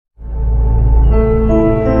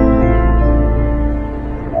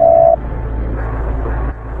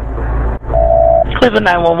is a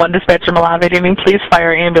 911 dispatcher, Malave. Do you mean police,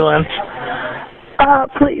 fire, ambulance?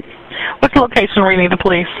 Police. What's the location where you need the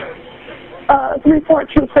police?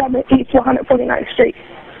 3427 East 149th Street.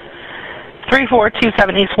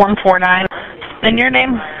 3427 East 149. And your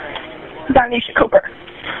name? Darnisha Cooper.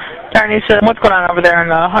 Darnisha, what's going on over there in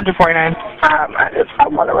 149? I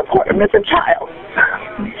want to report a missing child.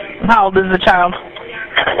 How old is the child?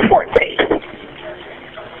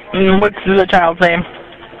 14. What's the child's name?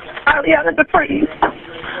 Alianna Defreeze.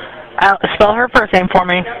 Spell her first name for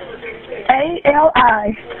me.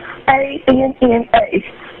 Alianna.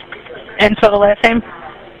 And spell the last name?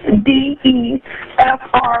 Defreeze.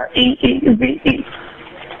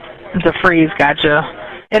 Defreeze, gotcha.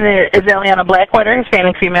 And is Alianna black, white, or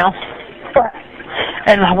Hispanic female? Black.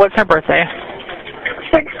 And what's her birthday?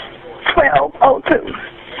 6/12/02.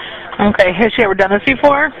 Okay, has she ever done this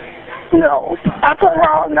before? No. I put her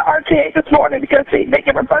on the RTA this morning because they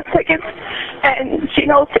give her bus tickets, and she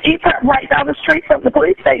knows to eat right down the street from the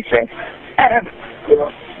police station. And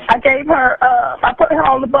I gave her, I put her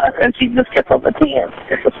on the bus, and she just gets on the 10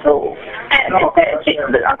 at the school. And they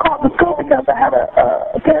said I called the school because I had a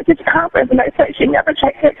parent-teacher conference, and they said she never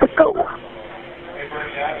checked into school.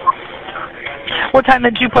 What time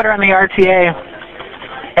did you put her on the RTA?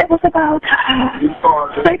 It was about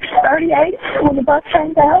 6:38 when the bus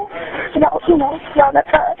came down. Around that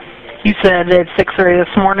time. You said at 6:30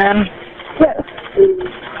 this morning? Yes.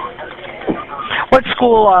 What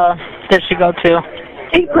school does she go to?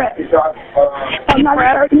 E-Prep. On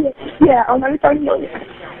 93rd, yeah, on 93rd Union.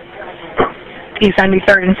 East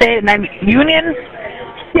 93rd and say Union?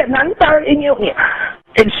 Yeah, 93rd and Union.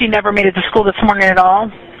 And she never made it to school this morning at all?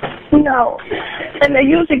 No. And they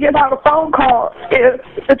usually give out a phone call if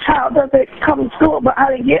the child doesn't come to school, but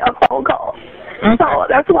I didn't get a phone call. Okay. So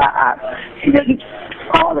that's why I didn't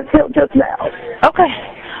call until just now. Okay.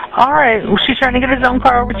 All right. Well, she's trying to get her own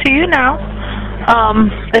car over to you now.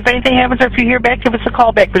 If anything happens or if you hear back, give us a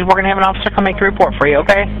call back because we're going to have an officer come make a report for you,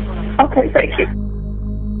 okay? Okay, thank you.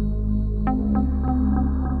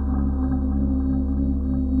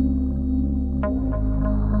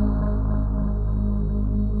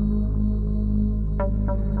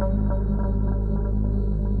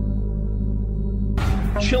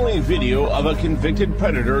 Chilling video of a convicted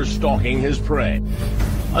predator stalking his prey.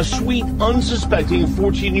 A sweet, unsuspecting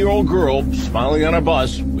 14-year-old girl smiling on a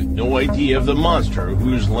bus with no idea of the monster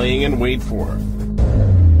who's laying in wait for her.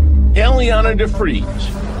 Alianna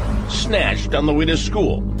Defreeze, snatched on the way to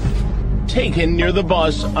school. Taken near the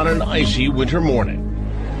bus on an icy winter morning.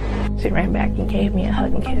 She ran back and gave me a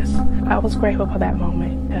hug and kiss. I was grateful for that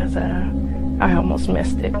moment because I almost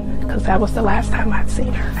missed it because that was the last time I'd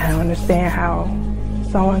seen her. I don't understand how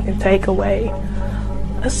someone can take away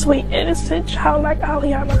a sweet, innocent child like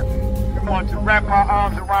Alianna. I want to wrap my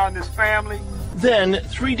arms around this family. Then,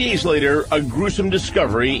 3 days later, a gruesome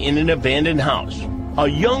discovery in an abandoned house. A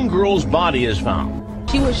young girl's body is found.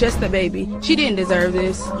 She was just a baby. She didn't deserve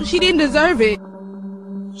this. She didn't deserve it.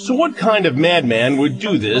 So what kind of madman would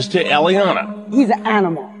do this to Alianna? He's an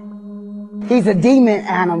animal. He's a demon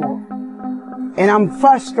animal. And I'm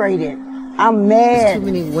frustrated. I'm mad. There's too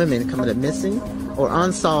many women coming up missing or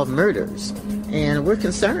unsolved murders, and we're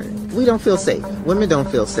concerned. We don't feel safe. Women don't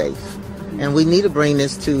feel safe. And we need to bring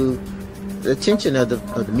this to the attention of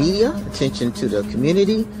the media, attention to the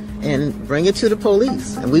community, and bring it to the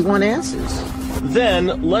police. And we want answers.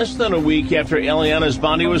 Then, less than a week after Alianna's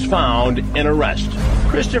body was found, an arrest.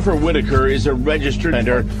 Christopher Whitaker is a registered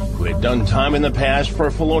offender who had done time in the past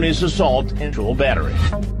for felonious assault and sexual battery.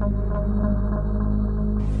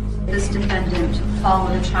 This defendant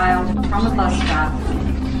followed a child from a bus stop,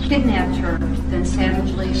 kidnapped her, then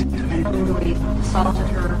savagely and brutally assaulted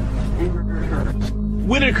her and murdered her.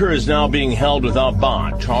 Whitaker is now being held without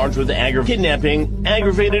bond, charged with kidnapping,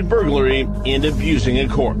 aggravated burglary, and abusing a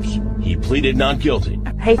corpse. He pleaded not guilty.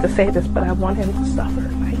 I hate to say this, but I want him to suffer.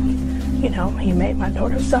 He made my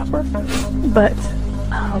daughter suffer, but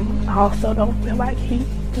I also don't feel like he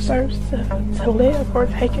deserves to live for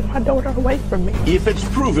taking my daughter away from me. If it's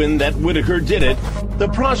proven that Whitaker did it, the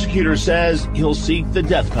prosecutor says he'll seek the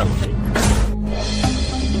death penalty.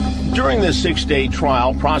 During the 6-day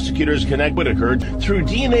trial, prosecutors connect Whitaker through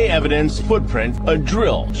DNA evidence, footprint, a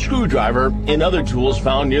drill, screwdriver, and other tools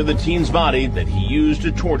found near the teen's body that he used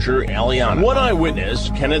to torture Alianna. One eyewitness,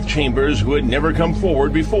 Kenneth Chambers, who had never come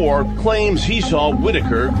forward before, claims he saw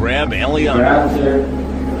Whitaker grab Alianna.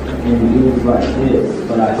 And he was like this,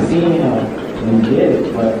 but I seen him and he did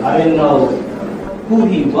it, but I didn't know who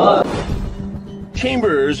he was.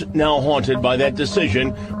 Chambers, now haunted by that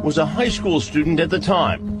decision, was a high school student at the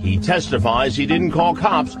time. He testifies he didn't call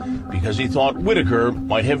cops because he thought Whitaker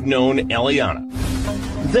might have known Alianna.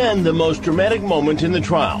 Then the most dramatic moment in the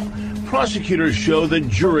trial. Prosecutors show the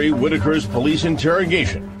jury Whitaker's police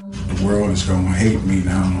interrogation. The world is going to hate me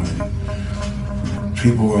now. And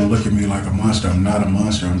people will look at me like a monster. I'm not a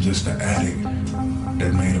monster. I'm just an addict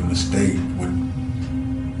that made a mistake. What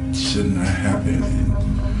shouldn't have happened.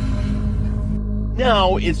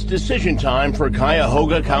 Now it's decision time for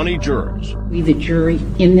Cuyahoga County jurors. We, the jury,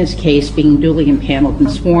 in this case, being duly impaneled and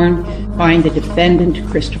sworn, find the defendant,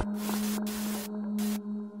 Christopher.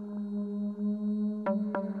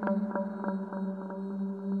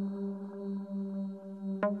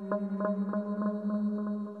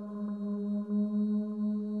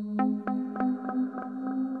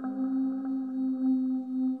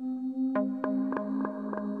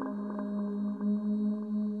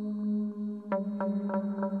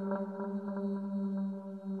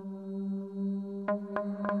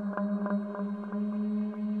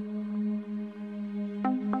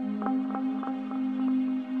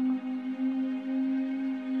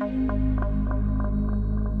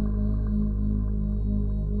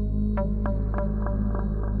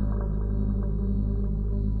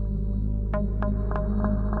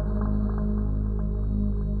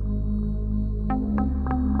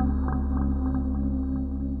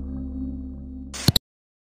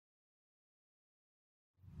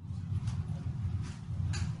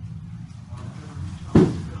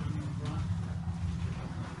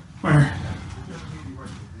 Where?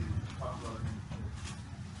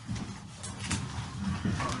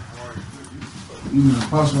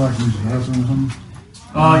 Possible I can use the bathroom or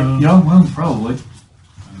something? Yeah, well, probably.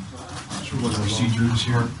 Sure what the procedure is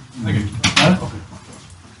here. Okay. Okay.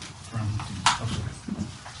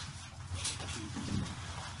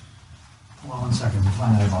 Hold on 1 second, we'll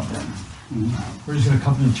find out about that. We're just gonna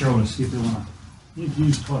come in the chair with us, see if they wanna. You can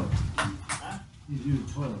use the toilet. You can use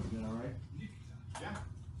the toilet, is that all right? Yeah.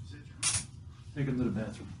 Take them to the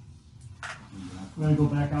bathroom. We're gonna go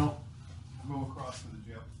back out. Go across to the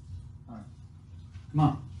jail. All right. Come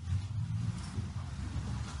on.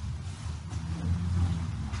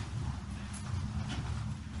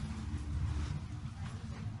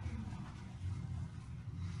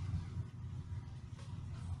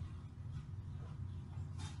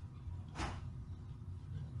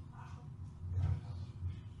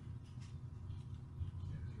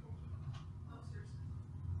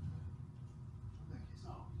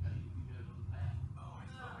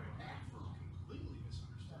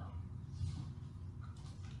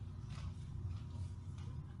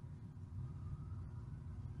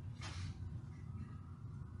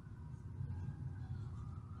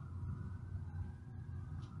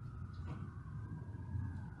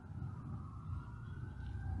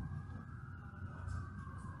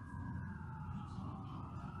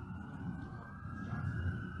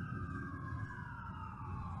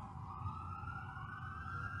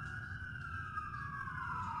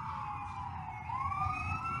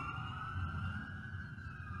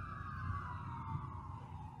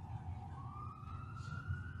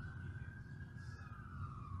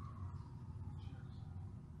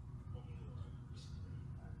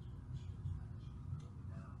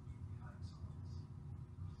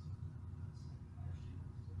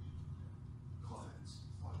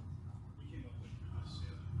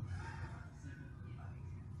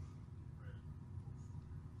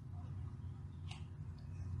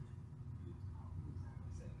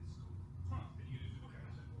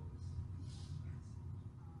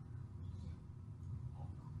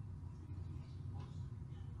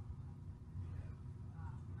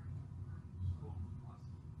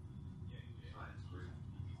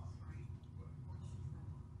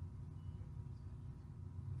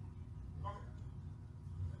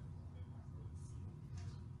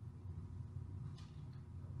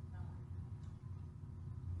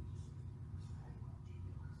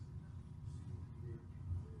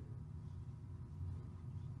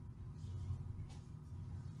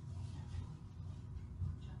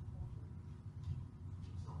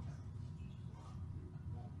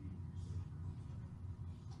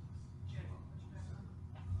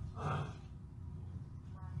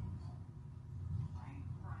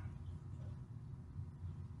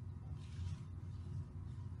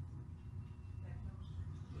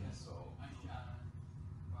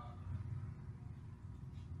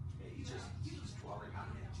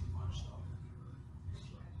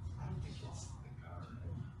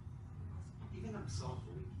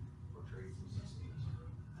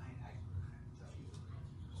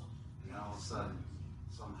 Sudden,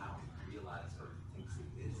 somehow he realized or thinks he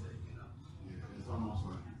is it, you know. Yeah, it's almost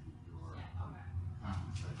like you're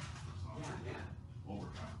compensating for something. Yeah.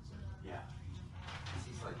 Overcompensate. Yeah.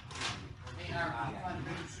 He's like, hey, are you finding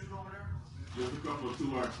a big suit over there? Just a couple of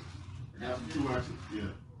 2X's. I got some 2X's,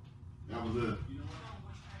 yeah. That was it.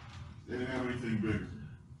 They didn't have anything bigger.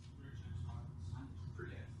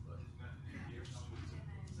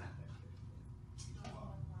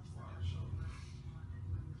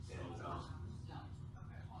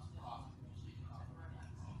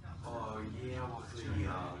 Yeah, with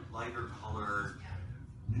the lighter colored,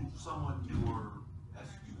 somewhat newer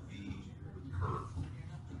SUV with curve.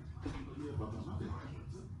 I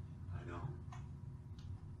know.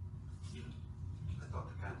 I thought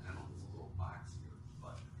the Continental was a little boxier,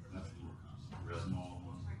 but that's the real small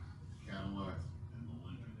one. Cadillac and the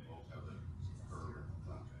Lincoln both have the curve.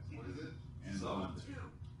 What is it? And so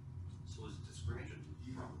his description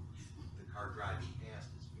from the car driving past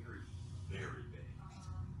is very, very big.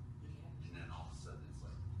 And then all of a sudden it's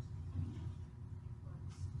like,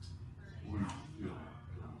 what do you feel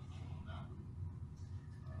now?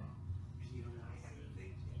 and you don't want to have to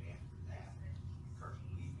think after that. Car's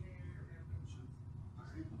leaving here.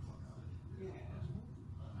 Yeah.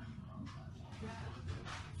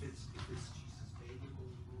 If it's Jesus baby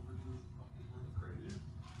going over to fucking like crazy.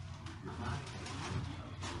 You're not.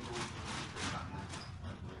 I'm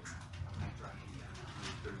not driving down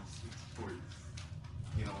 36 for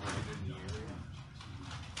you know, right in the area.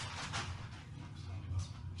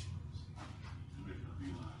 You make a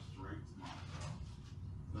beeline straight to my house.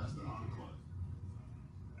 That's the enclave.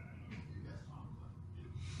 That's enclave.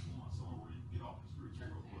 You want somewhere where you can get off the streets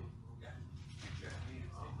real quick. Yeah.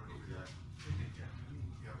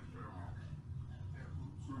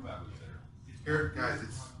 Here, guys,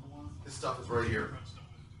 this stuff is right here.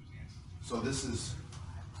 So this is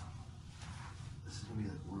gonna be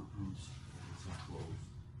like work boots and some clothes.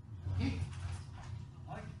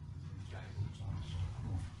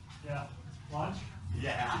 Yeah. Lunch?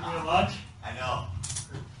 Yeah. You want lunch? I know.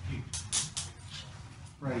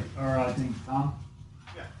 Right. Or I think Tom.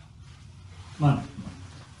 Yeah. Come on.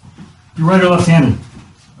 You right or left-handed?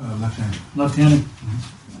 Left-handed. Left-handed.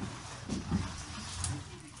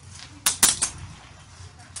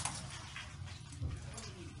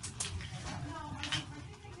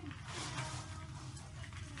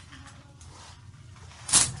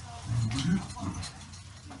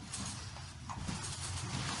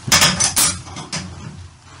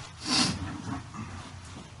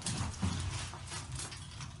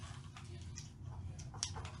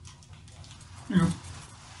 Here you go.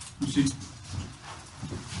 Let's see.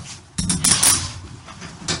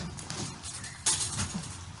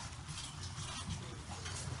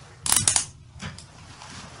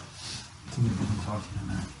 Somebody didn't talk to you in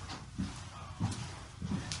there.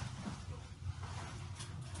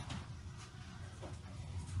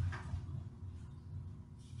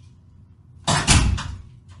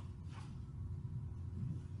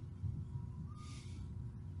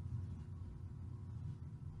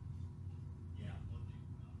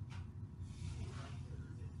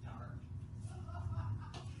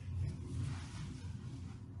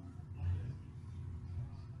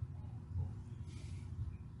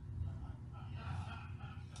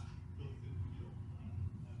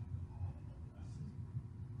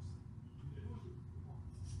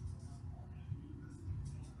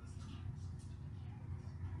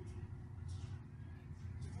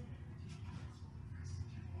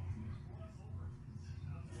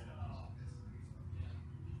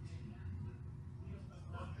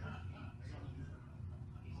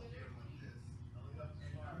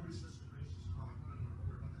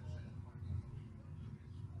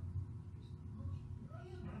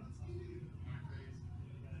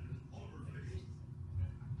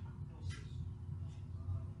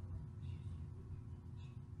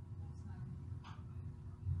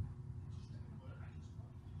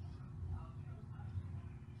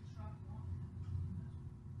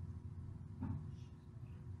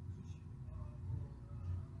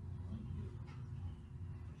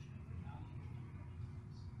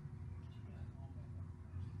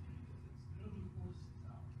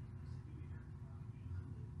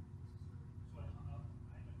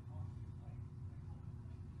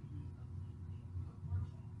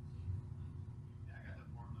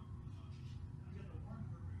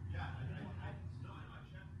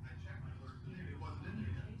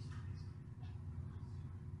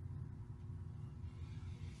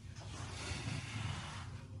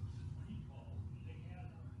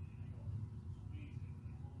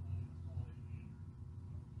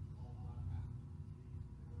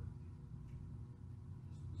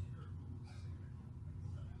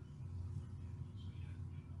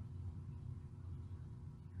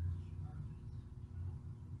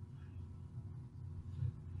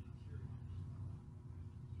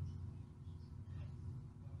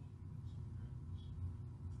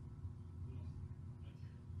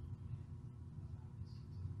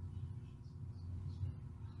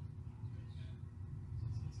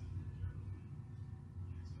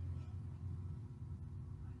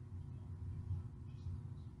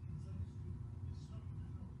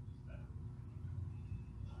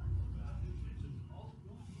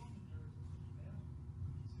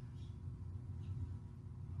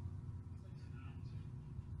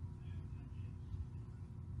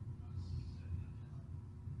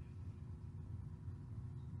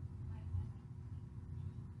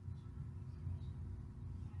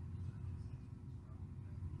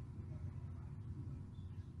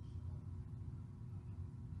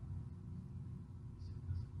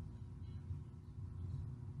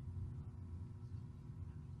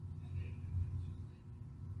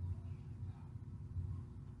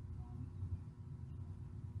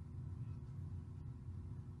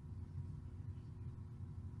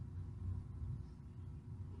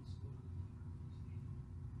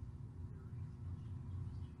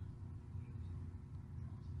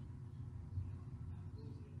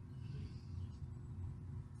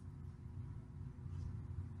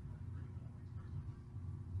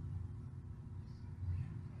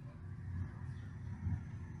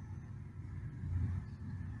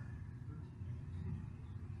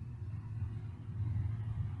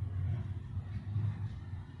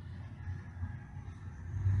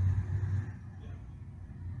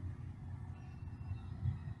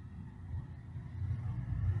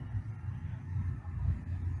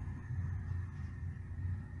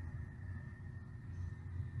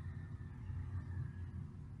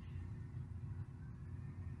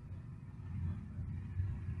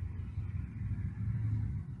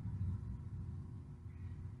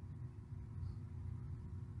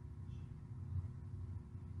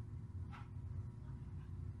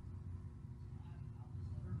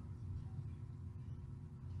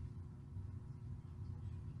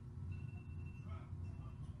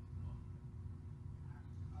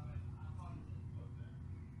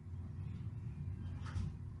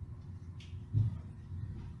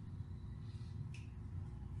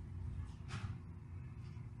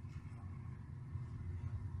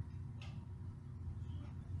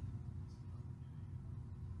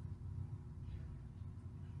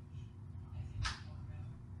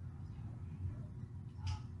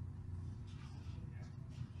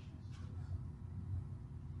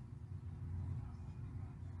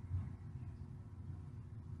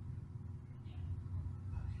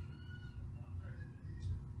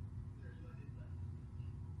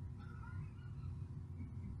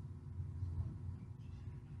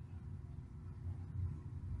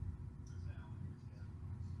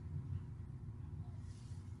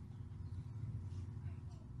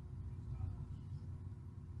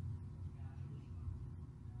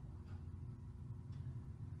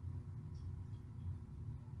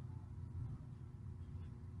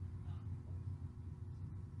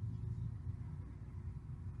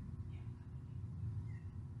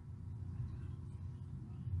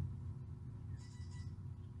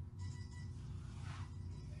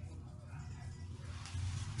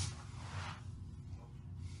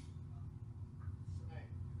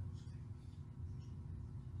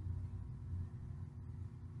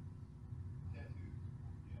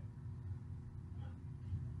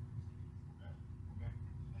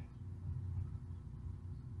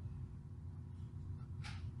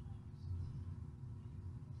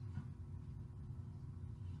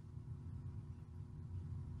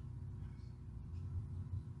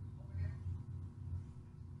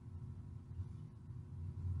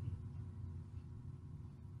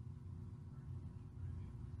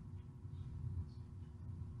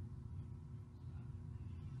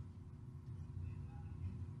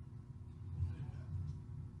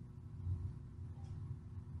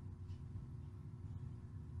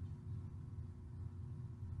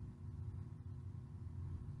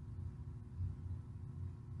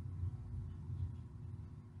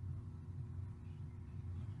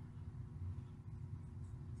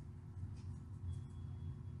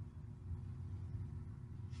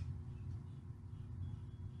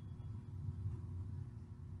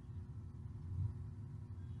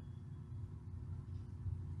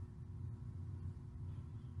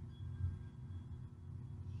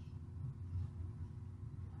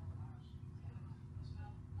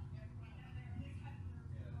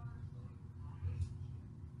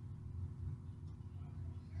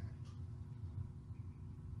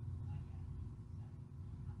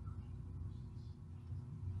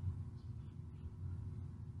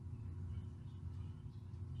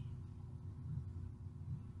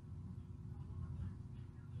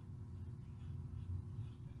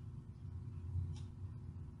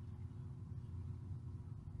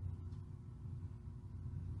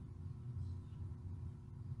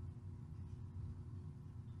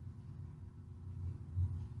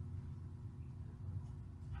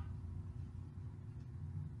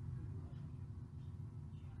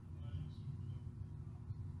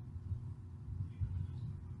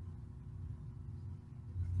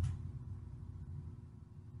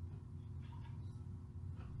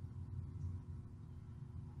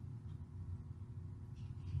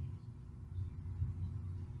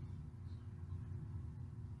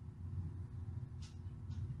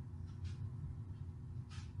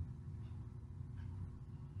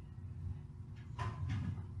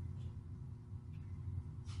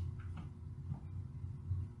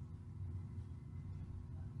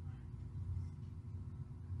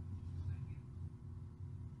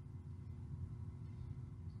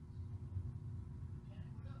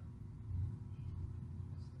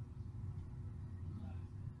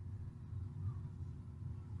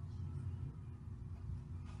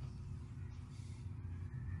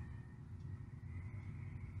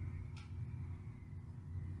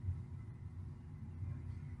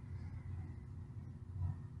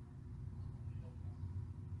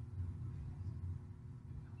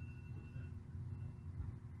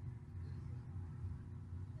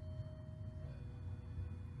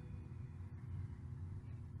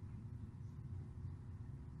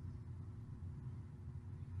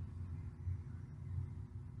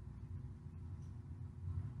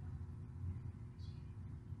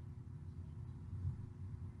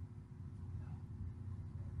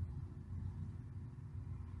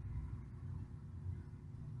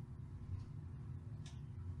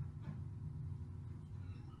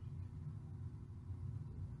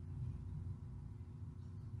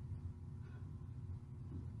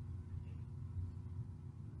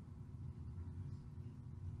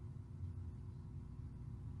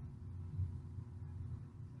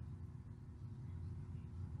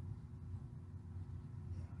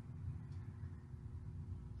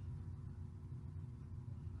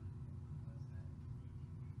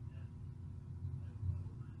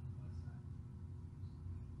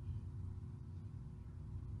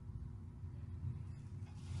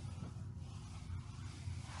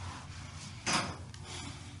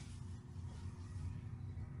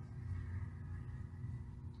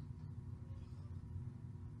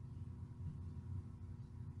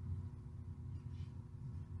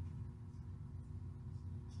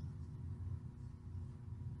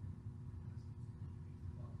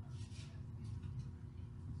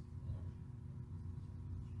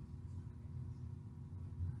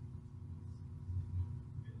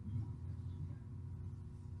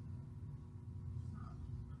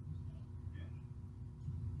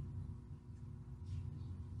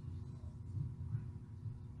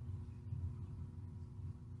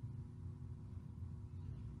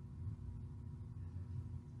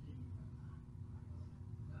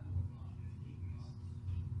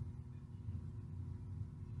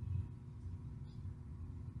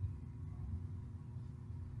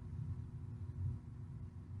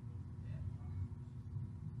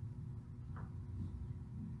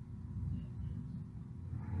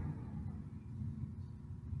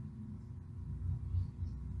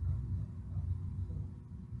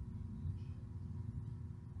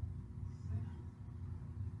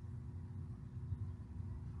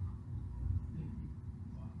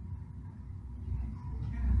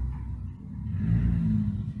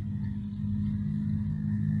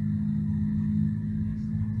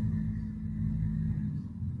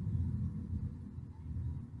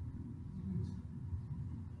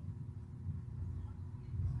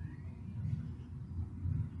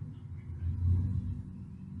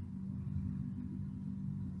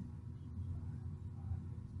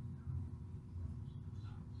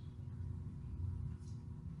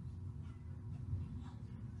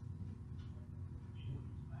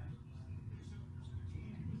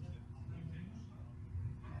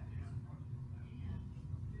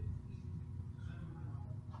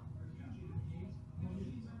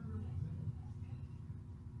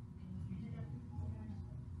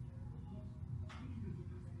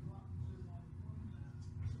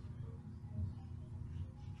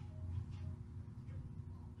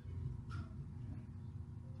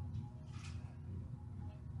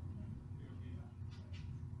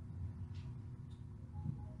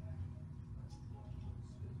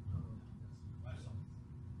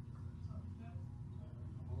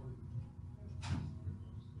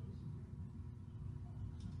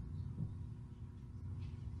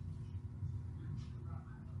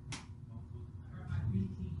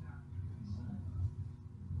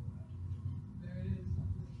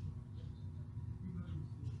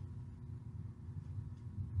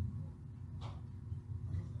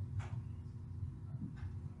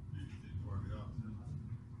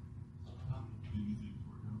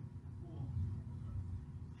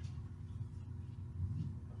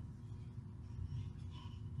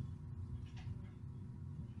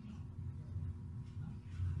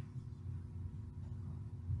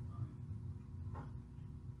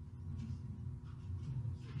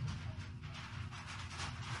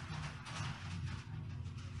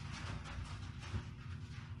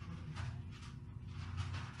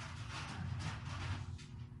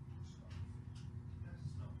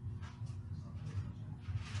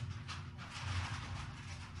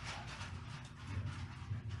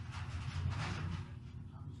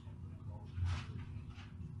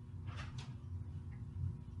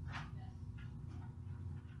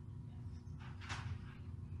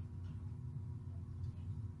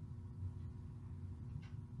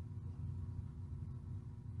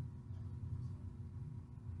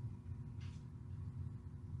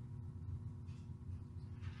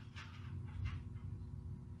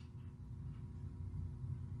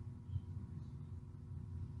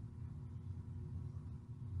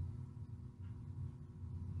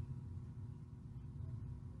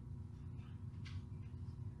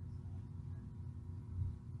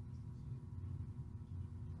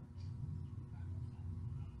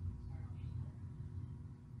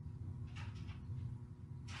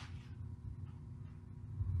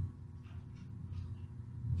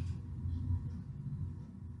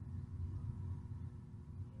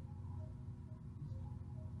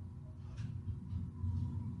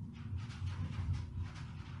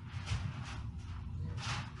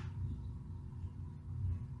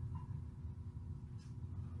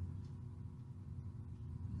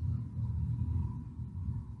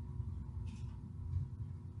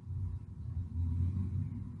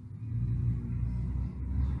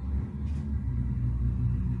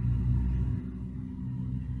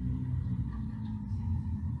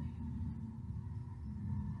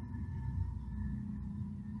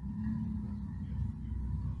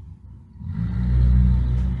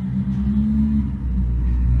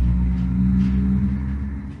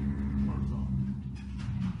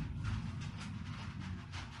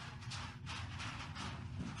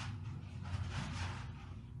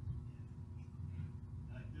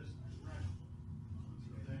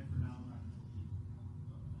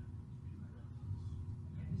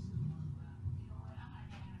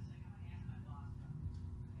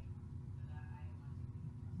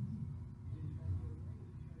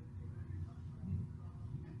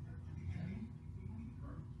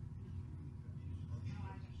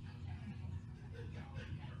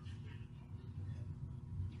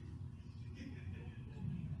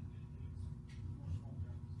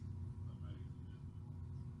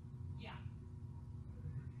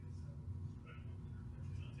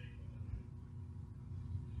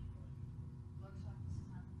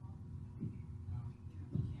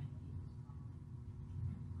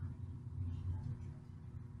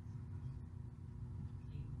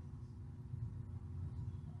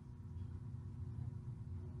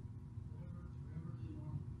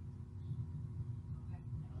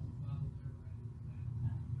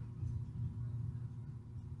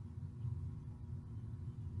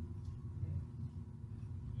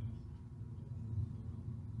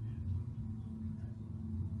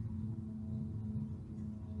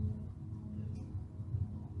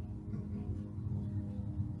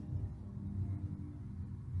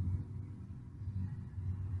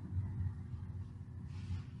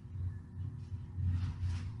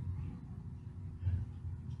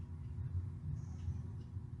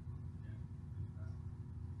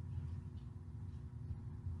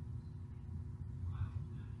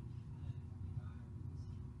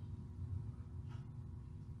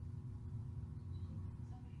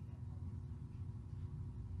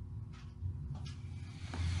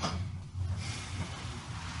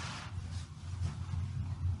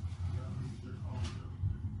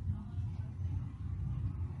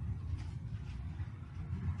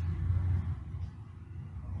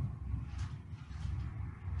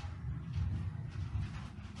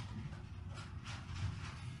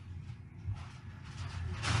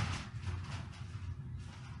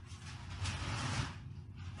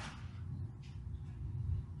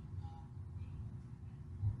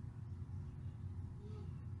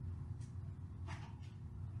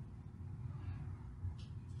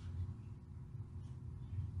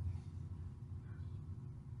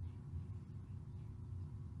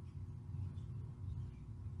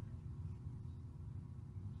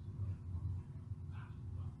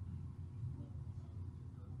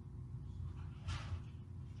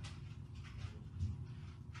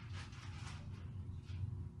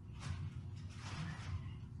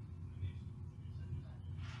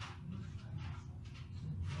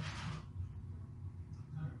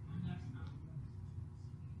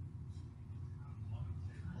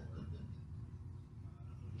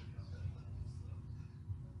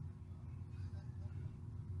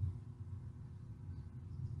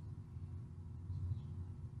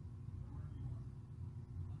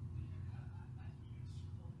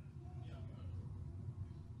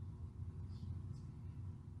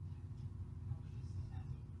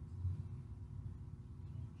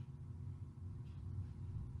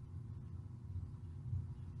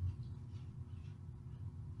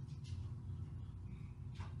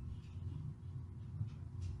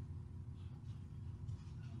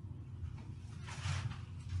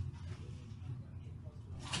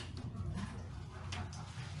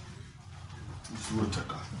 We'll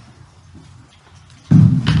take off.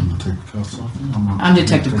 Take the cuffs off. I'm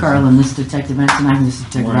Detective Carlin, this is Detective Benson, I'm this is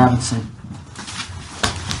Detective Robinson.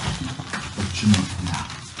 What you know?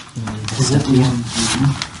 Step here.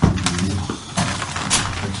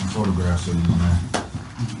 Take some photographs of you, man.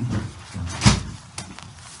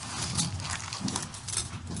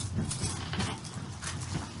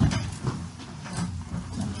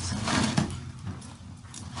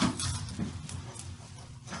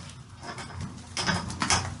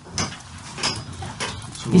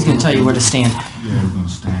 He's going to tell you where to stand. Yeah, we're going to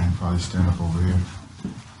stand. Probably stand up over here.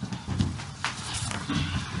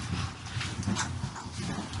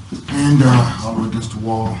 And all the way against the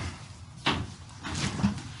wall.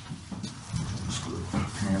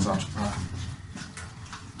 Hands out your pocket.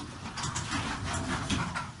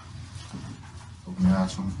 Open your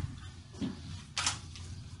eyes for me.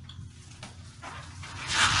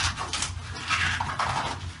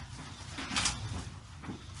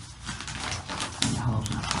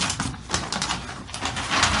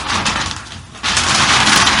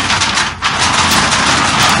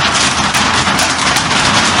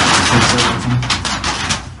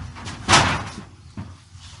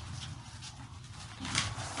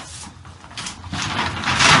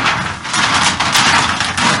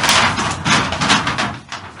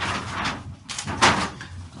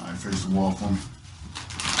 Face the wall for me.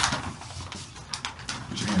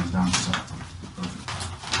 Put your hands down the side. Perfect.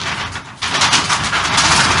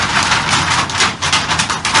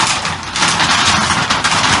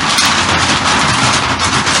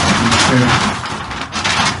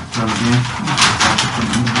 Try it again.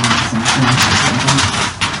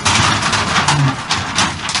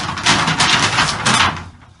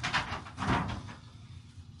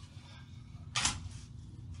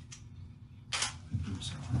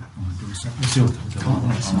 Let's see what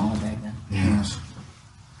Yes.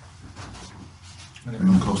 Bring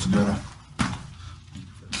them close together.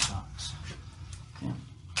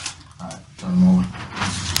 Alright, turn them over.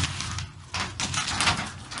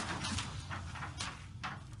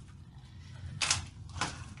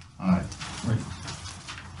 Alright. Right.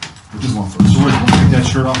 This one first. George, take that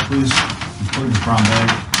shirt off, please. And put it in the brown bag.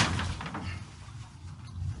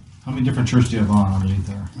 How many different shirts do you have on underneath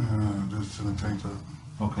there? Just in the tank top.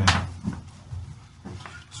 Okay.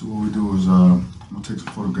 So what we do is, I'm going to take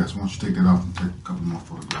some photographs. Once you take that off, and take a couple more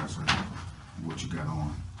photographs of what you got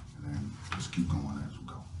on. And then just keep going as we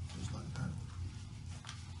go. Just like that.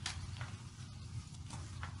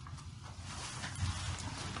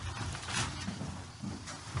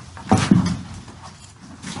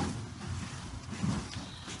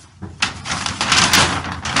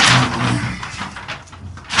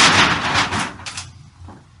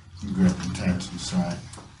 You grab the tabs on the side.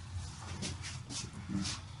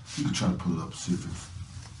 You can try to pull it up, see if it's,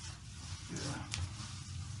 yeah.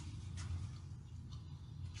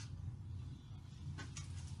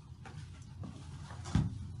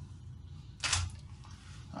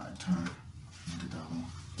 All right, turn. Get that one.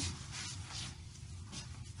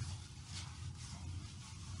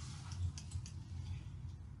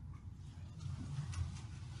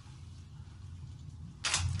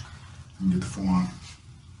 And get the forearm.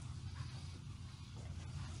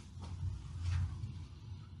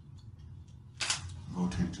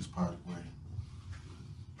 Rotate this part way.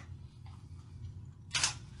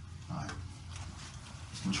 Alright.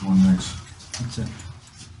 Which one next? That's it.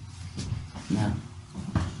 Yeah.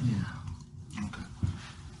 Yeah. Okay.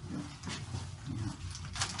 Yeah.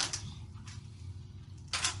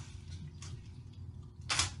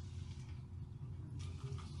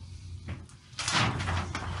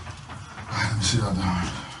 Alright, let me see that down.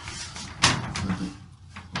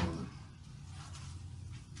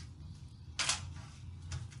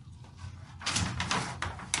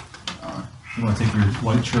 You want to take your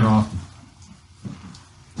white shirt off?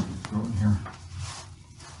 Throw it in here.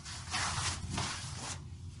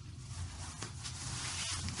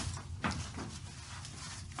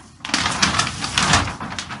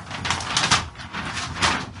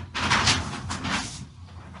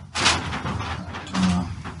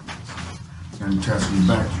 And test your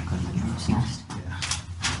back.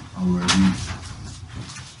 Already.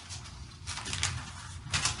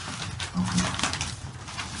 Okay.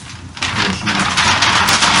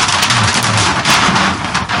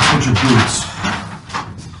 Put your boots.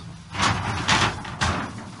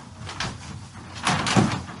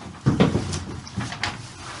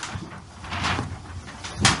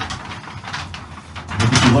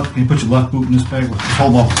 Can you put your left boot in this bag? Just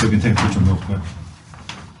hold off so we can take a picture real quick.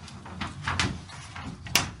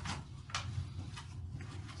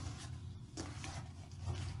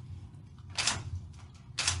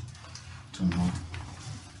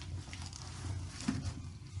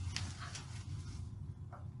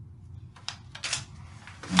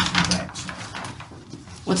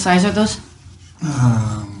 What size are those? 11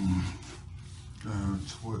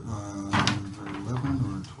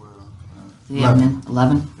 or 12. The admin,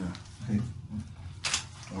 11?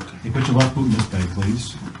 Okay. Hey, put your left boot in this bag,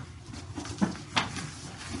 please.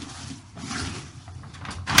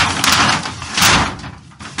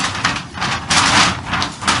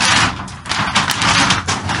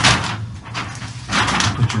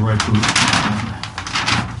 Put your right boot.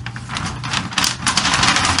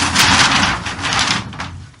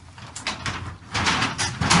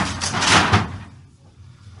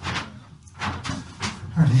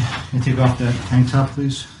 Can you take off that tank top,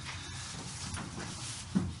 please?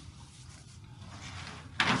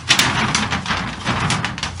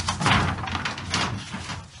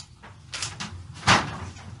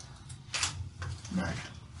 Back.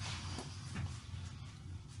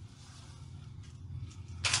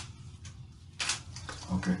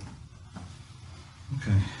 Okay.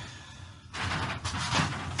 Okay.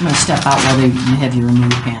 I'm going to step out while you have you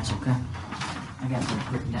remove your pants, okay? I got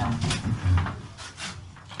that written down.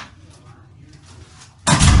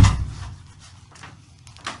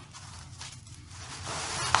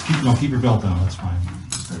 Keep your belt down, that's fine.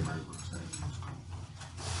 Stay right.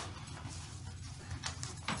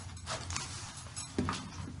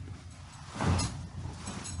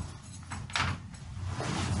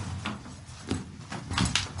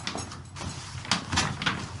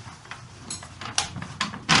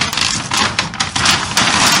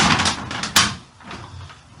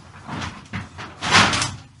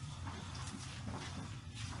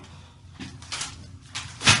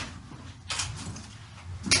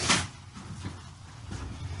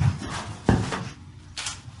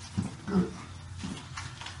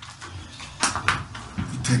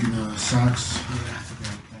 Taking socks. Yeah, I took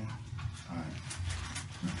everything. All right.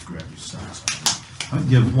 You have to grab your socks.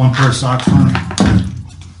 You have one pair of socks on it?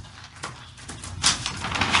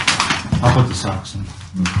 I'll put the socks in.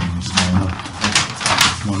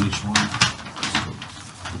 One each one.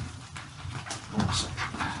 One second.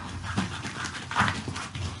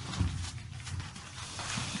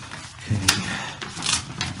 Okay.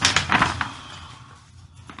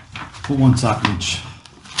 Put one sock each.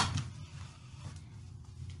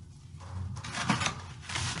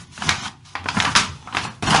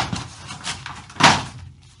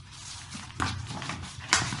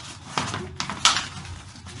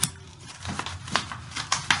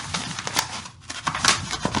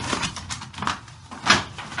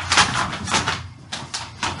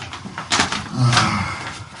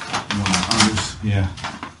 Yeah.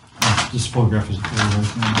 This photograph is right now.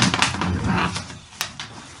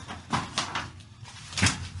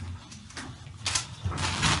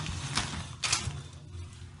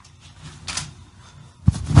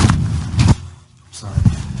 Sorry.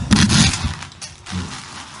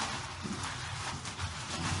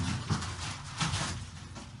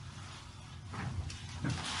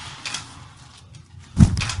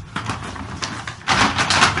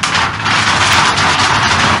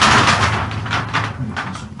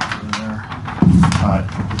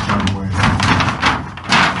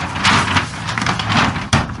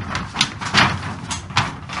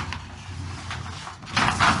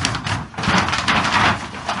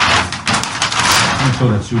 Throw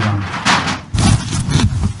that suit on.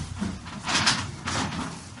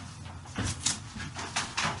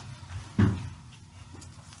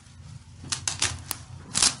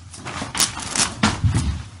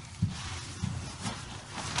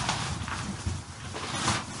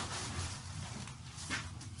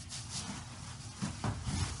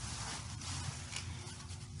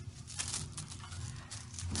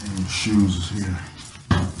 And your shoes is here.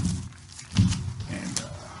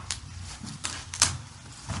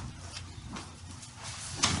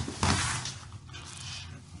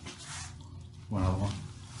 One other one.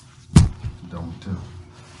 Don't tell.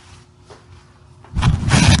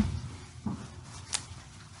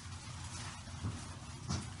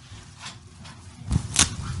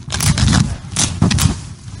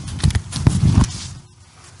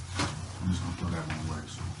 I'm just gonna throw that one away.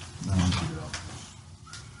 So now I'm gonna get it up.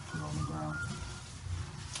 Put it on the ground.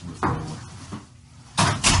 We'll throw it away.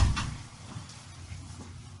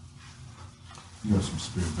 You got some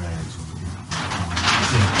spare bags over here.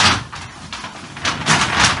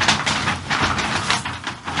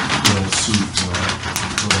 Suit,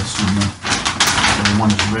 that suit, man. The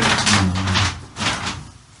one is red.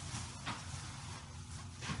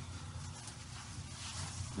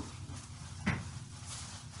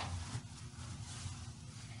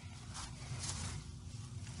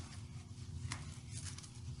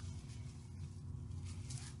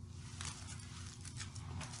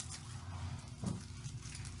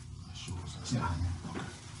 Yeah. Okay.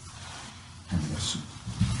 And your suit.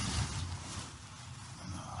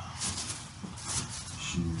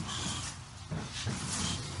 Shoes.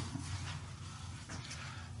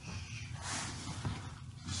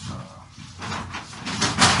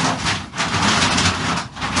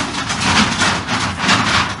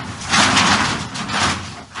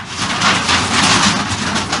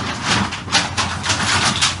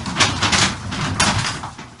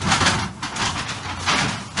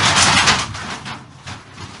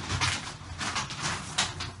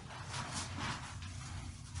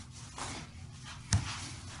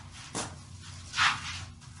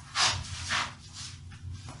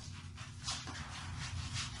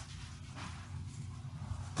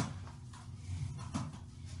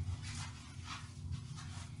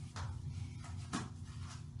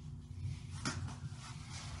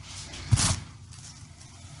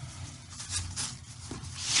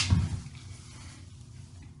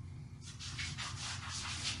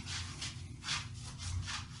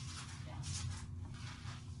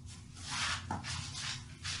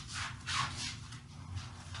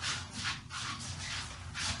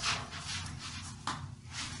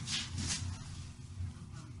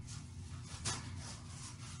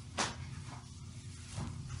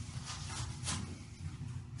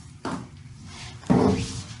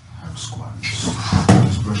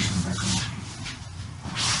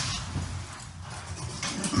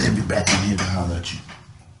 Maybe back in here to holler at you.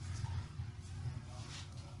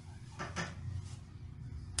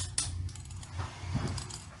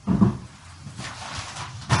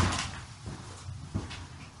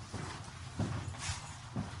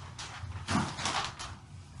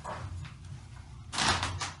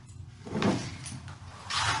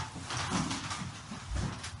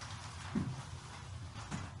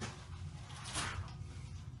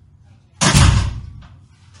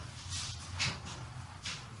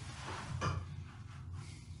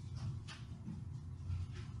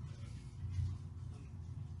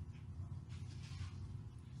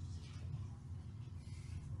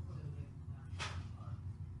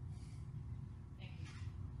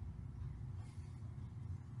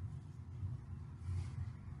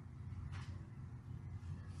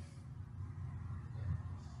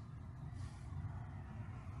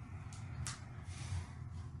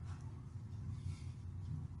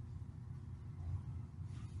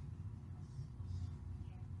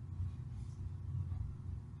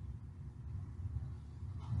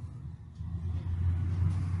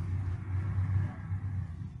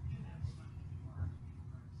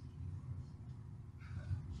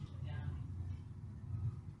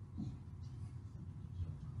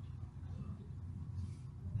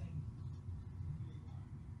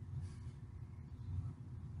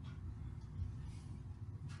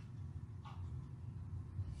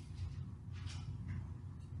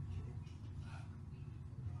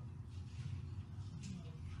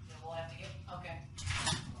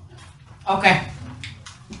 Okay.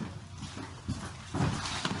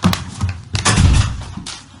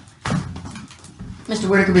 Mr.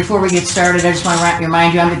 Whitaker, before we get started, I just want to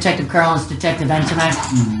remind you, I'm Detective Carlin's Detective N tonight.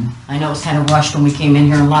 I know it was kind of rushed when we came in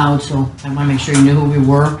here loud, so I want to make sure you knew who we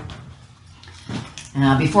were.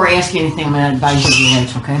 Before I ask you anything, I'm going to advise you of your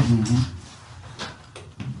rights, okay?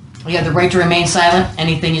 You have the right to remain silent.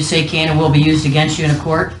 Anything you say can and will be used against you in a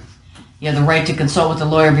court. You have the right to consult with a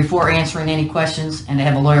lawyer before answering any questions and to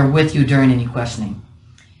have a lawyer with you during any questioning.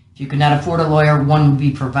 If you could not afford a lawyer, one will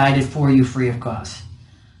be provided for you free of cost.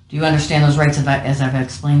 Do you understand those rights as I've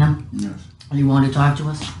explained them? Yes. Are you willing to talk to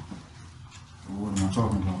us? What am I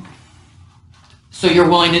talking about? So you're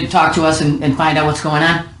willing to talk to us and find out what's going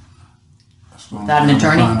on? Without an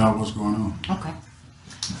attorney? Find out what's going on. Okay.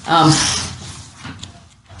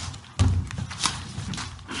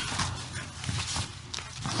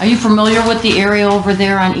 Are you familiar with the area over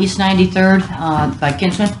there on East 93rd by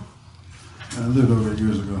Kinsman? I lived over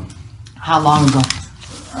years ago. How long ago?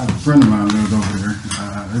 I had a friend of mine lived over there.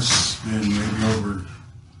 It's been maybe over,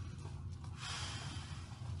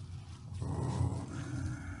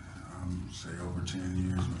 say over 10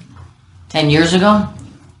 years maybe. 10 years ago?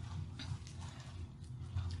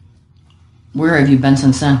 Where have you been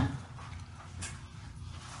since then?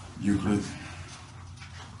 Euclid.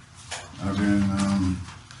 I've been on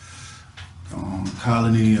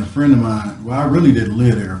Colony. A friend of mine, well, I really didn't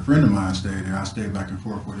live there. A friend of mine stayed there. I stayed back and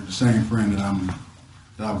forth with it. The same friend that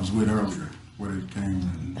I was with earlier, where it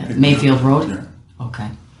came. At Mayfield Road? Yeah. Okay.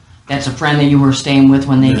 That's a friend that you were staying with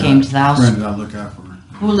when they came to the house? A friend that I look out for.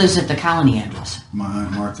 Who lives at the Colony address? My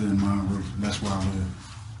Aunt Martha and my Ruth. That's where I live.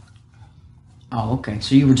 Oh, okay.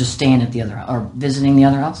 So you were just staying at the other, or visiting the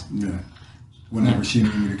other house? Yeah. Whenever she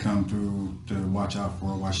needed me to come through to watch out for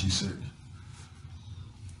her while she's sick.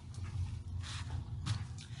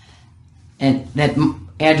 And that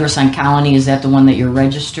address on Colony, is that the one that you're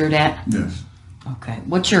registered at? Yes. Okay.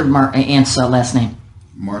 What's your aunt's last name?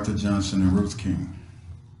 Martha Johnson and Ruth King.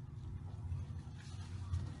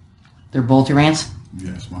 They're both your aunts?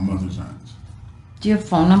 Yes, my mother's aunts. Do you have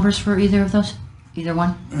phone numbers for either of those? Either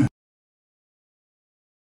one?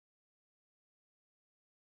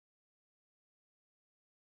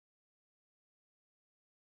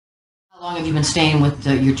 How long have you been staying with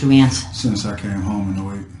your two aunts? Since I came home in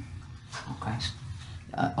 08. Okay.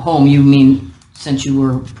 Home, you mean since you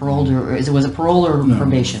were paroled, or was it parole or No,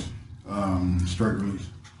 probation? Straight release.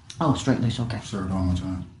 Oh, straight release, okay. Served all my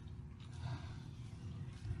time.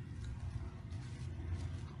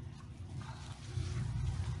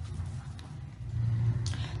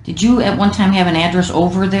 Did you at one time have an address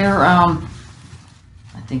over there, I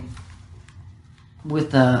think,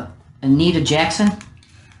 with Anita Jackson?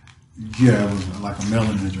 Yeah, it was like a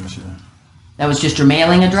mailing address, yeah. That was just your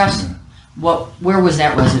mailing address? Yeah. Where was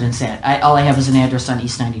that residence at? All I have is an address on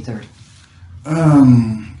East 93rd.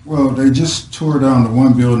 Well, they just tore down the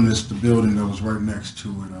one building. It's the building that was right next to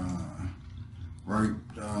it, right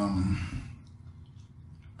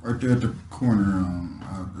there at the corner.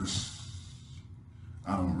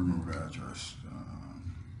 I don't remember the address.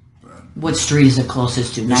 What street is it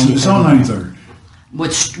closest to? It's on 93rd.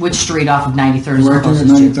 Which street off of 93rd is Right it there at closest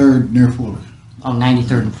to? 93rd near Fuller. Oh,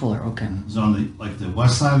 93rd and Fuller, okay. It's on the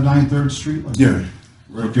west side of 93rd Street? Yeah,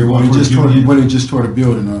 right there. Where they just tore the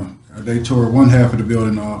building off. They tore one half of the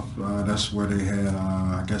building off. That's where they had,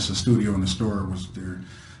 I guess, a studio and the store was there.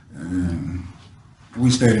 And we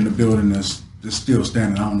stayed in the building that's still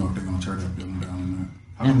standing. I don't know if they're going to tear that building down or not.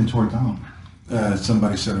 How did they tore it down?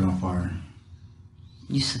 Somebody set it on fire.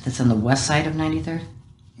 You said that's on the west side of 93rd?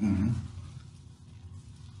 Mm-hmm.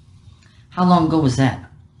 How long ago was that?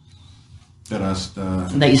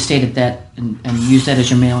 That you stayed at that and used that as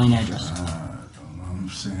your mailing address? I don't know. I'm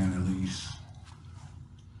saying at least,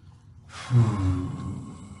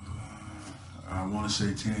 I want to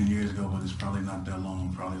say 10 years ago, but it's probably not that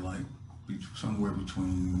long. Probably like somewhere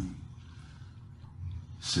between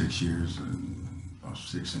 6 years and about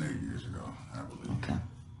 6 and 8 years ago, I believe. Okay.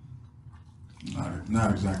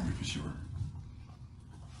 Not exactly for sure.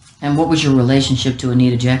 And what was your relationship to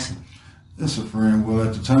Anita Jackson? It's a friend. Well,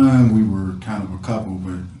 at the time we were kind of a couple,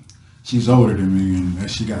 but she's older than me, and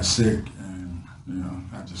as she got sick, and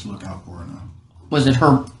I just look out for her now. Was it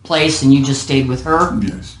her place and you just stayed with her?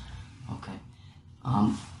 Yes. Okay.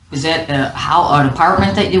 Is that an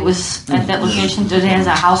apartment that it was at that location? Does it have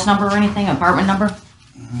a house number or anything? Apartment number?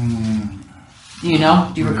 Do you know?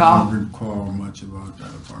 Do you recall? I don't recall much about that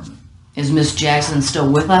apartment. Is Miss Jackson still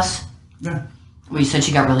with us? Yeah. Well, you said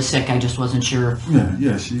she got really sick. I just wasn't sure. Yeah.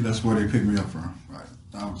 That's where they picked me up from. Right.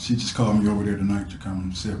 She just called me over there tonight to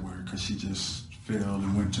come sit with her because she just fell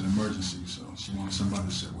and went to the emergency, so she wanted somebody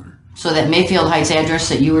to sit with her. So that Mayfield Heights address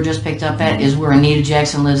that you were just picked up at is where Anita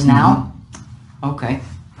Jackson lives now? Okay.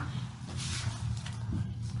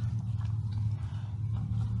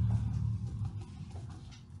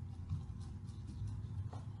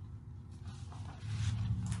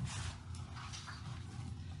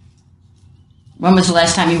 When was the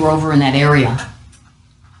last time you were over in that area?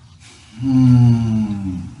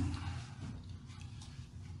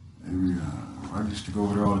 Maybe, I used to go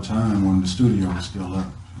over there all the time when the studio was still up.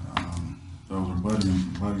 Those were buddies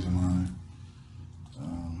of mine.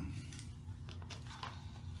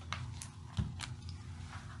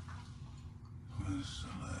 When's the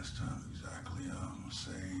last time exactly? I'm gonna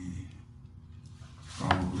say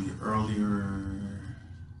probably earlier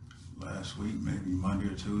last week, maybe Monday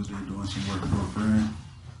or Tuesday, doing some work for a friend.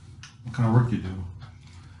 What kind of work you do?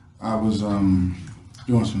 I was doing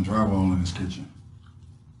some drywall in his kitchen.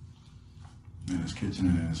 In his kitchen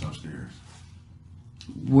and in his upstairs.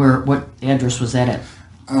 What address was that at?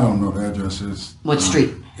 I don't know the address. What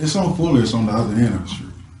street? It's on Fuller. It's on the other end of the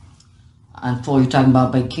street. On Fuller, you're talking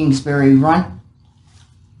about by Kingsbury Run?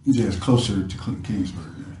 Yeah, it's closer to Kingsbury.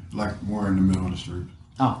 Yeah. Like more in the middle of the street.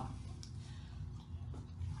 Oh.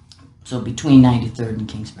 So between 93rd and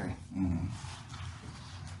Kingsbury. Mm-hmm.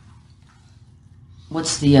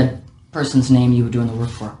 What's the person's name you were doing the work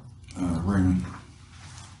for? Raymond. Do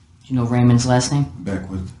you know Raymond's last name?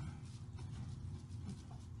 Beckwith.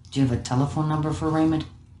 Do you have a telephone number for Raymond?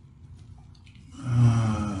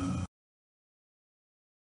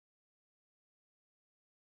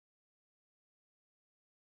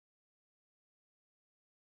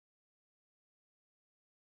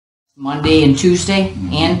 Monday and Tuesday?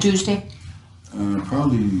 And Tuesday?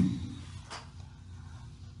 Probably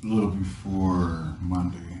a little before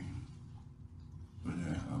Monday. But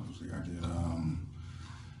yeah, obviously I did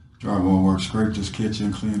Drywall work, scraped his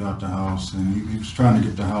kitchen, cleaned out the house, and he was trying to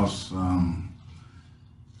get the house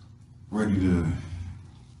ready to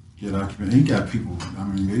get occupied. He got people, I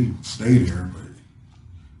mean, they stayed here, but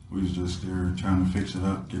we was just there trying to fix it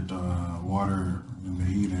up, get the water in the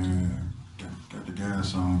heater, got the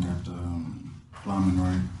gas on, got the plumbing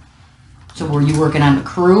right. So were you working on the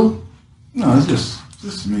crew? No, it's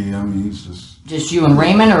just me. I mean, he's just you and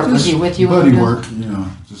Raymond, or was he with you? Buddy work, you know,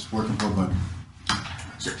 just working for a buddy.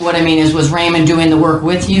 So what I mean is, was Raymond doing the work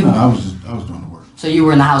with you? No, I was doing the work. So you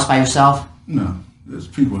were in the house by yourself? No, there's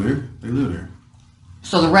people there. They live there.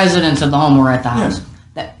 So the residents of the home were at the house.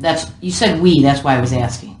 Yeah. That's you said we. That's why I was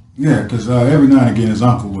asking. Yeah, because every now and again his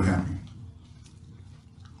uncle would have me.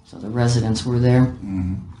 So the residents were there.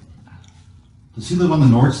 Mm-hmm. Does he live on the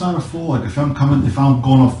north side of Fuller? Like if I'm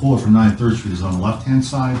going off Fuller from 93rd Street, is it on the left-hand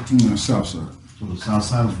side? No, south side. So the south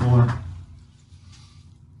side of Fuller?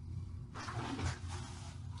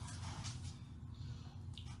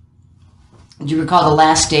 Do you recall the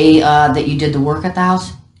last day that you did the work at the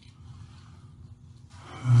house?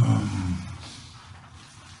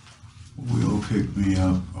 Will picked me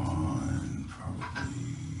up on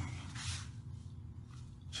probably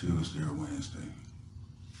Tuesday or Wednesday.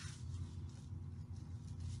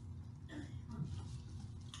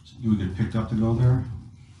 You would get picked up to go there?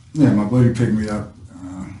 Yeah, my buddy picked me up,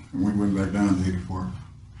 and we went back down to 84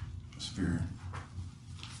 Superior.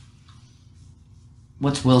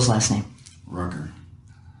 What's Will's last name? Rucker.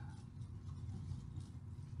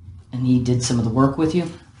 And he did some of the work with you?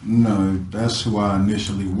 No, that's who I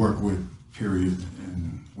initially worked with, period.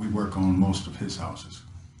 And we work on most of his houses.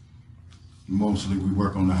 Mostly we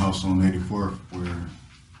work on the house on 84th where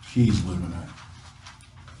he's living at.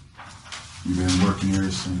 We've been working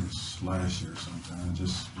there since last year sometime,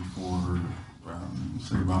 just before,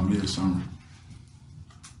 say about midsummer.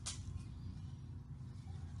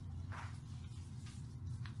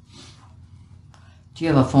 Do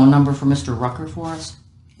you have a phone number for Mr. Rucker for us?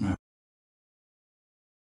 Yeah.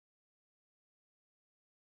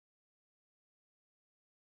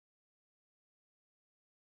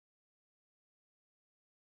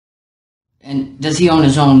 And does he own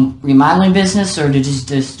his own remodeling business, or did he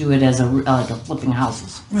just do it as a like a flipping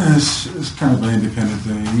houses? Yeah, it's kind of an independent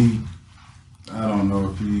thing. I don't know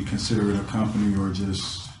if he consider it a company or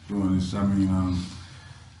just doing this. I mean,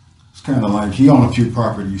 it's kind of like he owned a few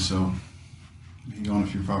properties, so he owned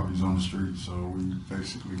a few properties on the street. So we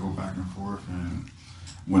basically go back and forth, and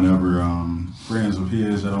whenever friends of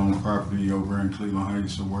his that own property over in Cleveland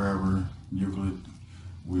Heights or wherever, Euclid,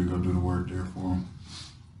 we go do the work there for him.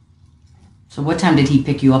 So what time did he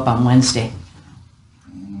pick you up on Wednesday?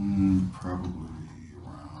 Probably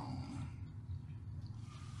around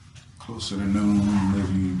closer to noon,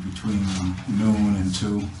 maybe between noon and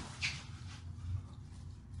 2.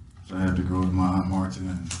 So I had to go to my Aunt Martha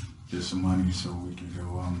and get some money so we could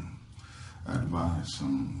go, I had to buy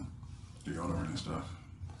some deodorant and stuff.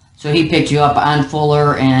 So he picked you up on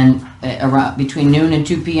Fuller and around between noon and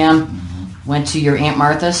 2 p.m. Mm-hmm. Went to your Aunt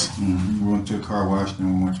Martha's? Mm-hmm. We went to a car wash,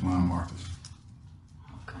 then we went to my Aunt Martha's.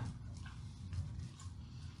 Okay.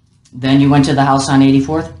 Then you went to the house on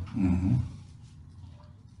 84th? Mm-hmm.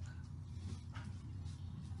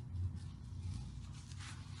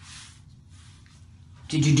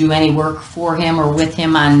 Did you do any work for him or with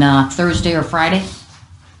him on Thursday or Friday?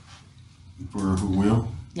 For who will?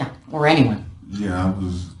 Yeah, or anyone. Yeah,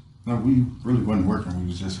 no, we really wasn't working. We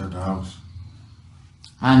was just at the house.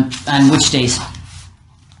 On which days?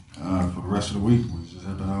 For the rest of the week, we was just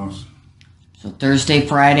at the house. So Thursday,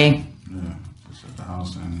 Friday? Yeah, just at the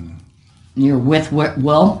house. And you're with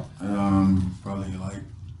Will? Probably like,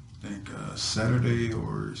 I think Saturday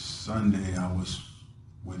or Sunday I was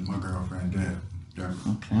with my girlfriend, Deb.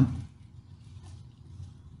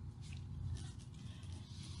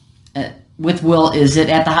 Okay. With Will, is it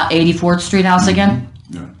at the 84th Street house again?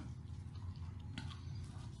 Yeah.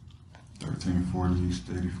 1340 East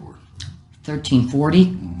 84th. 1340?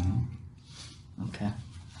 Mm-hmm. Okay.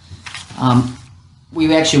 Were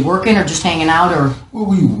you actually working or just hanging out, or? Well,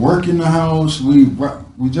 we work in the house. We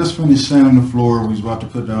just finished sanding the floor. We was about to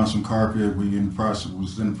put down some carpet. We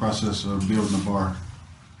was in the process of building a bar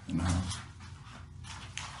in the house.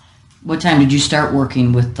 What time did you start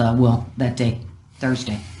working with Will that day,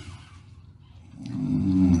 Thursday?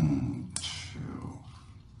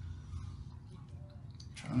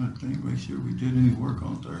 Trying to think, make sure we did any work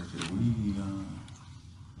on Thursday. I think we did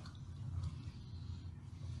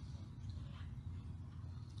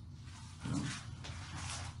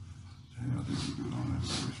on that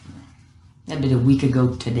Thursday. That'd be a week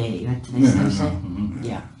ago today, right? Today's Thursday? Mm-hmm.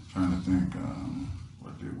 Yeah. Trying to think,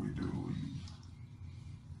 what did we do?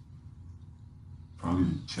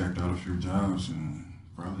 checked out a few jobs and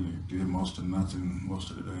probably did most of nothing most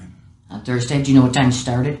of the day. On Thursday, do you know what time you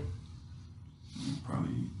started?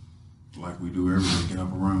 Probably like we do every day, get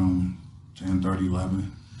up around 10:30,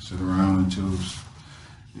 11, sit around until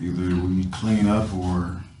either we clean up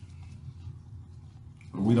or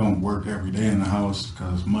we don't work every day in the house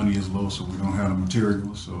because money is low, so we don't have the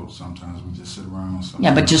material. So sometimes we just sit around.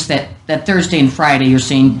 Yeah, but just that Thursday and Friday, you're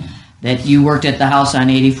saying that you worked at the house on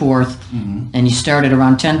 84th, and you started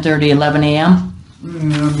around 10:30, 11 a.m.? Yeah, I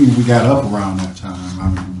mean, we got up around that time. I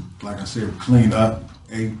mean, like I said, we cleaned up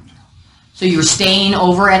 8. So you were staying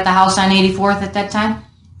over at the house on 84th at that time?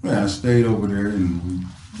 Yeah, I stayed over there and we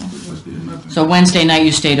just did nothing. So Wednesday night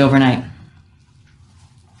you stayed overnight?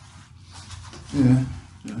 Yeah.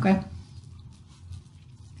 Okay.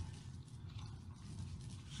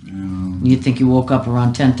 Yeah. You think you woke up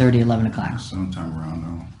around 10:30, 11 o'clock? Sometime around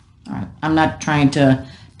now. All right. I'm not trying to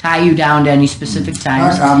tie you down to any specific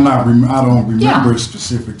times. I don't remember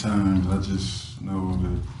specific times. I just know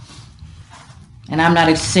that. And I'm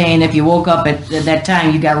not saying if you woke up at that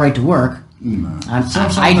time you got right to work. No.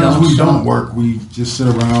 Sometimes we don't work. We just sit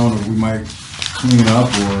around, or we might clean up,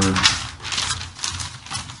 or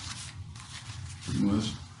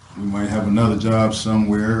we might have another job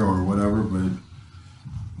somewhere or whatever. But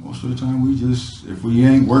most of the time, if we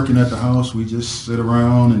ain't working at the house, we just sit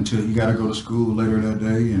around until you got to go to school later that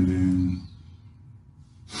day, and then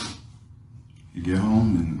you get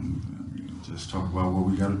home and just talk about what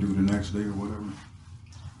we got to do the next day or whatever.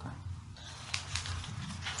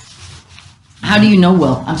 How do you know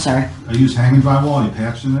Will? I'm sorry. I use hanging drywall. You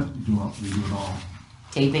patch in it. You do it all.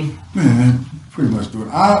 Taping? Yeah, pretty much do it.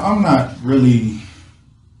 I'm not really.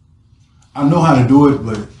 I know how to do it,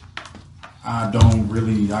 but I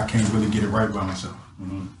can't really get it right by myself.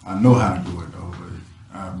 I know how to do it though, but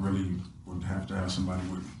I really would have to have somebody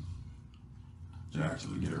with me to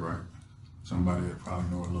actually get it right. Somebody that probably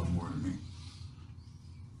know a little more than me.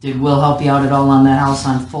 Did Will help you out at all on that house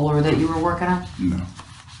on Fuller that you were working on? No.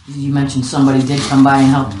 You mentioned somebody did come by and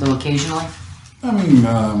help though occasionally? I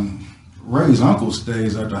mean, Ray's uncle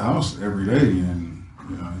stays at the house every day, and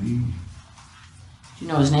he. Do you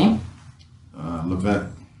know his name? Levette.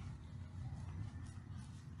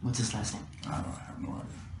 What's his last name? I have no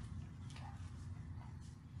idea.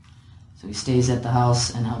 So he stays at the house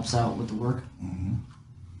and helps out with the work? Mm-hmm.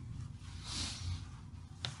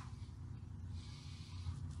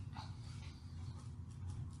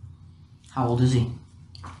 How old is he?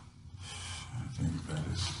 I think that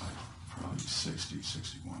is like probably 60,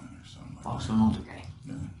 61 or something like that. Oh, so an older guy.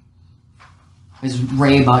 Yeah. Is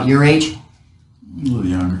Ray about your age? A little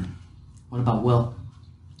younger. What about Will?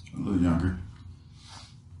 A little younger.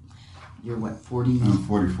 You're what, 40? I'm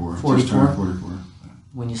 44. 44? Just turned 44.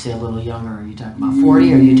 When you say a little younger, are you talking about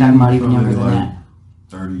 40 or are you talking about even younger than that?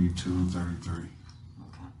 32, 33.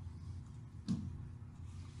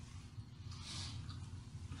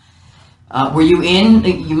 Were you in,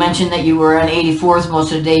 you mentioned that you were on 84th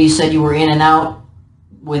most of the day, you said you were in and out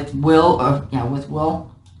with Will, with Will.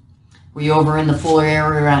 Were you over in the Fuller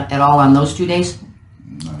area at all on those 2 days?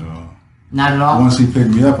 Not at all. Not at all? Once he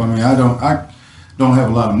picked me up, I mean, I don't have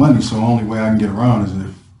a lot of money, so the only way I can get around is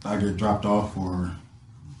if I get dropped off or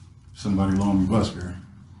somebody loan me bus fare.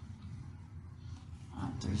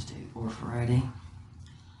 On Thursday or Friday.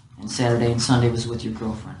 And Saturday and Sunday was with your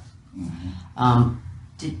girlfriend. Mm-hmm.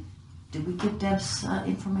 Did we get Deb's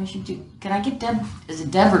information too? Can I get Deb? Is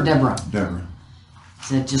it Deb or Deborah? Deborah. Is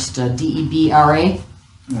that just D-E-B-R-A?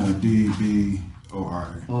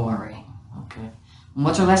 D-E-B-O-R-A. O-R-A. Okay. And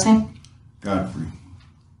what's her last name? Godfrey.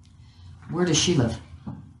 Where does she live?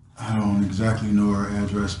 I don't exactly know her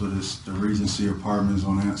address, but it's the Regency Apartments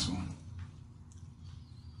on Ansel.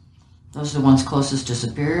 Those are the ones closest to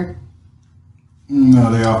Superior?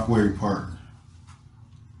 No, they off Way Park.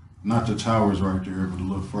 Not the towers right there, but a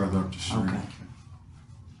little further up the street. Okay.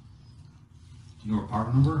 Do you know her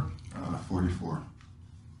apartment number? 44.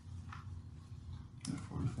 Yeah,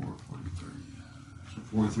 44, 43. So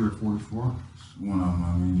 43 or 44? One of them. I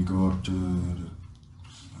mean, you go up to the 1,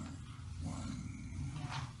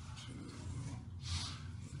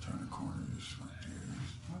 2, turn the corners right there.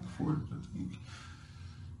 Like 40, I think.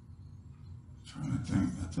 Trying to think.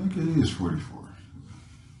 I think it is 44.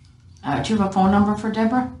 Do you have a phone number for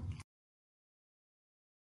Deborah?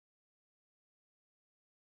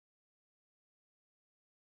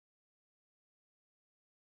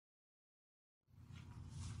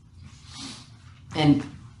 And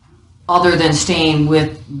other than staying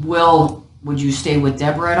with Will, would you stay with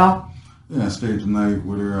Deborah at all? Yeah, I stayed the night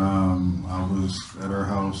with her. I was at her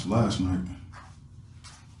house last night.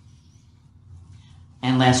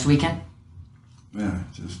 And last weekend? Yeah,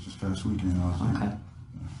 just past weekend I was Okay. there.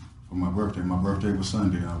 For my birthday. My birthday was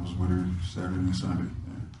Sunday. I was with her Saturday and Sunday.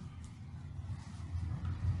 Yeah.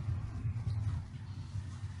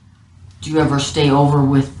 Do you ever stay over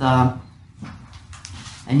with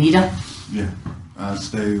Anita? Yeah, I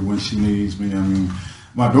stay when she needs me. I mean,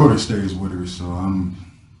 my daughter stays with her, so I'm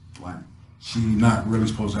like, she not really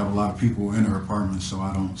supposed to have a lot of people in her apartment, so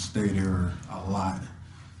I don't stay there a lot.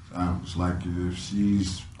 I was like, if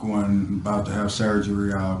she's about to have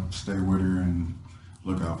surgery, I'll stay with her and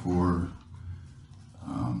look out for her.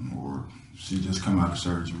 Or she just come out of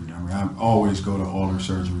surgery. I mean, I always go to all her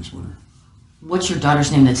surgeries with her. What's your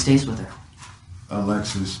daughter's name that stays with her?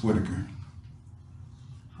 Alexis Whitaker.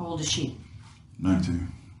 How old is she?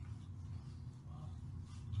 19.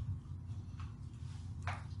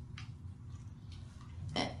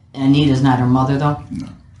 Anita's not her mother, though? No.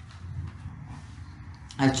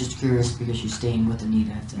 I was just curious because she's staying with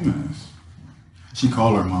Anita. Yes. She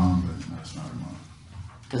called her mom, but that's not her mom.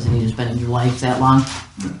 Because Anita's been in your life that long?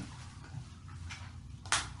 Yeah.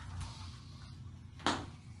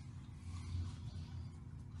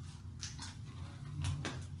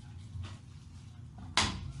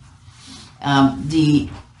 The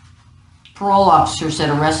parole officer said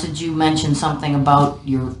arrested you, mentioned something about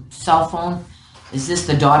your cell phone. Is this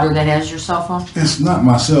the daughter that has your cell phone? It's not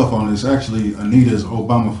my cell phone. It's actually Anita's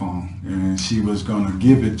Obama phone. And she was going to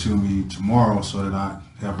give it to me tomorrow so that I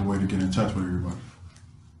have a way to get in touch with everybody.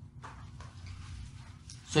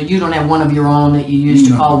 So you don't have one of your own that you use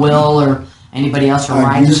to call Will or anybody else for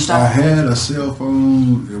rides and stuff? I had a cell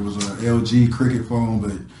phone. It was an LG Cricket phone,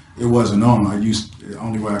 but it wasn't on. The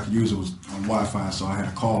only way I could use it was on Wi-Fi, so I had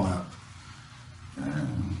a call app.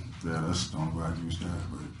 And yeah, that's the only way I used that.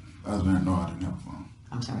 But other than that, no, I didn't have a phone.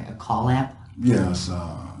 I'm sorry, a call app? Yes,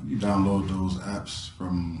 you download those apps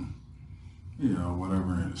from,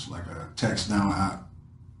 whatever. And it's like a text now app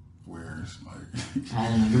where it's like. I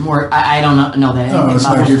don't know. You're more. I don't know that. No, it's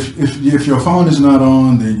like if your phone is not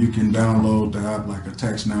on, then you can download the app like a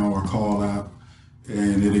text now or call app,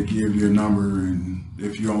 and it'll give you a number. And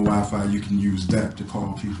if you're on Wi-Fi, you can use that to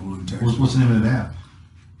call people and text. What's the name of that app?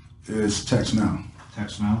 It's Text Now.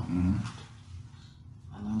 Text Now? Mm-hmm.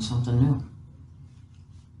 I learned something new.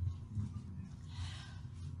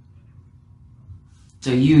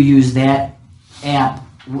 So you use that app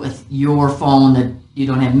with your phone that you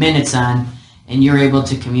don't have minutes on, and you're able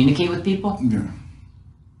to communicate with people? Yeah.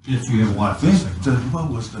 If you have Wi-Fi. What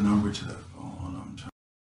was the number to that phone? I'm trying.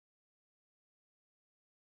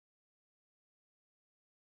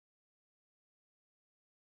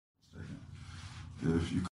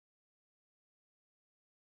 If you.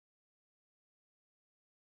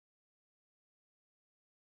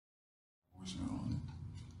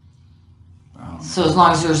 So as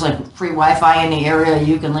long as there's like free Wi-Fi in the area,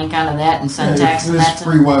 you can link onto that and send text and that. It's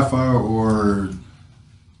free Wi-Fi, or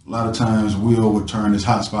a lot of times Will would turn his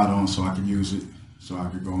hotspot on so I could use it, so I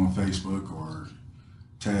could go on Facebook or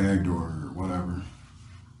tagged or whatever.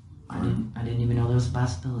 I didn't even know there was a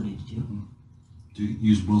possibility. Did you? Do you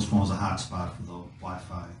use Will's phone as a hotspot for the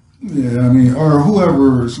Wi-Fi? Yeah, I mean, or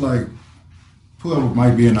whoever. It's like whoever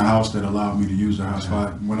might be in the house that allowed me to use the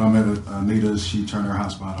hotspot. When I'm at Anita's, she turned her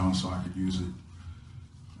hotspot on so I could use it.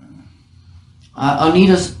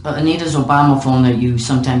 Anita's Obama phone that you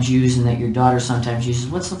sometimes use and that your daughter sometimes uses.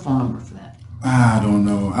 What's the phone number for that? I don't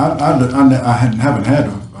know. I haven't had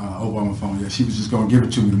an Obama phone yet. She was just going to give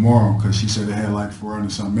it to me tomorrow because she said it had like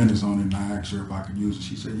 400-some minutes on it, and I asked her if I could use it.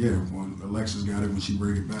 She said, yeah, when Alexis got it, when she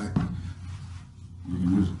bring it back, you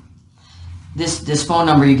can use it. This phone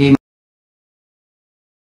number you gave me.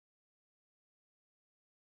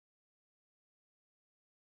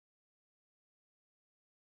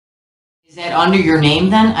 Is that under your name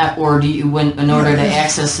then, or do you, in order to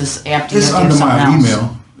access this app, do you have to have something else? It's under my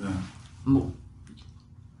email. Yeah.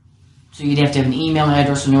 So you'd have to have an email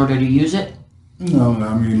address in order to use it? No,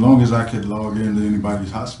 I mean, as long as I could log into anybody's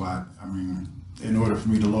hotspot. I mean, in order for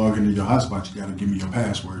me to log into your hotspot, you got to give me your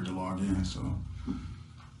password to log in. So.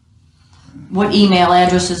 What email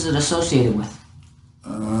address is it associated with?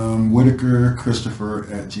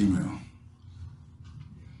 WhitakerChristopher@gmail.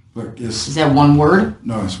 But is that one word?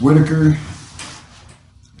 No, it's Whitaker.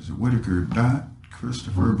 Is it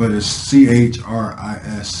Whitaker.Christopher? But it's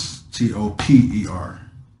CHRISTOPER.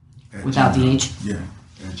 Without the H? Yeah,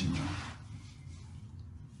 at Gmail.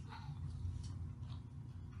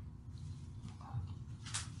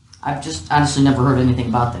 I've just honestly never heard anything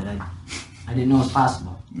about that. I didn't know it was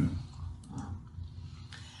possible. Yeah.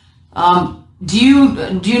 Do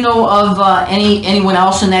you know of anyone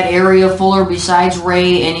else in that area, Fuller, besides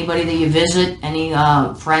Ray? Anybody that you visit? Any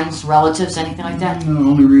friends, relatives, anything like that? No, the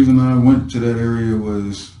only reason I went to that area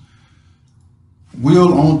was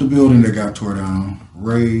Will owned the building that got tore down.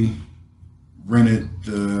 Ray rented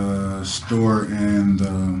the store and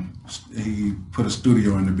he put a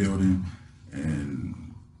studio in the building, and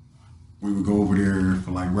we would go over there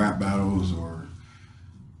for like rap battles or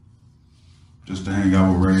just to hang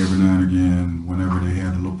out with Ray every now and again whenever they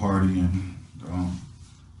had a little party. And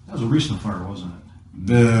that was a recent fire, wasn't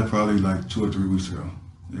it? Yeah, probably like 2 or 3 weeks ago.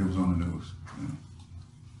 It was on the news. Yeah.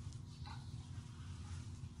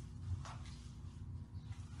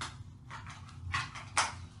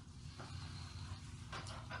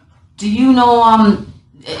 Do you know,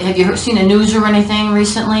 have you seen the news or anything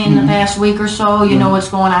recently in the past week or so? You know what's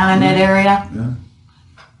going on in that area? Yeah.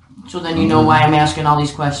 So then you know why I'm asking all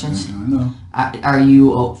these questions? I know. Are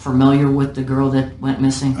you familiar with the girl that went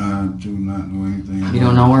missing? I do not know anything. You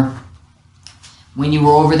don't know her? When you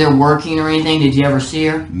were over there working or anything, did you ever see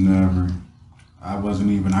her? Never. I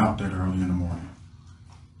wasn't even out that early in the morning.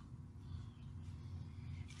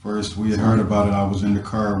 First, we had heard about it. I was in the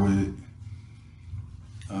car with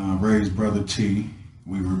Ray's brother T.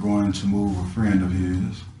 We were going to move a friend of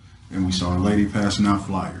his, and we saw a lady passing out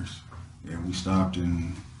flyers. And we stopped,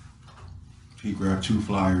 and he grabbed 2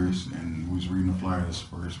 flyers, and we was reading the flyers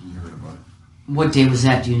first. We heard about it. What day was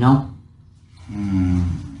that? Do you know?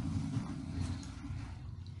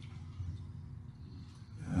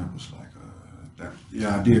 That was like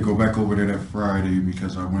yeah, I did go back over there that Friday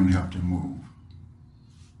because I went and helped him move.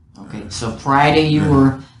 Okay, so Friday you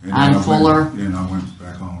were on Fuller. And I went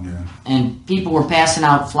back home, yeah. And people were passing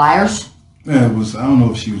out flyers? Yeah, it was, I don't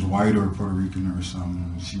know if she was white or Puerto Rican or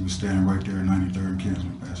something. She was standing right there at 93rd and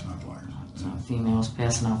Kinsman passing out flyers. So females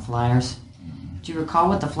passing out flyers. Do you recall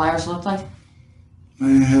what the flyers looked like?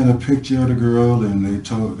 They had a picture of the girl, and they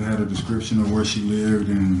had a description of where she lived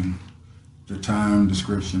and the time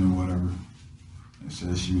description or whatever. It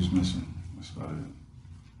said she was missing. That's about it.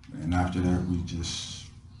 And after that, we just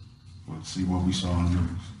would see what we saw on the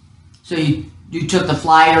news. So you took the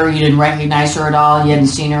flyer, you didn't recognize her at all, you hadn't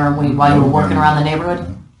seen her while you were working around the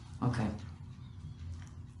neighborhood? Yeah. Okay.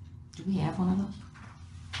 Do we have one of those?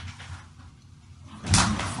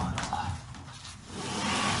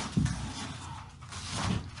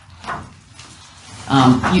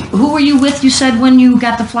 Who were you with, you said, when you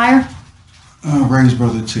got the flyer? Ray's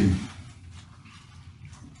brother T.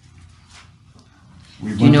 Do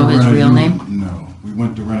you know his real name? No. We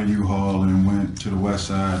went to rent a U-Haul and went to the west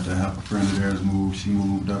side to help a friend of theirs move. She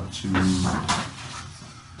moved up to,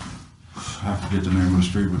 I forget the name of the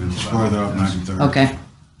street, but it was further up 93rd. Okay.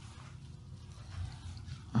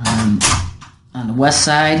 On the west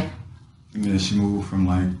side? Yeah, she moved from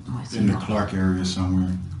like in the Clark area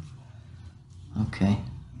somewhere. Okay.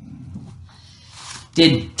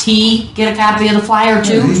 Did T get a copy of the flyer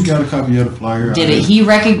too? Yeah, he got a copy of the flyer. Did he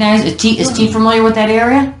recognize, is T familiar with that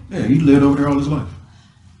area? Yeah, he lived over there all his life.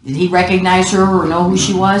 Did he recognize her or know who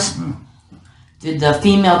she was? No. Did the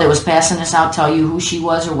female that was passing this out tell you who she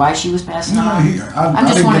was or why she was passing it out? I'm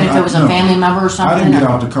just wondering if it was a family member or something. I didn't get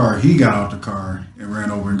out the car. He got out the car and ran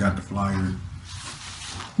over and got the flyer.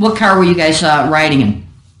 What car were you guys riding in?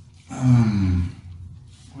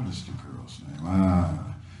 What is the girl's name?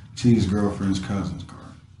 T's girlfriend's cousin's car.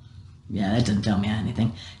 Yeah, that doesn't tell me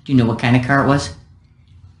anything. Do you know what kind of car it was?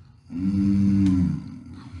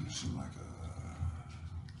 It's like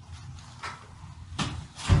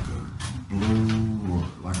a blue, or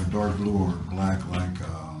like a dark blue or black, like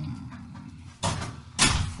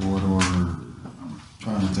 4-door. I'm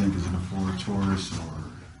trying to think, is it a Ford Taurus or?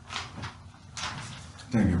 I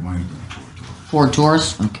think it might be a Ford Taurus. Ford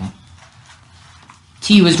Taurus? Okay.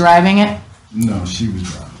 T was driving it? No, she was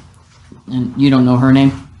driving. And you don't know her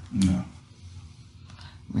name? No.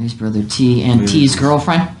 Ray's brother T and T's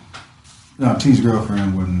girlfriend? No, T's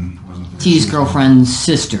girlfriend wasn't there. T's girlfriend's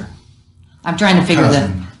sister. I'm trying to figure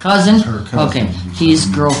that. Cousin? Her cousin. Okay. T's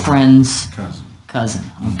girlfriend's cousin.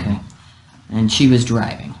 Okay. And she was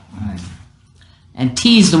driving. All right. And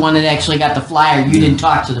T's the one that actually got the flyer. You didn't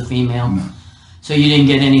talk to the female. No. So you didn't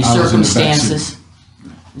get any I was in the circumstances.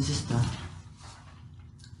 Is this the?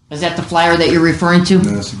 Is that the flyer that you're referring to?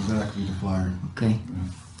 That's exactly the flyer. Okay.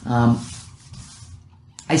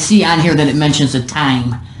 I see on here that it mentions a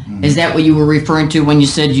time. Is that what you were referring to when you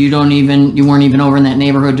said you weren't even over in that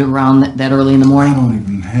neighborhood around that early in the morning? I don't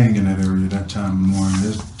even hang in that area that time in the morning.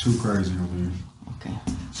 It's too crazy over here. Okay.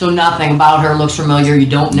 So nothing about her looks familiar. You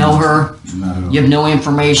don't know her. Not at all. You have no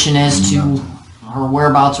information as to her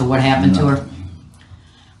whereabouts or what happened to her.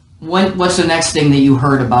 What's the next thing that you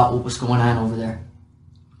heard about what was going on over there?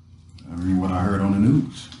 I mean, what I heard on the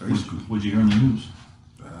news, basically. What'd you hear on the news?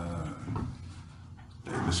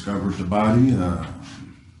 They discovered the body.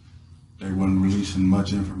 They wasn't releasing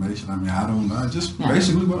much information. I mean, I don't know. Just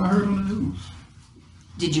basically what I heard on the news.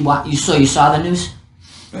 Did you watch? You saw the news?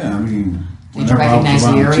 Yeah, I mean. Did you recognize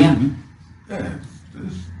the area? TV, yeah,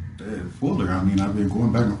 it's Fuller. I mean, I've been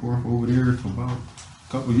going back and forth over there for about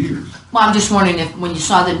a couple of years. Well, I'm just wondering if when you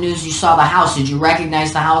saw the news, you saw the house. Did you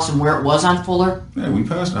recognize the house and where it was on Fuller? Yeah, we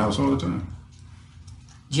passed the house all the time.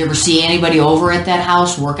 Did you ever see anybody over at that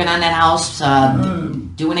house, working on that house,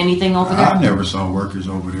 doing anything over there? I never saw workers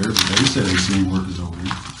over there, but they said they seen workers over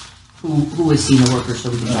there. Who has seen the workers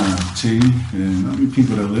over there? T, and I mean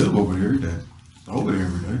people that live over there that over there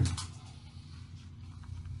every day.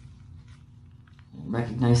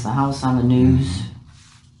 Recognize the house on the news.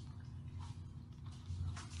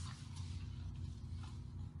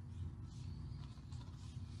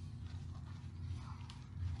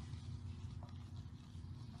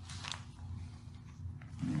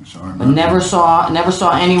 Sorry, but never saw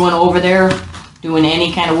anyone over there doing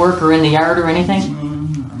any kind of work or in the yard or anything?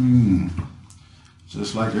 I mean,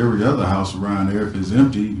 just like every other house around there, if it's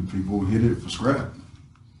empty, people hit it for scrap.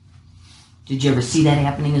 Did you ever see that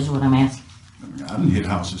happening is what I'm asking? I mean, I didn't hit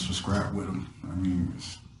houses for scrap with them. I mean,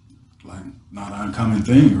 it's like not an uncommon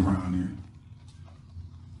thing around here.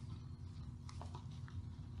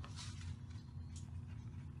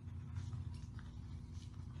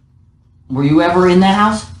 Were you ever in that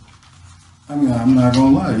house? I mean, I'm not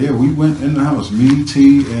gonna lie. Yeah, we went in the house. Me,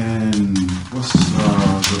 T, and what's the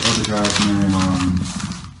other guy's name?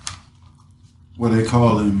 What they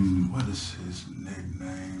call him? What is his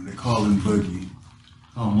nickname? They call him Boogie.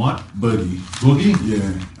 What? Boogie. Boogie?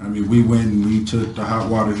 Yeah. I mean, we went and we took the hot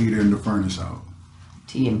water heater and the furnace out.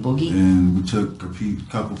 T and Boogie? And we took a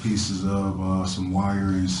couple pieces of some wire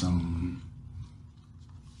and some,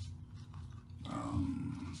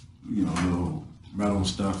 little metal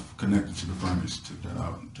stuff connected to the furnace. Took that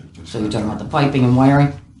out and took this. So you're talking about the piping and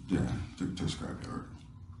wiring? Yeah, took to the scrapyard.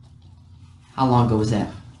 How long ago was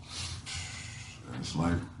that? It's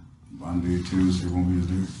like Monday, Tuesday when we was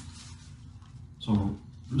there. So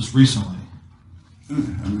just recently? Yeah,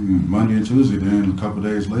 I mean, Monday and Tuesday, then a couple of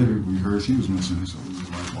days later, we heard she was missing, so we was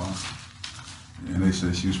like, wow. And they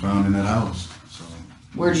said she was found in that house. So.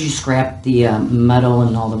 Where did you scrap the metal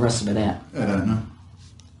and all the rest of it at? At Etna.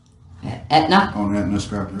 At Etna? On Etna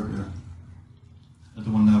scrapyard, yeah. At the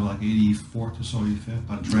one that like 84th or so, 85th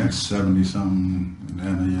by the tracks? 70 something in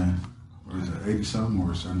Etna, yeah. Or is it 80 something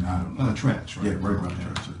or 70? I don't know. By the tracks, right? Yeah, right by the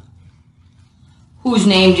tracks. Yeah. Whose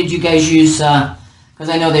name did you guys use? Because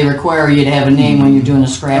I know they require you to have a name when you're doing the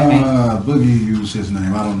scrapping. Boogie used his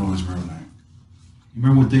name. I don't know his real name. You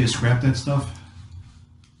remember what day you scrapped that stuff?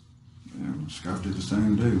 Yeah, we scrapped it the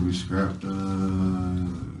same day. We scrapped,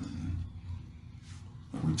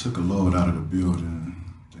 we took a load out of the building.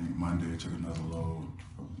 I think Monday took another load.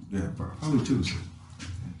 Yeah, probably Tuesday.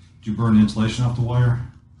 Did you burn the insulation off the wire?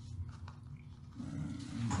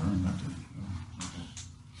 Burned nothing.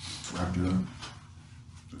 Wrapped it up.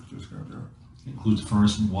 Just scrapped it up. Includes the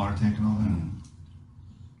furnace and water tank and all that?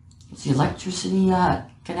 Mm-hmm. Is the electricity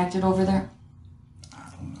connected over there?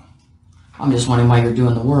 I don't know. I'm just wondering why you're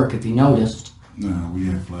doing the work, if you noticed. No, we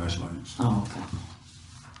had flashlights. Oh, okay.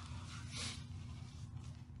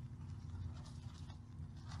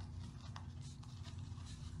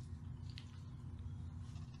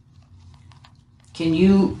 Can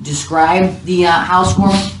you describe the house for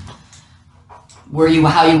me?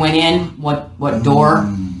 How you went in? What door?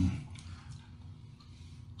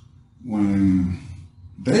 When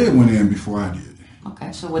they went in before I did.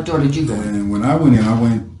 Okay, so what door did you go in? And when I went in, I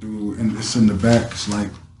went through, and it's in the back. It's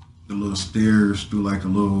like the little stairs through like a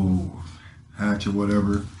little hatch or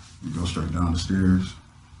whatever. You go straight down the stairs.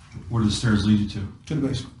 Where do the stairs lead you to? To the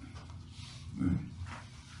basement. Yeah.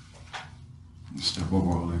 You step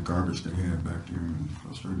over all that garbage they had back there and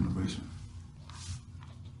go straight in the basement.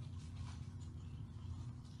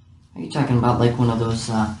 Are you talking about like one of those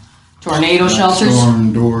tornado shelters?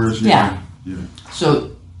 Storm doors, yeah. Yeah.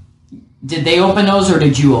 So, did they open those or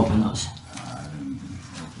did you open those? I didn't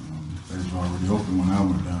open them. They were already open when I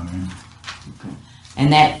went down there. Okay.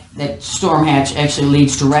 And that storm hatch actually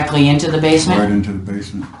leads directly into the basement? Right into the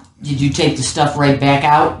basement. Did you take the stuff right back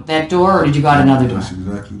out that door or did you go out another door? That's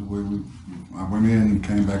exactly the way I went in and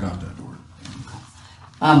came back out that door.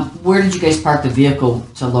 Where did you guys park the vehicle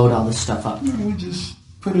to load all this stuff up? We just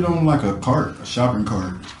put it on like a cart, a shopping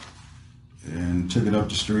cart, and took it up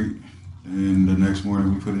the street. And the next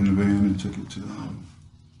morning we put it in the van and took it to the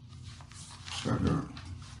scrapyard.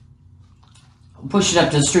 Pushed it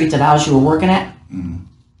up to the street to the house you were working at? Mm-hmm.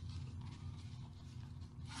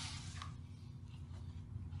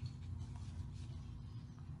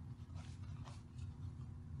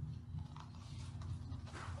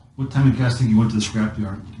 What time you guys think you went to the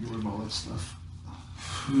scrapyard to get rid of all that stuff?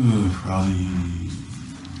 Probably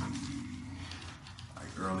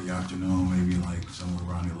like early afternoon, maybe like somewhere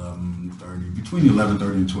around 11:30, between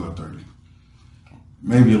 11:30 and 12:30.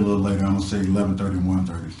 Maybe a little later. I'm gonna say 11:30 and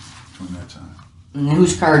 1:30 between that time. And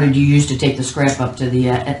whose car did you use to take the scrap up to the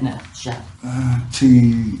Aetna shop? I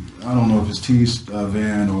don't know if it's T's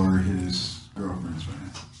van or his girlfriend's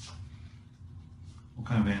van. What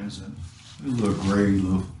kind of van is it? It's a little gray,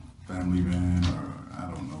 little family van, or I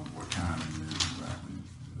don't know what kind it is exactly.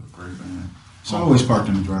 A gray van. It's always parked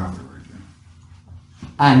in the driveway right there.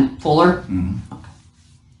 On Fuller? Mm-hmm. Okay.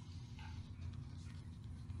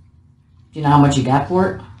 Do you know how much you got for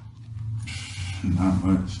it? Not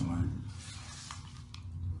much.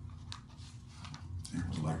 It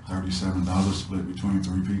was like $37 split between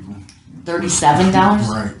 3 people. $37?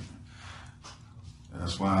 Right.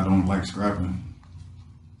 That's why I don't like scrapping.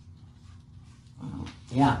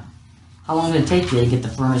 Yeah. How long did it take you to get the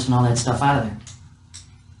furnace and all that stuff out of there?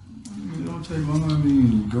 It don't take long. I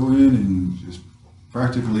mean, you go in and just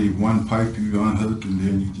practically one pipe you unhook and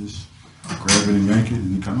then you just grab it and yank it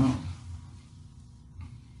and you come out.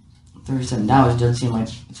 $37 doesn't seem like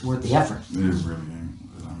it's worth the effort. It really ain't.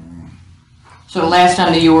 So the last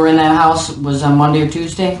time that you were in that house was on Monday or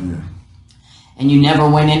Tuesday? Yeah. And you never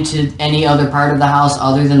went into any other part of the house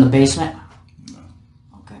other than the basement? No.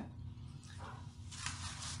 Okay.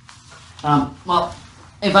 Well,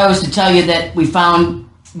 if I was to tell you that we found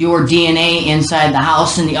your DNA inside the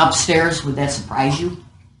house in the upstairs, would that surprise you?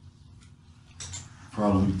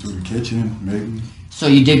 Probably through the kitchen, maybe. So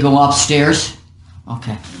you did go upstairs?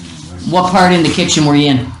 Okay. What part in the kitchen were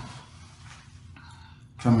you in?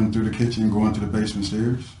 Coming through the kitchen, going to the basement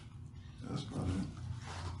stairs. That's about it.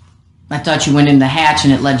 I thought you went in the hatch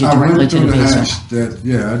and it led you directly to the basement.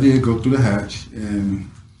 I did go through the hatch, and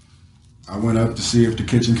I went up to see if the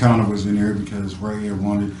kitchen counter was in there because Ray had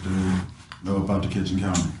wanted to know about the kitchen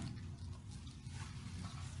counter.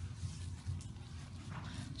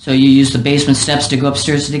 So you used the basement steps to go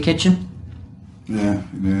upstairs to the kitchen? Yeah,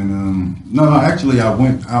 and then, no, actually I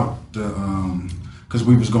went out because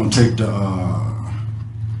we was going to take the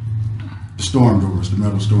storm doors, the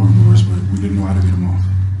metal storm doors, but we didn't know how to get them off.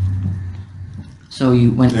 So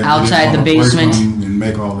you went outside the basement and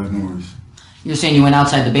make all that noise. You're saying you went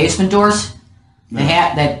outside the basement doors, the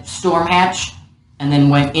that storm hatch, and then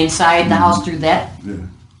went inside the house through that? Yeah.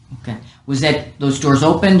 Okay. Was that those doors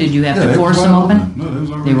open? Did you have to force them open?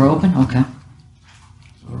 No, they were open. Okay.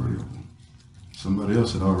 It's already open. Somebody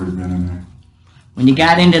else had already been in there. When you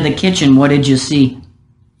got into the kitchen, what did you see?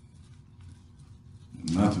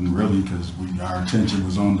 Nothing really, because our attention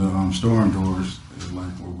was on the storm doors. It was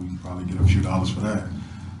like, well, we can probably get a few dollars for that.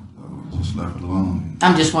 So we just left it alone.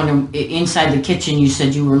 I'm just wondering, inside the kitchen, you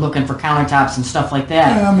said you were looking for countertops and stuff like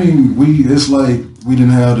that. Yeah, I mean, it's like we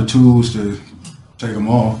didn't have the tools to take them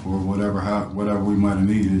off or whatever we might have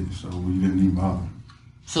needed, so we didn't even bother.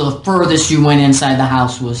 So the furthest you went inside the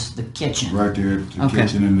house was the kitchen? Right there, the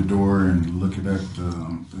kitchen and the door, and looking at the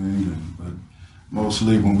thing. But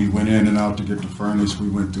mostly when we went in and out to get the furnace, we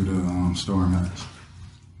went through the storm hatch.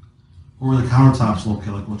 Where were the countertops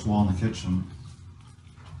located? Like which wall in the kitchen?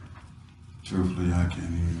 Truthfully, I can't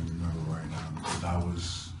even remember right now because I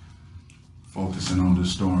was focusing on the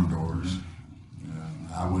storm doors.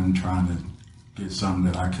 I wasn't trying to get something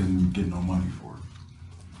that I couldn't get no money for.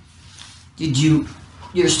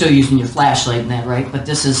 You're still using your flashlight and that, right? But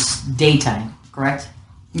this is daytime, correct?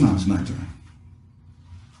 No, it's nighttime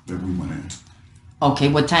that we went in. Okay,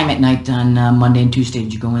 what time at night on Monday and Tuesday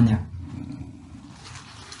did you go in there?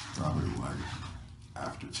 Probably like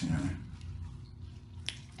after 10.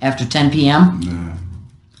 After 10 p.m.? Yeah.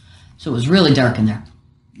 So it was really dark in there?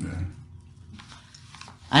 Yeah.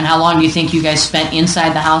 And how long do you think you guys spent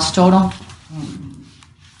inside the house total?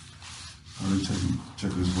 Probably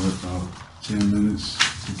took us about 10 minutes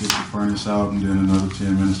to get the furnace out and then another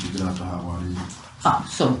 10 minutes to get out the hot water. Oh,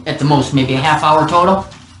 so at the most maybe a half hour total?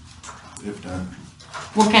 If that.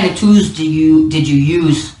 What kind of tools did you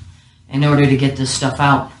use in order to get this stuff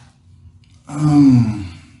out?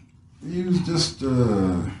 It was just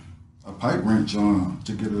a pipe wrench on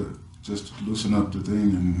to just to loosen up the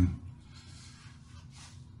thing, and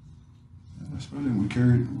that's about it. We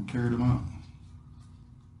carried them out.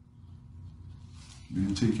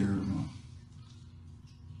 B&T carried them out.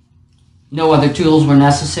 No other tools were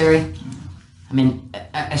necessary? I mean,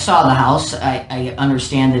 I saw the house. I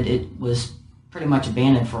understand that it was pretty much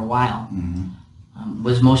abandoned for a while. Mm-hmm.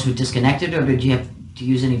 Was most of it disconnected, or did you have to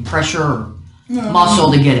use any pressure or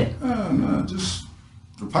muscle to get it? No, just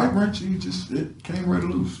the pipe wrench. It came right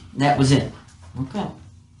loose. That was it. Okay.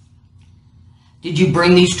 Did you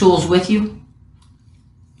bring these tools with you?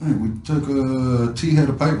 Hey, we took T had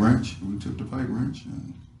a pipe wrench. We took the pipe wrench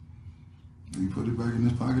and we put it back in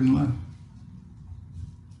his pocket and left.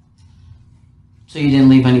 So you didn't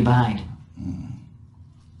leave any behind?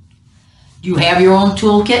 Do you have your own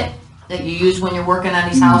toolkit that you use when you're working on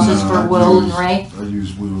these houses for Will and Ray? I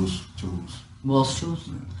use Will's tools. Will's tools?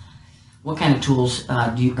 Yeah. What kind of tools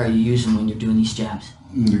are you using when you're doing these jobs?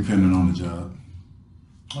 Depending on the job.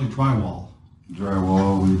 Like drywall.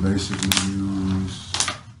 Drywall, we basically use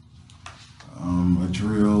a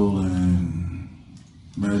drill and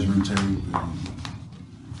measuring tape and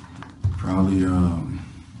probably a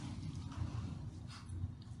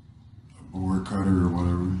board cutter or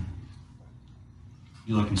whatever.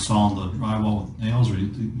 You like installing the drywall with nails, or you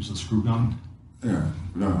use a screw gun? Yeah,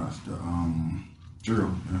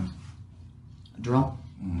 drill, yeah. A drill?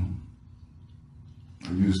 Mm-hmm.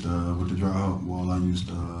 I used, with the drywall, I used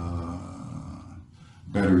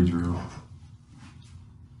battery drill.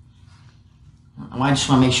 Well, I just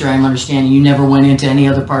want to make sure I'm understanding. You never went into any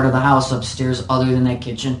other part of the house upstairs other than that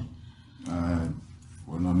kitchen?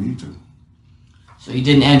 Well, no need to. So you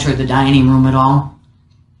didn't enter the dining room at all?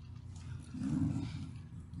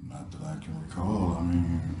 Not that I can recall. I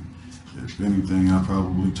mean, if anything, I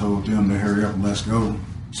probably told them to hurry up and let's go.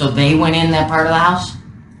 So they went in that part of the house?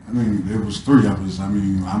 I mean, there was 3 of us. I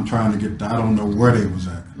mean, I'm trying to get, I don't know where they was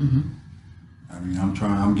at. Mm-hmm. I mean,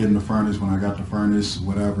 I'm getting the furnace when I got the furnace,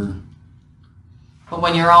 whatever. But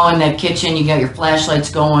when you're all in that kitchen, you got your flashlights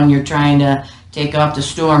going, you're trying to take off the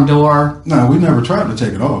storm door. No, we never tried to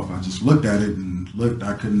take it off. I just looked at it and looked.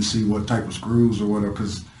 I couldn't see what type of screws or whatever,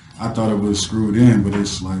 because I thought it was screwed in, but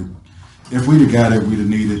it's like, if we'd have got it, we'd have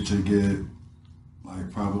needed to get like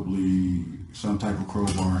probably some type of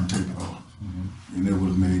crowbar and take it off. Mm-hmm. And it would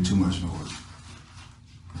have made too much noise.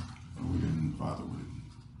 So we didn't bother with it.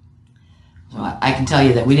 So I can tell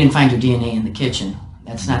you that we didn't find your DNA in the kitchen.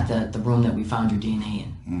 That's not the room that we found your DNA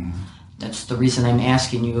in. Mm-hmm. That's the reason I'm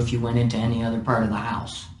asking you if you went into any other part of the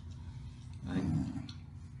house. Right?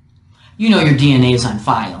 You know your DNA is on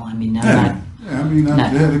file. I mean, I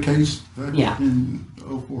had a case back in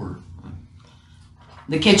 04.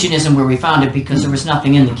 The kitchen isn't where we found it because there was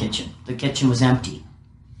nothing in the kitchen. The kitchen was empty.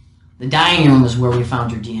 The dining room is where we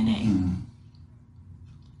found your DNA.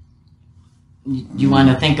 Mm-hmm. You want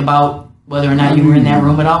to think about whether or not you were in that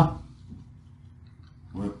room at all?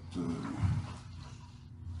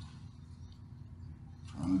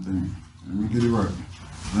 Trying to think. Let me get it right.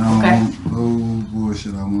 No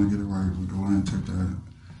bullshit. I want to get it right. We go in and take that.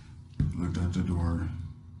 Looked at the door.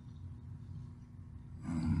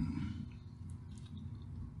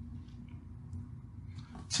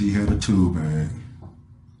 T had a tool bag.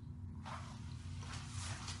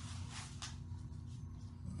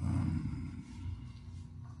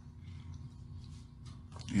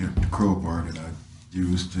 Yeah, the crowbar that I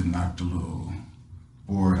used to knock the little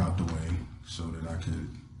board out the way so that I could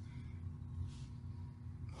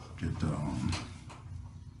get the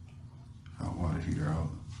hot water heater out.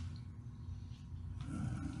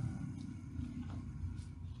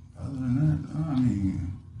 Other than that, I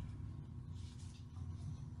mean,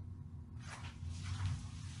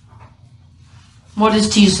 what does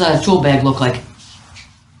T's tool bag look like?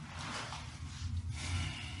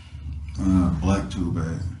 Black tool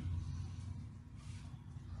bag.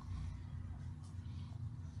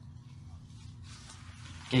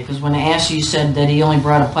 Okay, because when I asked you, you said that he only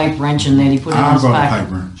brought a pipe wrench and that he put it in his pocket. I brought a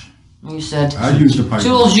pipe wrench. You said I used a pipe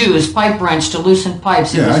tools wrench. used, pipe wrench to loosen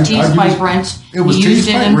pipes. Yeah, it was T's pipe wrench. It was he T's used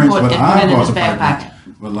it pipe and wrench, put but it I in brought his the back pipe pocket.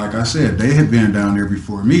 wrench. But like I said, they had been down there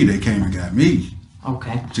before me. They came and got me.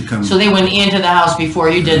 Okay. To come. So they went into the house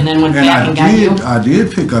before you did and then went back and got you? I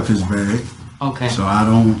did pick up his bag. Okay. So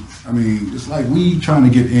I mean, it's like we trying to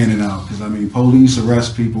get in and out. Because, I mean, police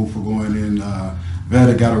arrest people for going in.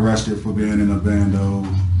 Veta got arrested for being in a bando,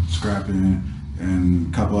 scrapping.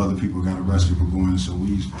 And a couple other people got arrested for going. So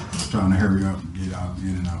we trying to hurry up and get out, in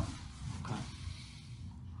and out. Okay.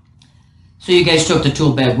 So you guys took the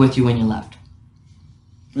tool bag with you when you left?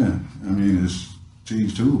 Yeah. I mean, it's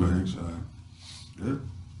T's tool bags. Yeah.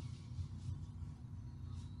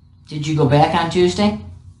 Did you go back on Tuesday?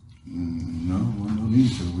 No, no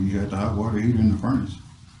need to. We had the hot water heater in the furnace.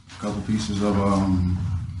 A couple pieces of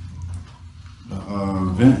the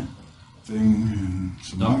vent thing and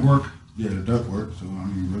some duct work. Yeah, the duct work. So I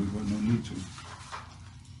mean, really wasn't no need to.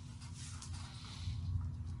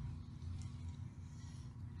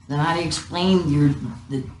 Then how do you explain your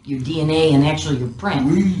DNA and actually your print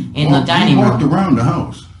in the dining room? We walked around the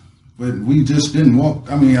house, but we just didn't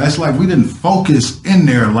walk. I mean, it's like we didn't focus in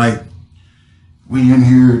there like we in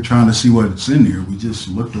here trying to see what's in there. We just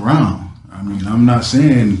looked around. I mean, I'm not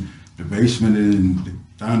saying the basement and the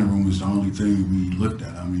dining room is the only thing we looked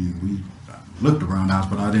at. I mean, we looked around the house,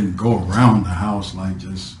 but I didn't go around the house like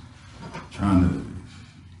just trying to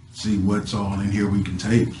see what's all in here we can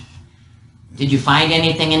take. Did you find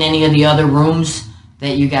anything in any of the other rooms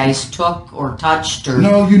that you guys took or touched or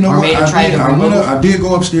no? You know or what? I did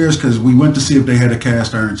go upstairs because we went to see if they had a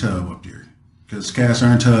cast iron tub up there. Because cast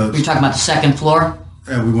iron tubs. You're talking about the second floor?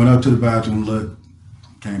 Yeah, we went up to the bathroom, looked,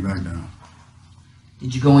 came back down.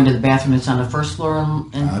 Did you go into the bathroom that's on the first floor?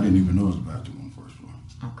 I didn't even know it was a bathroom on the first floor.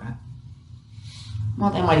 Okay. Well,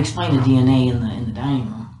 that might explain the DNA in the dining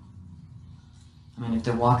room. I mean, if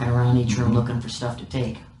they're walking around each room looking for stuff to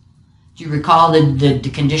take. Do you recall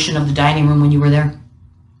the condition of the dining room when you were there?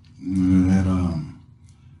 It had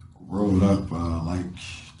rolled up like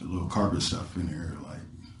the little carpet stuff in there, like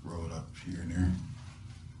rolled up here and there.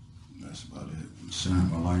 That's about it.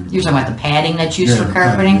 Shine my light. You're talking about the padding that's used for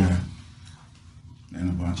carpeting? Yeah. And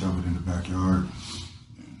a bunch of it in the backyard.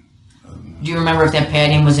 Do you remember if that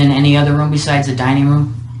padding was in any other room besides the dining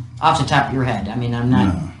room? Off the top of your head. I mean, I'm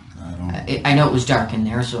not... No, I don't. I know it was dark in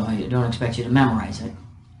there, so I don't expect you to memorize it.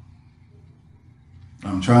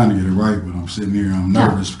 I'm trying to get it right, but I'm sitting here, I'm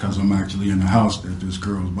nervous because I'm actually in the house that this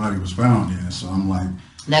girl's body was found in. So I'm like...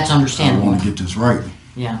 That's understandable. I want to get this right.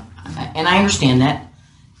 Yeah, and I understand that,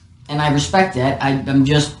 and I respect that. I'm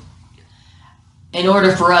just... In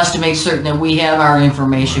order for us to make certain that we have our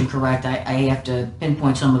information correct, I have to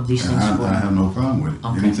pinpoint some of these things. I have no problem with it.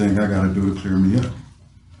 Okay. Anything I got to do to clear me up.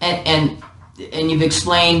 And you've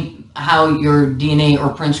explained how your DNA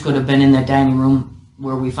or prints could have been in that dining room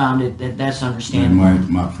where we found it. That's understandable. And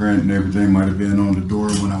my print and everything might have been on the door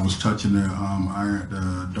when I was touching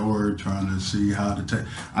the door, trying to see how to take.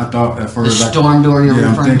 I thought at first the storm door you're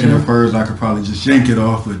referring to. I'm thinking at first I could probably just yank it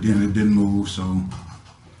off, but then it didn't move. So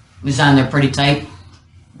it was on there pretty tight.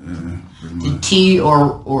 Yeah, pretty much. Did T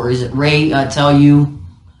or is it Ray tell you?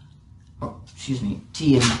 Excuse me,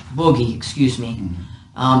 T and Boogie. Excuse me.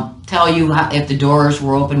 Tell you if the doors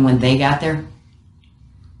were open when they got there?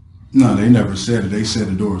 No, they never said it. They said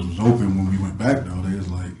the doors was open when we went back, though. They was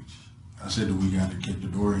like, I said that we got to kick the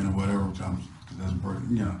door in or whatever, because that's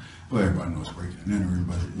breaking, you know. Well, everybody knows breaking and entering,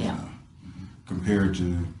 but, you know, compared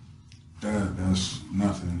to that, that's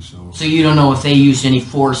nothing, so. So you don't know if they used any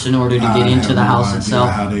force in order to get into the house itself?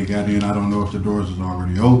 How they got in. I don't know if the doors was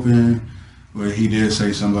already open, but he did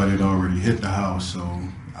say somebody had already hit the house, so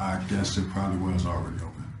I guess it probably was already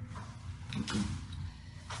open. Okay.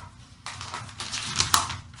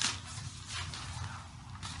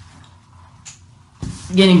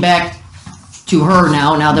 Getting back to her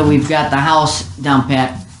now that we've got the house down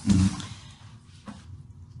pat.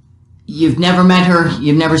 You've never met her,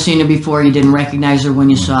 you've never seen her before, you didn't recognize her when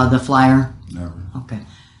you saw the flyer? Never. Okay.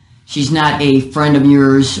 She's not a friend of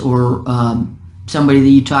yours or somebody that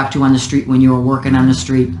you talked to on the street when you were working on the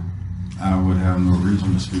street? I would have no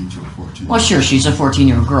reason to speak to a 14-year-old. Well, sure, she's a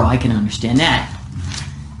 14-year-old girl, I can understand that.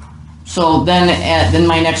 So then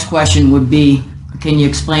my next question would be, can you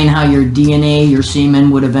explain how your DNA, your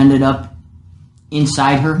semen, would have ended up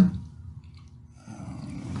inside her? I don't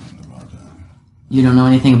know nothing about that. You don't know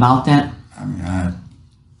anything about that? I mean, I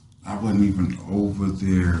wasn't even over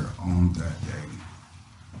there on that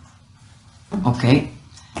day. Okay,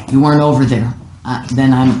 you weren't over there.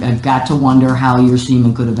 Then I've got to wonder how your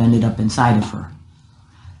semen could have ended up inside of her.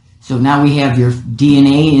 So now we have your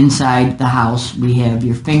DNA inside the house, we have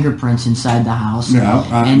your fingerprints inside the house,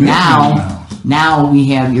 and now we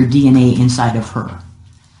have your DNA inside of her.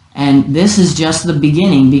 And this is just the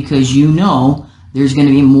beginning, because you know there's going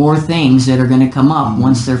to be more things that are going to come up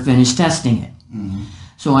once they're finished testing it.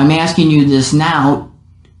 So I'm asking you this now.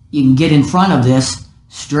 You can get in front of this,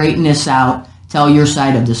 straighten this out, tell your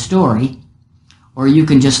side of the story, or you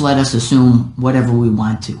can just let us assume whatever we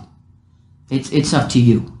want to. It's up to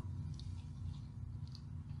you.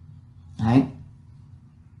 All right?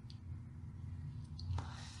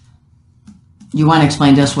 You want to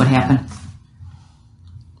explain to us what happened?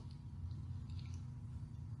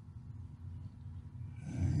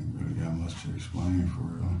 I ain't really got much to explain for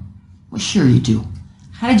real. Well, sure you do.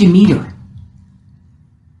 How did you meet her?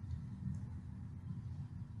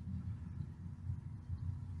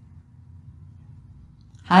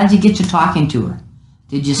 How did you get to talking to her?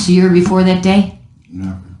 Did you see her before that day?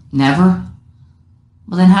 Never. Never?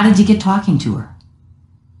 Well, then how did you get talking to her?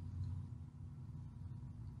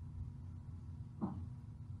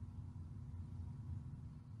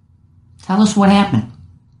 Tell us what happened.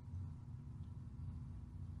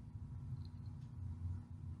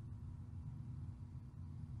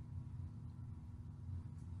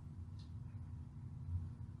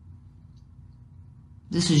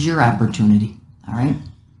 This is your opportunity, all right?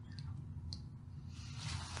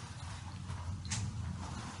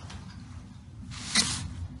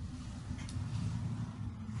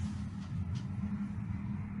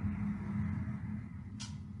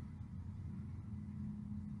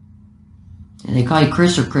 And they call you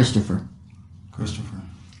Chris or Christopher? Christopher.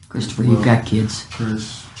 Christopher, you've got kids.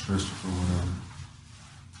 Christopher, whatever.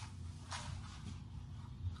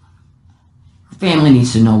 Her family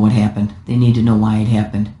needs to know what happened. They need to know why it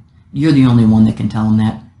happened. You're the only one that can tell them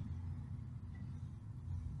that.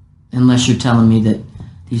 Unless you're telling me that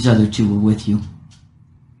these other two were with you.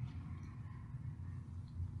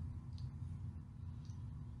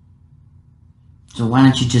 So why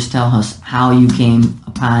don't you just tell us how you came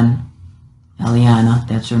upon Alianna,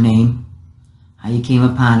 that's her name, how you came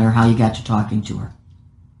upon her, how you got to talking to her.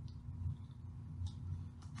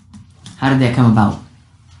 How did that come about?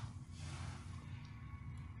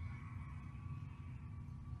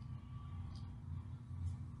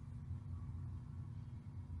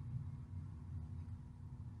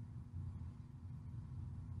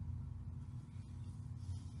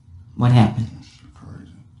 What happened?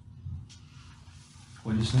 Crazy.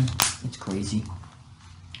 What did you say? It's crazy.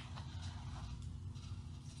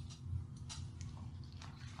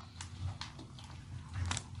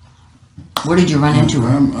 Where did you run into her?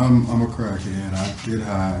 I'm a crackhead. I get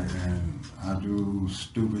high and I do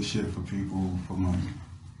stupid shit for people for money.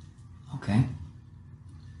 Okay.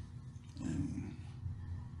 And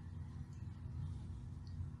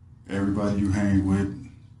everybody you hang with,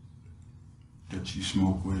 that you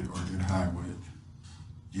smoke with or get high with,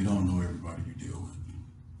 you don't know everybody you deal with.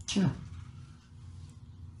 Sure.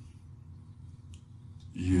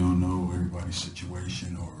 You don't know everybody's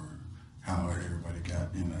situation or how everybody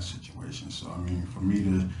got in that situation. So, I mean, for me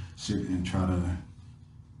to sit and try to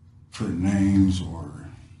put names or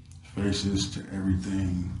faces to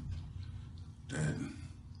everything that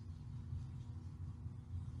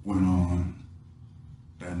went on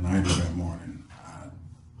that night or that morning,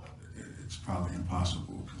 it's probably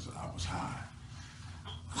impossible because I was high.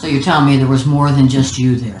 So you're telling me there was more than just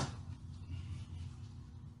you there?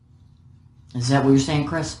 Is that what you're saying,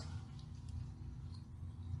 Chris?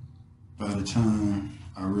 By the time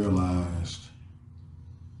I realized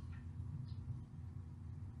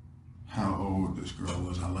how old this girl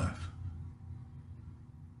was, I left.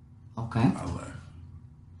 Okay. I left.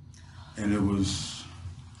 And it was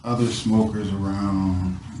other smokers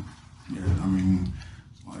around. Yeah, I mean,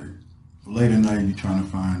 like, late at night, you're trying to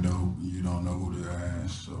find dope, you don't know who to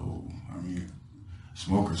ask. So, I mean,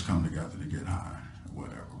 smokers come together to get high,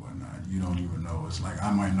 whatever, whatnot. You don't even know. It's like,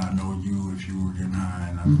 I might not know you if you were getting high,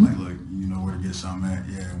 and I'm like, look, you know where to get something at?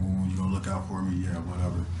 Yeah, well, you gonna look out for me? Yeah,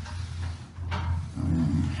 whatever. I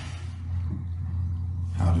mean,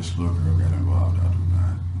 how this little girl got involved, I do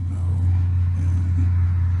not know. And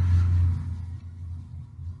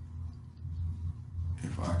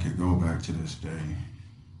if I could go back to this day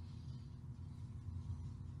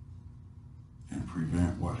and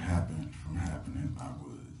prevent what happened from happening, I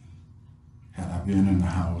would. Had I been in the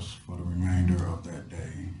house for the remainder of that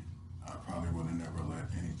day, I probably would have never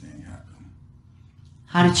let anything happen.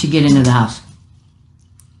 How did she get into the house?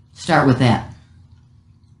 Start with that.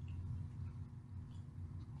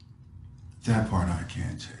 That part I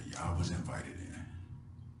can't tell you. I was invited in.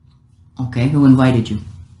 Okay, who invited you?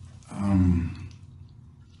 I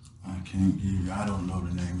can't give you, I don't know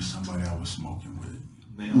the name of somebody I was smoking with.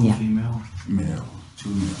 Male, Yeah. female? Male, 2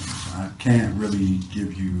 males. I can't really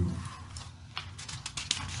give you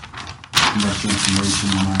much information,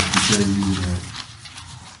 and I can tell you that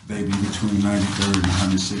they be between 93rd and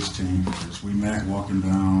 116th, because we met walking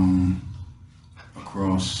down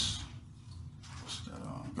across, what's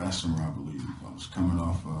that, Bessemer, I believe. I was coming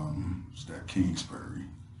off, it's that Kingsbury,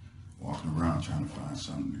 walking around trying to find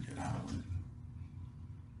something to get high with.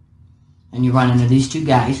 And you run into these two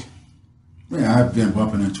guys. Yeah, I've been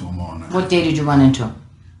bumping into them all night. What day did you run into them?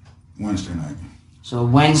 Wednesday night. So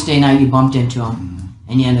Wednesday night you bumped into them,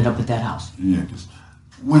 and you ended up at that house. Yeah, because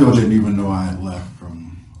Will didn't even know I had left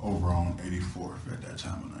from over on 84th at that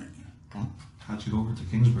time of night. Okay. How'd you go over to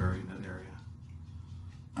Kingsbury in that area?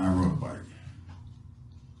 I rode a bike.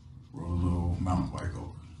 Rode a little mountain bike over.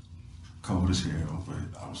 Cold as hell, but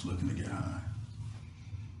I was looking to get high.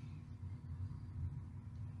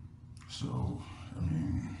 So, I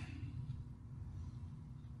mean,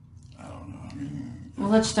 I don't know. I mean, Well,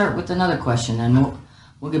 let's start with another question, and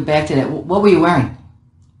we'll get back to that. What were you wearing?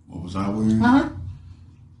 what was was I wearing? Uh-huh.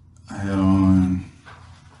 I had on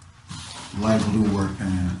light blue work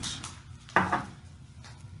pants. I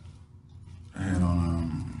had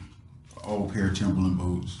on an old pair of Timberland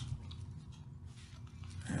boots.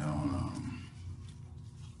 I had on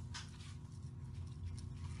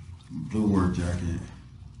blue work jacket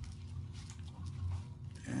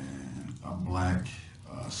and a black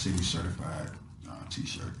city certified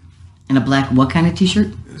t-shirt. And a black what kind of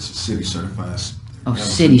t-shirt? It's a city certified. Oh,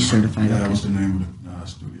 city certified. Yeah, okay. that was the name of the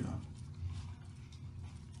studio.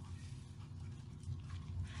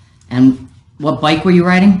 And what bike were you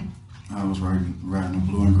riding? I was riding a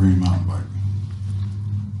blue and green mountain bike.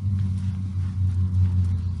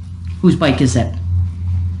 Whose bike is that?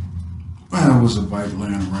 Well, it was a bike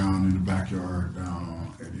laying around in the backyard down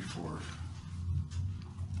on 84th.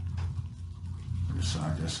 So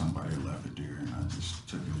I guess somebody left it there and I just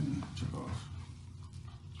took it and took off.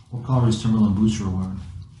 What color is Timberland boots you were wearing?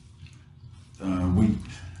 Wheat,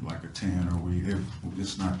 like a tan or wheat.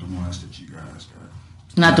 It's not the ones that you guys got.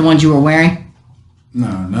 Not the ones you were wearing? No,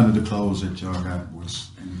 none of the clothes that y'all got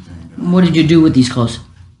was anything that What did you do with these clothes?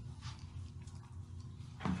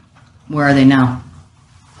 Where are they now?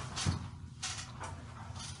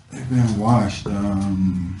 They've been washed. The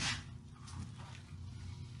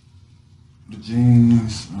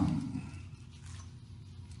jeans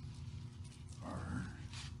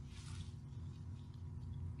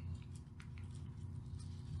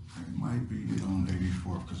they might be on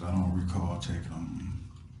 84th because I don't recall taking them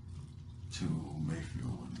to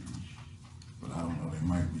Mayfield with me, but I don't know, they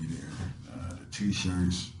might be there. The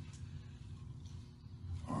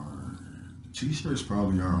t-shirts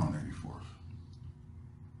probably are on 84th.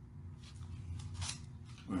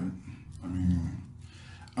 But I mean,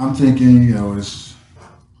 I'm thinking, you know, it's.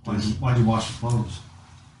 Why'd you wash the clothes?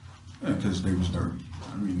 Because they was dirty.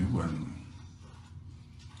 I mean, it wasn't.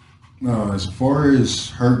 No, as far as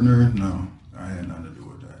hurting her, no, I had nothing to do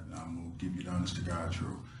with that. I'm gonna give you the honest to God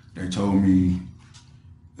truth. They told me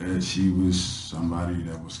that she was somebody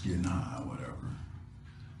that was getting high or whatever.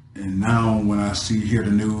 And now when I hear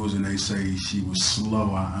the news and they say she was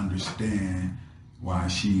slow, I understand why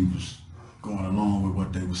she was going along with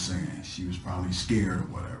what they were saying. She was probably scared or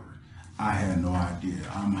whatever. I had no idea.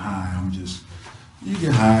 I'm high. You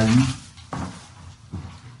get high, you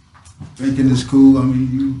thinking it's cool. I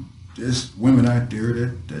mean, there's women out there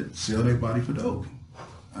that sell their body for dope.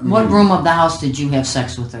 I mean, What room of the house did you have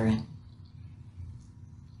sex with her in?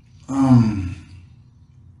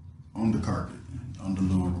 On the carpet, on the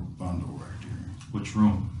little bundle right there. Which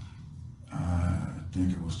room? I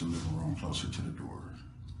think it was the living room closer to the door.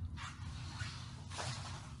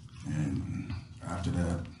 And after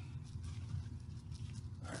that,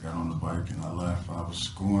 I got on the bike and I left. I was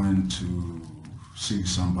going to see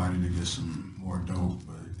somebody to get some more dope,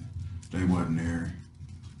 but they wasn't there.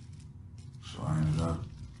 So I ended up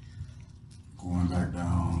going back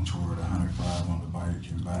down toward 105 on the bike,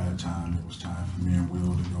 and by that time it was time for me and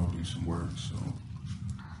Will to go do some work, so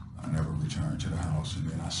I never returned to the house. And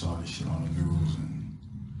then I saw this shit on the news and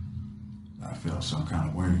I felt some kind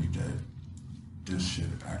of way that this shit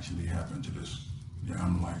actually happened to this. Yeah,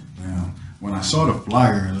 I'm like, damn. When I saw the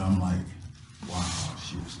flyer, I'm like, wow,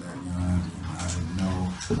 she was that young, and I didn't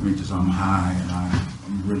know. I mean, because I'm high and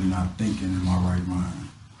I'm really not thinking in my right mind.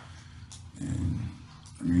 And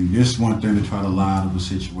I mean, it's one thing to try to lie to the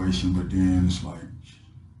situation, but then it's like,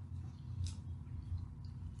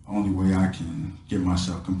 only way I can get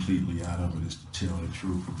myself completely out of it is to tell the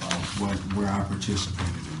truth about where I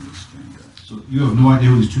participated in this thing. So you have no idea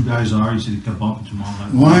who these two guys are? You said you kept bumping to them all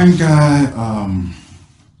night. One guy,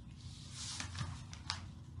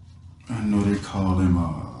 I know they call him,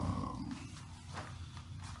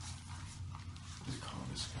 they call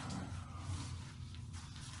this guy,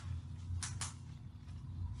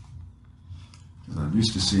 because I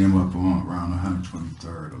used to see him up on around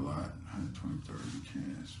 123rd a lot, 123rd in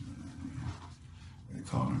Kansas. They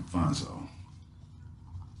call him Fonzo.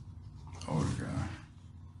 Older guy.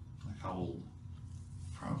 Like how old?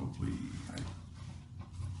 Probably like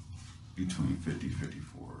between 50,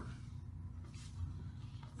 54.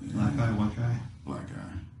 Black guy, white guy? Black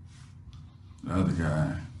guy. The other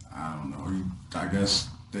guy, I don't know. I guess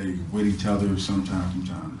they with each other sometimes from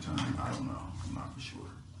time to time. I don't know. I'm not for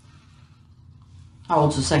sure. How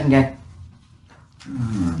old's the second guy?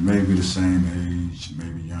 Maybe the same age,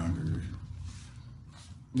 maybe younger.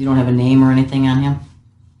 You don't have a name or anything on him?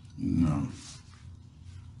 No.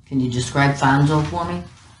 Can you describe Fonzo for me?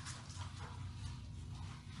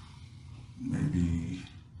 Maybe,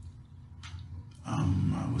 I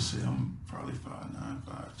would say I'm probably 5'9",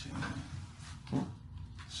 5'10". Okay.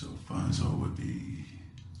 So Fonzo would be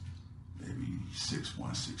maybe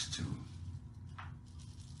 6'1", 6'2".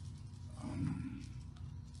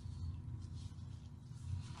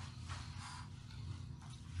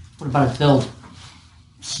 What about his build?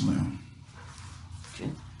 Slim.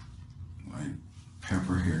 Okay. Like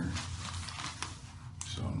pepper hair.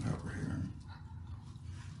 Salt and pepper hair.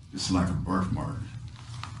 It's like a birthmark.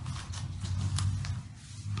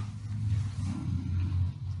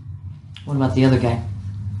 What about the other guy?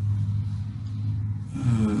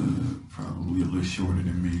 Probably a little shorter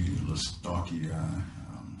than me, a little stocky guy,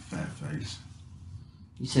 fat face.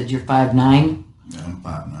 You said you're 5'9"? Yeah, I'm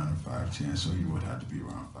 5'9" or 5'10", so he would have to be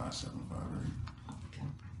around 5'7", 5'8". Okay.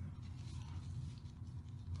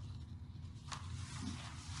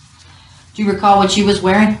 Do you recall what she was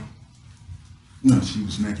wearing? No, she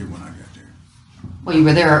was naked when I got there. Well, you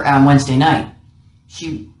were there on Wednesday night.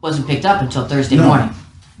 She wasn't picked up until Thursday morning.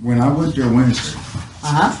 When I went there Wednesday,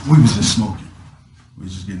 we was just smoking. We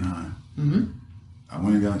was just getting high. I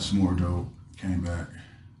went and got some more dope, came back,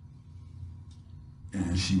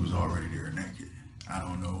 and she was already there naked. I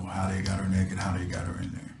don't know how they got her naked, how they got her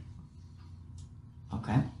in there.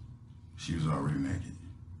 Okay. She was already naked.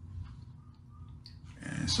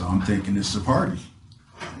 And so I'm thinking it's a party.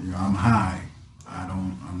 You know, I'm high.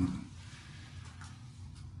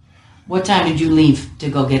 What time did you leave to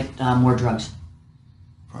go get more drugs?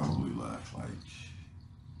 Probably left like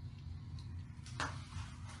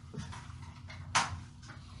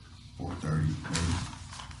 4:30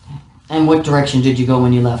 maybe. And what direction did you go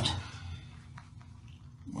when you left?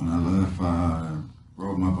 When I left, I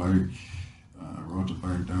rode my bike, rode the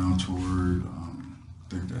bike down toward, I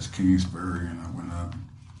think that's Kingsbury, and I went up,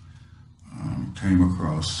 came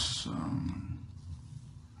across, I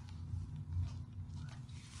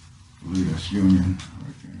believe that's Union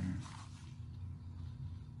right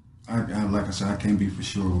there. Like I said, I can't be for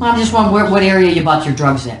sure. Well, I'm just wondering what area you bought your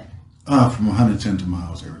drugs at? From 110 to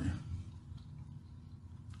Miles area.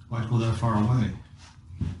 Why go that far away?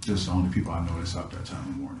 Just the only people I know that's out that time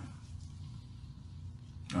in the morning.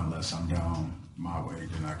 Unless I'm down my way,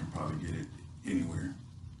 then I can probably get it anywhere.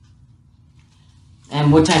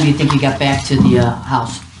 And what time do you think you got back to the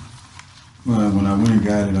house? Well, when I went and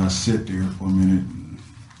got it, I sit there for a minute and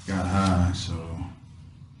got high, so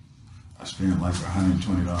I spent like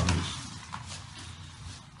 $120.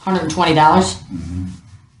 $120?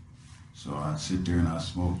 So I sit there and I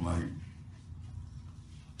smoke like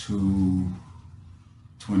 2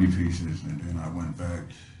 20 pieces, and then I went back.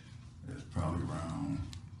 It's probably around,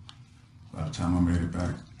 by the time I made it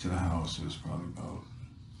back to the house, it was probably about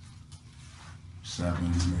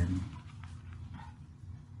 7 maybe.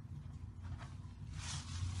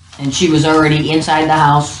 And she was already inside the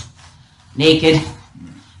house, naked.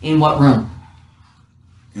 In what room?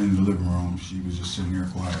 In the living room. She was just sitting there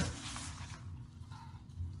quiet.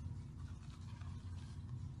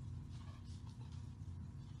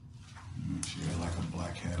 She had like a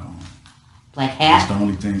black hat on. Black hat? That's the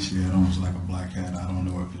only thing she had on was like a black hat. I don't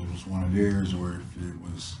know if it was one of theirs or if it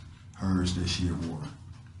was hers that she had wore.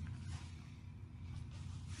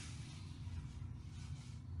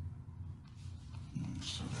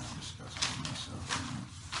 So I'm discussing with myself.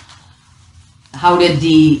 How did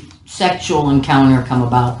the sexual encounter come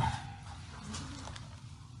about?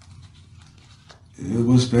 It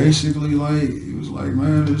was basically like, it was like,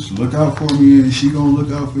 man, just look out for me and she gonna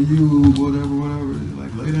look out for you, whatever.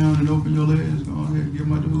 Like, lay down and open your legs, go ahead and get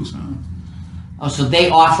my dude some. Oh, so they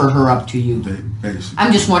offered her up to you? They basically.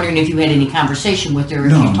 I'm just wondering if you had any conversation with her,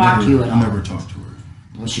 if No, she talked to you at all. I never talked to her.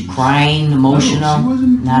 Was she crying, emotional? No, she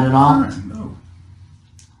wasn't. Not at all? Crying, no.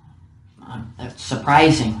 That's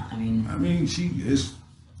surprising.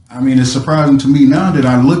 It's surprising to me now that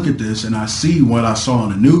I look at this and I see what I saw on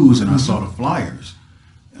the news and I saw the flyers.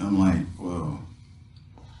 And I'm like, well,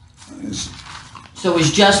 so it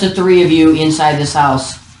was just the three of you inside this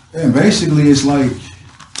house? And basically it's like,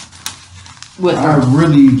 I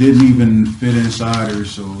really didn't even fit inside her,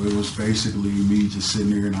 so it was basically me just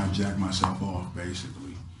sitting there and I jacked myself off,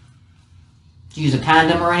 basically. Did you use a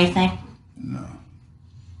condom or anything? No.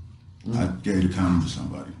 I gave the condom to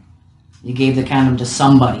somebody. You gave the condom to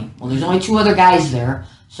somebody. Well, there's only 2 other guys there,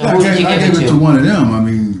 so who did you give it to? I gave it to one of them. I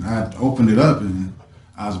mean, I opened it up and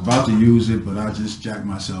I was about to use it, but I just jacked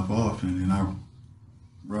myself off and then I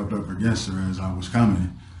rubbed up against her as I was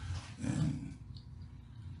coming. And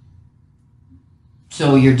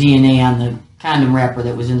so your DNA on the condom wrapper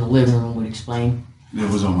that was in the living room would explain? It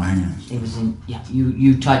was on my hands. It was in, yeah,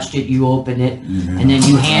 you touched it, you opened it, Yeah, and then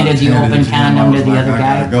you handed the open condom to the other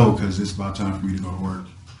guy? I gotta go because it's about time for me to go to work.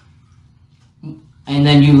 And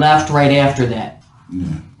then you left right after that? Yeah.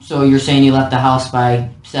 So you're saying you left the house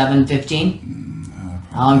by 7:15?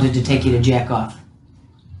 How long did it take you to jack off?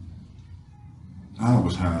 I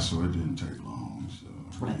was high, so it didn't take long. So.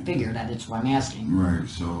 That's what I figured. That's why I'm asking. Right,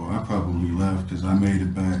 so I probably left because I made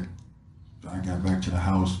it back. I got back to the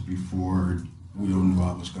house before Will knew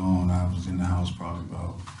I was gone. I was in the house probably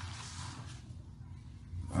about,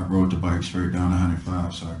 I rode the bike straight down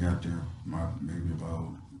 105, so I got there maybe about,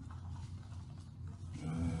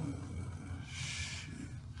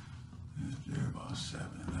 there about 7.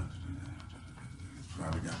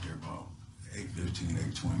 Probably got there about 8:15,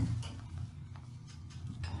 8:20.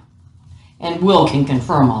 And Will can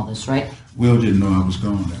confirm all this, right? Will didn't know I was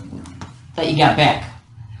gone that morning. That you got back?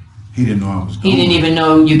 He didn't know I was gone. He didn't even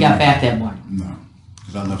know you got back that morning? No,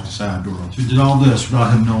 because I left the side door open. You did all this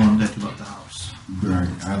without him knowing that you left the house. Right,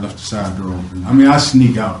 I left the side door open. I mean, I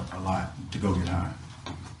sneak out a lot to go get high.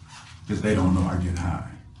 Because they don't know I get high.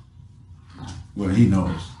 Well, he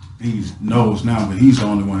knows. He knows now, but he's the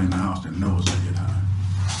only one in the house that knows I get high.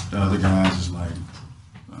 The other guys is like,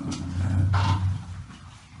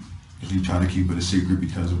 because he tried to keep it a secret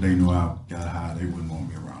because if they knew I got high, they wouldn't want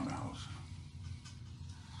me around the house.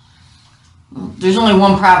 There's only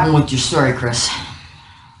one problem with your story, Chris.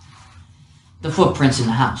 The footprints in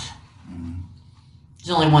the house. There's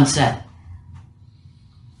only one set.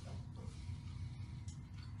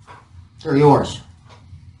 They're yours.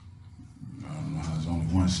 I don't know how there's only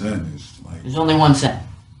one set. It's like there's only one set.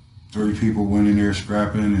 3 people went in there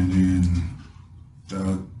scrapping, and then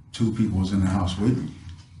the 2 people was in the house with me.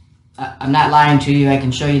 I'm not lying to you. I can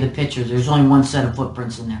show you the pictures. There's only one set of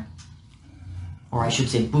footprints in there. Or I should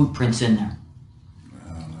say boot prints in there.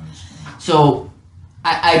 So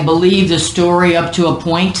I believe the story up to a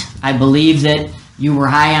point. I believe that you were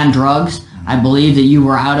high on drugs. I believe that you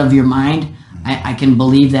were out of your mind. I can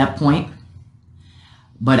believe that point.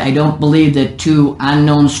 But I don't believe that 2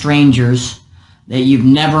 unknown strangers that you've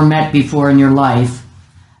never met before in your life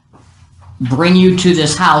bring you to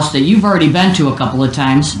this house that you've already been to a couple of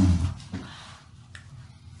times.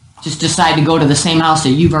 Just decide to go to the same house that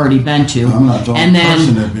you've already been to, and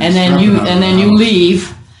then you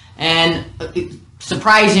leave, and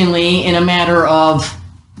surprisingly, in a matter of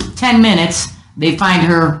 10 minutes, they find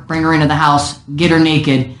her, bring her into the house, get her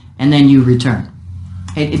naked, and then you return.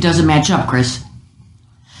 It doesn't match up, Chris.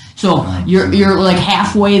 So you're like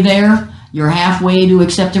halfway there. You're halfway to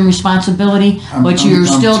accepting responsibility, but you're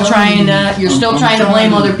still trying to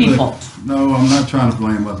blame other people. No, I'm not trying to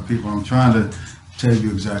blame other people. I'm trying to tell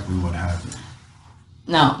you exactly what happened.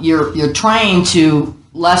 Now, you're trying to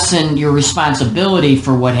lessen your responsibility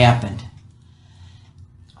for what happened.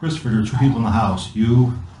 Christopher, there were 2 people in the house.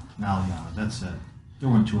 You and Alianna. That's it. There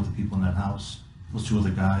weren't 2 other people in that house. Those 2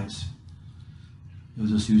 other guys. It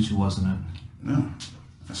was just you 2, wasn't it? No.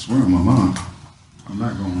 I swear on my mom. I'm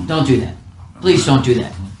not going. Don't do that. Please don't do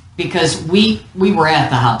that. Because we were at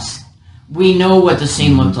the house. We know what the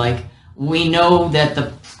scene looked like. We know that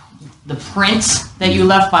the prints that you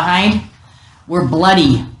left behind were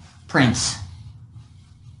bloody prints.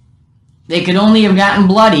 They could only have gotten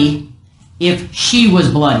bloody if she was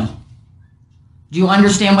bloody. Do you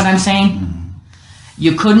understand what I'm saying?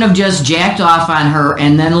 You couldn't have just jacked off on her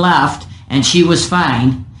and then left and she was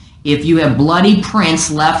fine if you have bloody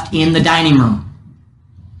prints left in the dining room.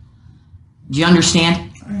 Do you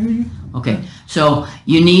understand? I hear you. Okay, so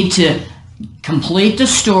you need to complete the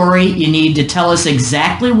story. You need to tell us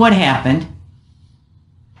exactly what happened,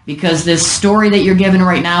 because this story that you're giving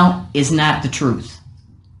right now is not the truth.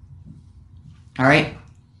 All right?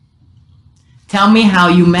 Tell me how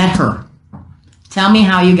you met her. Tell me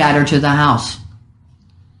how you got her to the house.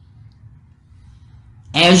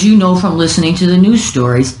 As you know from listening to the news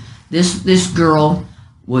stories, this girl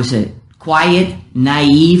was a quiet,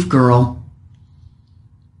 naive girl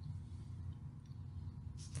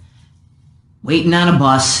waiting on a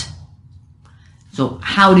bus. So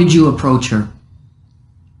how did you approach her?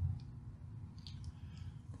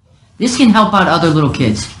 This can help out other little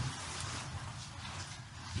kids.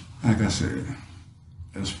 Like I said,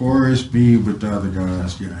 as far as being with the other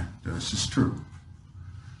guys, yeah, this is true.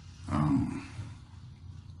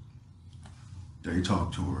 They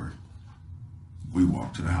talked to her. We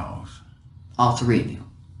walked to the house. All 3 of you.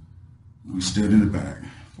 We stood in the back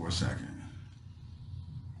for a second.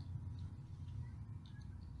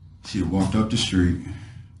 She had walked up the street.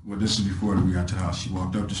 Well, this is before we got to the house. She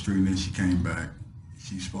walked up the street and then she came back.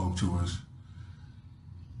 She spoke to us.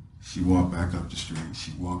 She walked back up the street.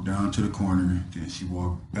 She walked down to the corner. Then she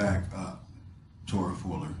walked back up toward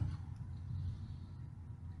Fuller.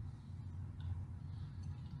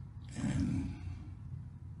 And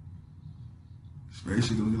it's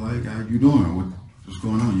basically like, how you doing? What's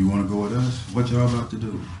going on? You want to go with us? What y'all about to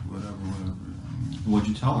do? Whatever. What'd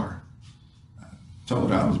you tell her? I told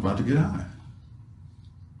her I was about to get high.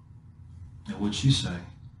 And what'd she say?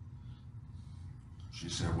 She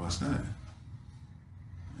said, "What's that?"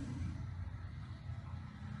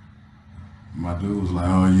 My dude was like,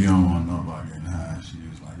 "Oh, you don't want to know about getting high." She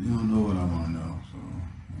was like, "You don't know what I want to know." So,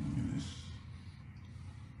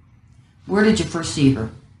 Where did you first see her?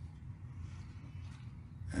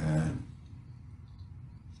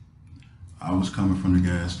 I was coming from the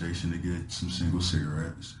gas station to get some single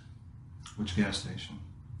cigarettes. Which gas station?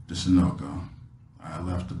 The Sunoco. I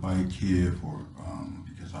left the bike here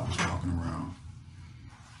because I was walking around.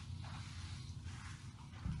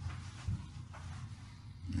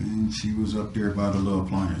 And she was up there by the little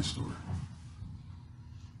appliance store.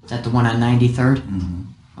 Is that the one on 93rd? Mm-hmm.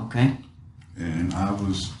 Okay. And I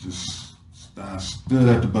stood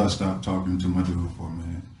at the bus stop talking to my dude for a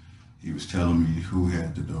minute. He was telling me who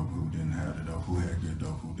had the dope, who didn't have the dope, who had good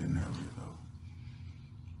dope, who didn't have good dope.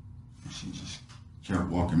 And she just kept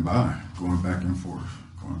walking by, going back and forth,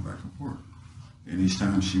 going back and forth. And each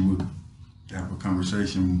time she would have a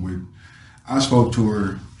conversation with, I spoke to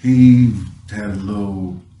her, he had a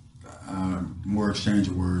little more exchange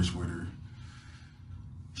of words with her.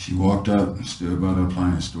 She walked up, stood by the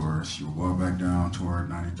appliance store. She would walk back down toward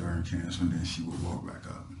 93rd and Kansas, and then she would walk back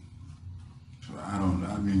up. So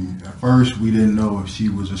at first we didn't know if she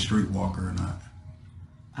was a streetwalker or not.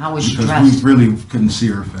 How was she dressed? Because we really couldn't see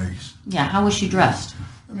her face. Yeah, how was she dressed?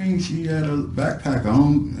 I mean, she had a backpack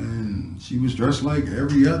on, and she was dressed like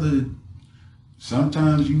every other.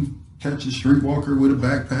 Sometimes you catch a streetwalker with a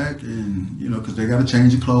backpack, and because they got to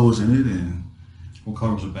change the clothes in it. And what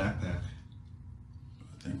color was the backpack?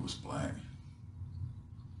 I think it was black.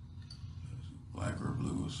 Black or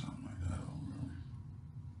blue or something like that. I don't remember.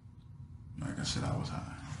 Like I said, I was high.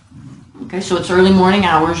 Okay, so it's early morning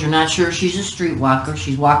hours. You're not sure she's a streetwalker.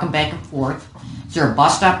 She's walking back and forth. Is there a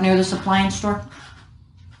bus stop near this appliance store?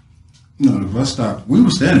 No, the bus stop. We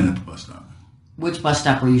were standing at the bus stop. Which bus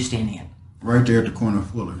stop were you standing at? Right there at the corner of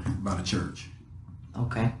Fuller, by the church.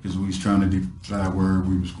 Okay. Because we was trying to decide where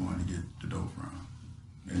we was going to get the dope from.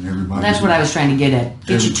 And everybody. Well, that's what I was trying to get at.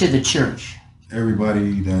 Get you to the church.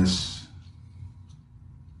 Everybody that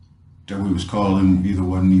we was calling either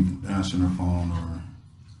wasn't even answering their phone or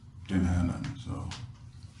didn't have nothing. So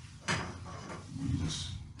we just.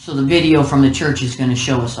 So the video from the church is going to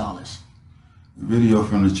show us all this. The video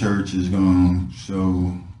from the church is going to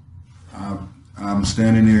show. I'm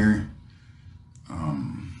standing there.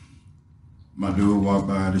 My dude walked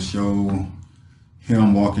by to show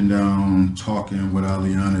him walking down, talking with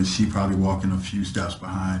Alianna. She probably walking a few steps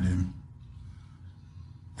behind him.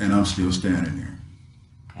 And I'm still standing there.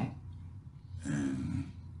 Okay.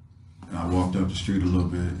 And I walked up the street a little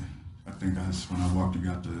bit. I think that's when I walked and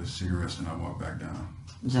got the cigarettes, and I walked back down.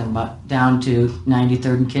 Is that about down to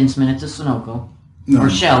 93rd and Kinsman at the Sunoco? No, or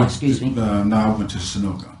Shell, excuse me. No, I went to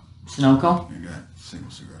Sunoco. Sunoco? And got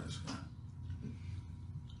single cigarettes.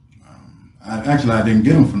 I didn't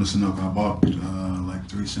get them from the Sunoco. I bought like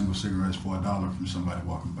 3 single cigarettes for $1 from somebody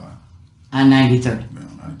walking by. On 93rd? Yeah,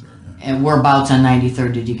 on 93rd, yeah. And whereabouts on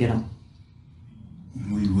 93rd did you get them?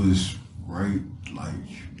 We was right, like,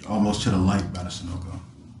 almost to the light by the Sunoco.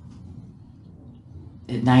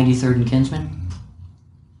 At 93rd and Kinsman?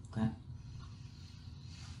 Okay.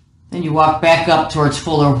 Then you walk back up towards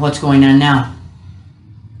Fuller. What's going on now?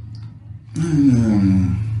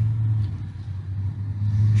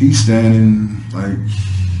 He's standing like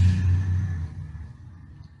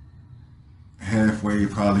halfway,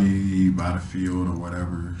 probably by the field or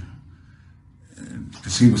whatever,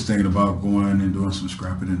 because he was thinking about going and doing some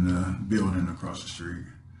scrapping in the building across the street.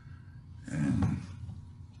 And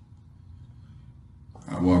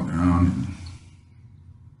I walked down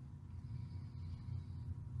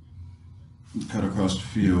and cut across the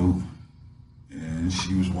field, and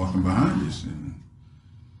she was walking behind us, and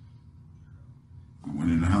we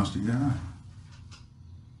went in the house to get high.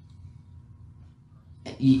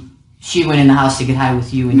 She went in the house to get high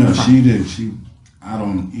with you? No, she did. I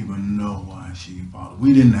don't even know why she followed.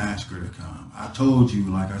 We didn't ask her to come. I told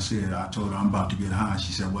you, like I said, I told her I'm about to get high.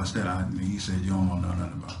 She said, "What's that?" And he said, "You don't want to know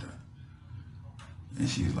nothing about that." And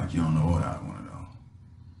she was like, "You don't know what I want to know."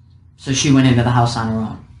 So she went into the house on her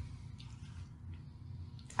own?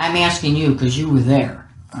 I'm asking you because you were there.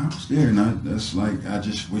 I was there, and that's like, I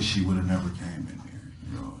just wish she would have never came in there,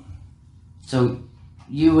 So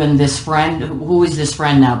you and this friend, who is this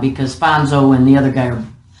friend now? Because Fonzo and the other guy are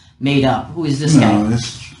made up. Who is this guy?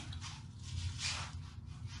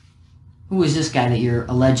 Who is this guy that you're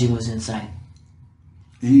alleging was inside?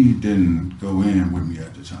 He didn't go in with me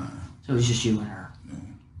at the time. So it was just you and her? Yeah.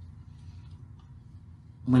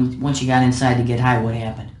 Once you got inside to get high, what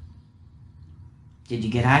happened? Did you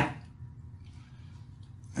get high?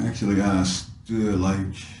 Actually, I stood like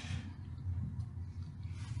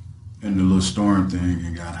in the little storm thing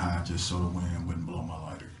and got high just so the wind wouldn't blow my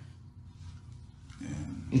lighter.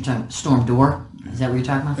 And You're talking storm door? Is that what you're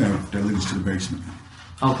talking about? yeah, that leads to the basement.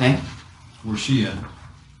 Okay. Where's she at?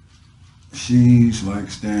 She's like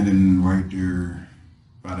standing right there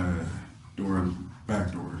by the door,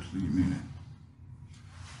 back door, leading me in.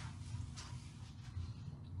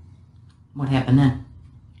 What happened then?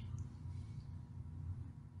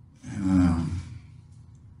 And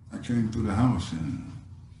I came through the house and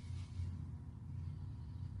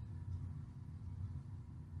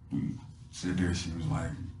we sit there. She was like,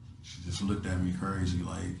 she just looked at me crazy,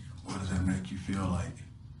 like, what does that make you feel like?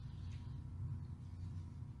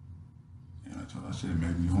 And I told her, I said, it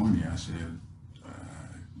made me horny. I said,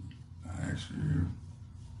 I asked her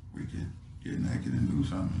if we could get naked and do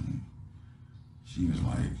something. She was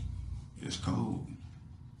like, it's cold.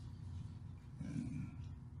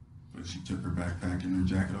 But she took her backpack and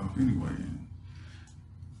her jacket off anyway, and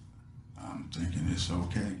I'm thinking it's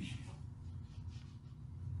okay.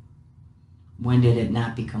 When did it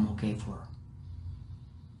not become okay for her?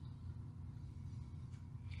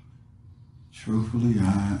 Truthfully,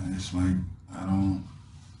 it's like, I don't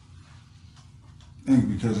think,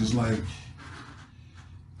 because it's like,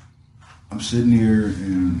 I'm sitting here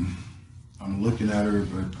and I'm looking at her,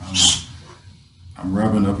 but I'm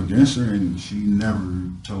rubbing up against her, and she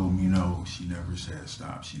never told me no. She never said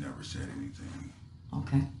stop. She never said anything.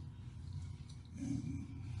 Okay. And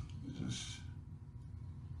it just...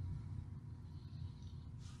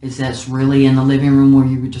 Is this really in the living room where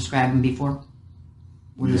you were describing before?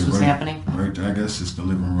 Where this was right, happening? Right, I guess it's the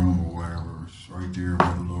living room or whatever. It's right there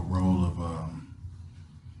where the little roll of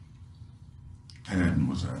padding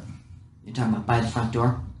was at. You're talking about by the front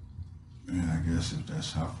door? Yeah, I guess if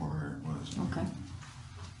that's how far it was. Okay.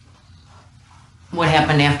 What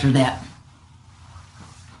happened after that?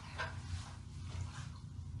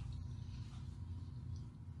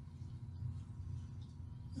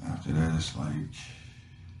 After that, it's like,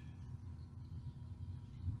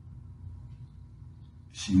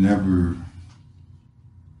 she never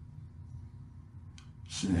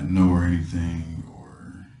said no or anything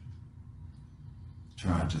or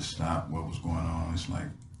tried to stop what was going on. It's like,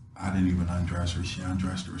 I didn't even undress her. She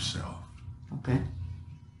undressed herself. Okay.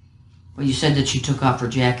 Well, you said that she took off her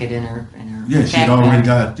jacket and her Yeah, she had backpack. already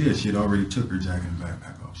got this. She had already took her jacket and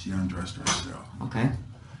backpack off. She undressed herself. Okay.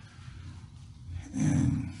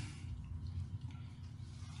 And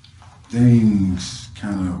things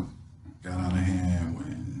kind of got out of hand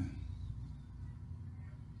when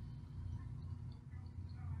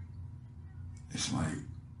it's like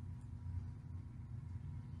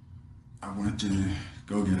I went to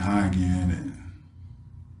go get high again, and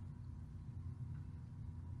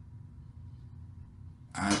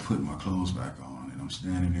I put my clothes back on, and I'm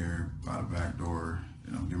standing there by the back door,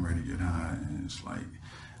 and I'm getting ready to get high, and it's like,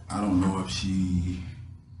 I don't know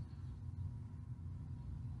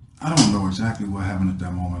exactly what happened at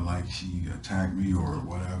that moment, like she attacked me or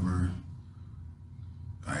whatever.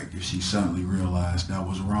 Like if she suddenly realized that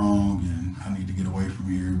was wrong and I need to get away from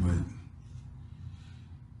here, but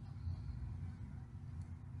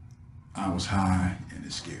I was high and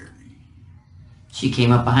it scared me. She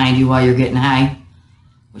came up behind you while you're getting high?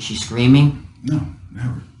 Was she screaming? No,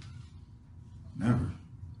 never. Never.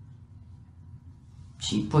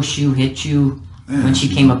 She pushed you, hit you when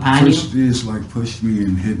she came upon you? It's like pushed me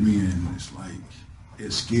and hit me, and it's like,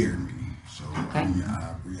 it scared me. So okay. I mean,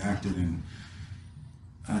 I reacted, and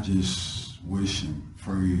I just wish and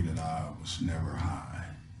pray that I was never high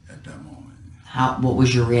at that moment. What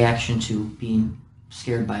was your reaction to being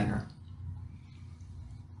scared by her?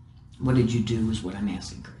 What did you do is what I'm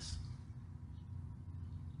asking, Chris.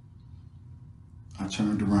 I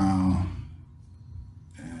turned around,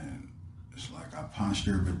 and it's like I punched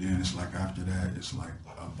her, but then it's like after that, it's like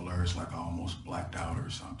a blur. It's like I almost blacked out or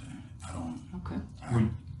something. I don't... Okay.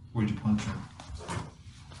 Where'd you punch her?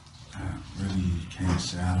 I really can't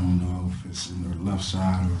say. I don't know if it's in the left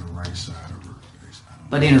side or the right side of her face. I don't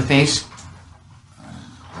But in her face?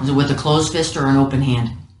 Was it with a closed fist or an open hand?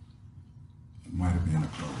 It might have been a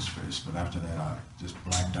closed face, but after that I just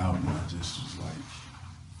blacked out, and I just was like,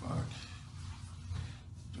 fuck.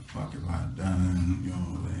 The fuck have I done? You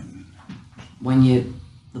know, and When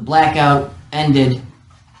the blackout ended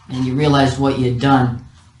and you realized what you had done,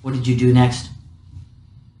 what did you do next?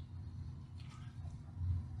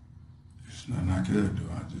 it's nothing I could do.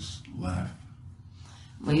 I just left.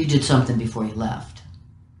 Well, you did something before you left,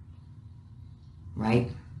 right?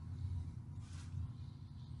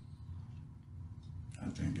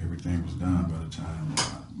 everything was done by the time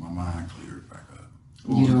my mind cleared back up.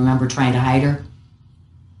 You don't remember trying to hide her?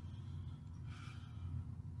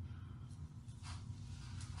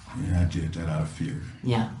 Yeah, I did that out of fear.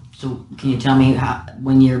 Yeah. So can you tell me how,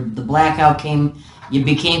 when the blackout came, you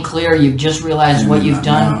became clear, you've just realized what you've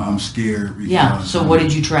done? Now I'm scared. Yeah. So what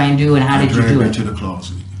did you try and do, and how did you do it? I dragged her to the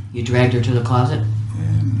closet. You dragged her to the closet?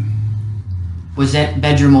 And was that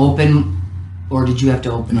bedroom open, or did you have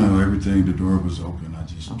to open it? No, everything, the door was open. I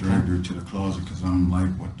just dragged her to the closet because I'm like,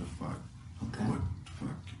 what the fuck? Okay. What the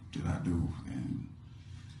fuck did I do? And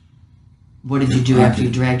what did you do after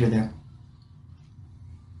you dragged her there?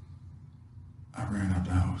 I ran out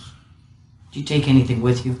the house. Did you take anything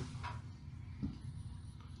with you?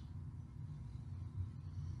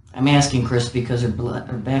 I'm asking Chris because her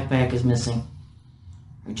backpack is missing.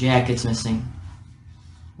 Her jacket's missing.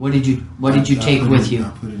 What did you take with you? I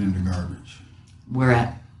put it in the garbage. Where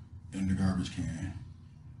at? In the garbage can.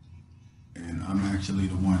 And I'm actually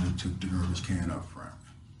the one that took the garbage can up front.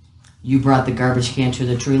 You brought the garbage can to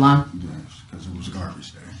the tree lawn? Yes, because it was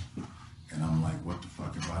garbage day. And I'm like, what the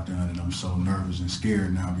fuck have I done? And I'm so nervous and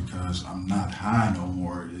scared now because I'm not high no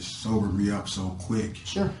more. It sobered me up so quick.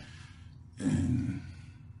 Sure. And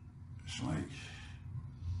it's like...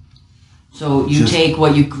 So you take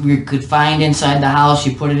what you could find inside the house,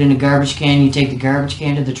 you put it in a garbage can, you take the garbage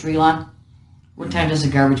can to the tree lawn? What time does the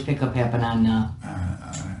garbage pickup happen on? I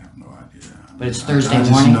have no idea. But it's Thursday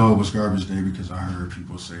morning? I just know it was garbage day because I heard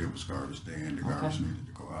people say it was garbage day and the garbage needed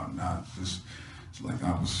to go out. Now it's like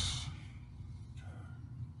I was...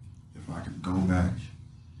 If I could go back,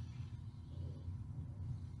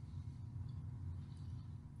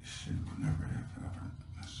 shit would never have happened.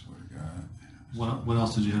 I swear to God. What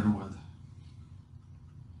else did you hit her with?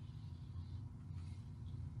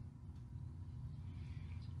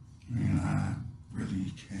 Man, I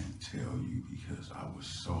really can't tell you because I was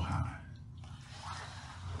so high.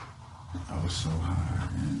 I was so high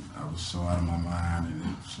and I was so out of my mind, and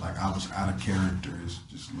it was like I was out of character. It's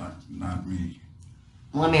just like not me.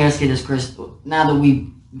 Let me ask you this, Chris. Now that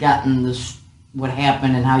we've gotten this, what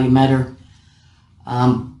happened and how you met her,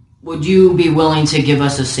 would you be willing to give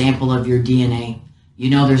us a sample of your DNA? You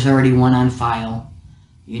know there's already one on file.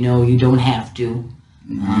 You know you don't have to.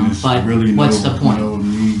 But really what's the point? No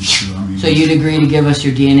need to, so you'd agree to give us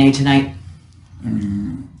your DNA tonight? I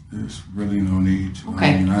mean, there's really no need to.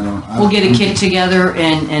 Okay. I mean, we'll get a kit together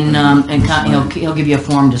and he'll give you a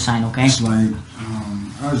form to sign, okay? It's like,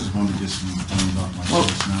 I just want to get some things off my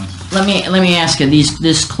chest now. Let me ask you,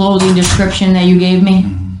 this clothing description that you gave me,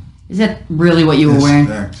 is that really what you were wearing?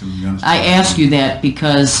 I asked you that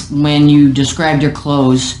because when you described your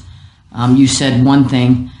clothes, you said one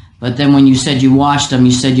thing, but then when you said you washed them,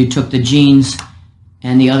 you said you took the jeans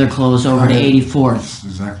and the other clothes over to 84th. That's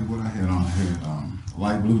exactly what I had on. I had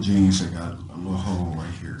light blue jeans that got a little hole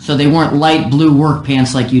right here. So they weren't light blue work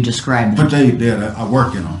pants like you described them? But they did. I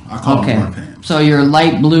work in them. I call them work pants. So your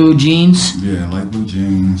light blue jeans? Yeah, light blue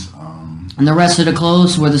jeans. And the rest of the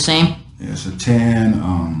clothes were the same? Yeah, it's a tan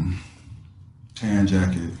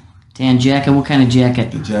jacket. Tan jacket? What kind of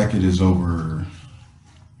jacket? The jacket is over on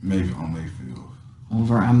Mayfield.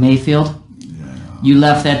 Over on Mayfield? Yeah. You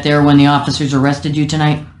left that there when the officers arrested you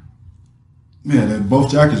tonight? Yeah,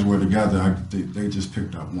 both jackets were together. They just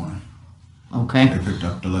picked up one. Okay. They picked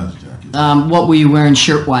up the last jacket. What were you wearing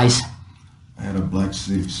shirt-wise? I had a Black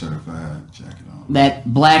City certified jacket on. That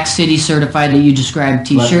Black City certified that you described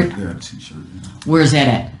t-shirt? Yeah, t-shirt. Yeah. Where's that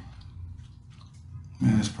at?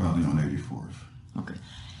 Man, it's probably on 84th. Okay.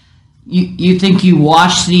 You think you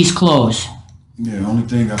washed these clothes? Yeah, the only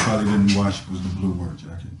thing I probably didn't wash was the blue work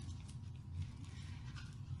jacket.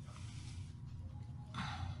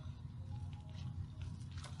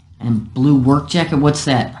 And blue work jacket, what's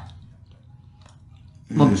that?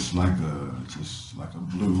 It's just like a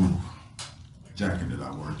blue jacket that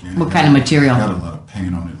I work in. What kind of material? Got a lot of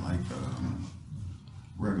paint on it, like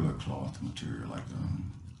regular cloth material, like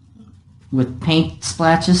with paint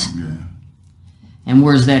splatches? Yeah. And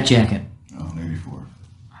where's that jacket? On 84th.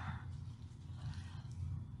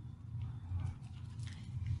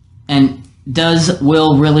 And does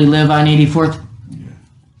Will really live on 84th? Yeah.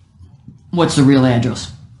 What's the real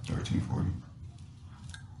address? 1340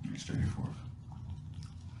 East 84th.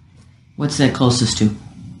 What's that closest to?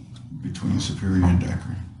 Between Superior and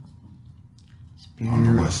Daiquiri. Superior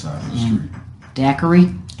on the west side of the street. Daiquiri?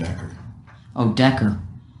 Daiquiri. Oh, Decker.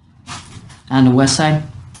 On the west side?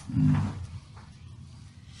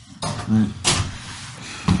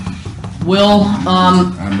 Will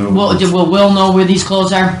Will know where these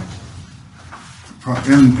clothes are?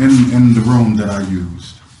 In the room that I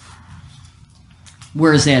used.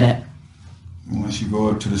 Where is that at? Once you go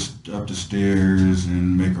up the stairs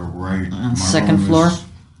and make a right. On second floor?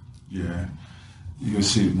 Yeah. You'll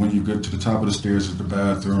see when you get to the top of the stairs is the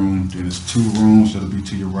bathroom. Then it's 2 rooms that'll be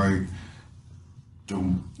to your right.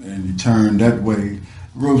 And you turn that way.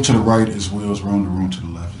 Room to the right is Will's room. The room to the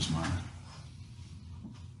left is mine.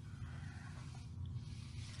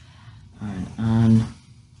 All right. On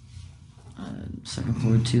second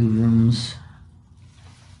floor, 2 rooms.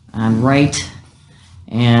 On right,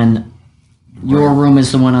 and your room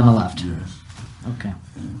is the one on the left. Yes. Okay.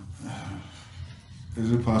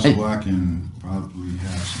 Is it possible I can probably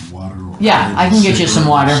have some water? Or yeah, I can get you some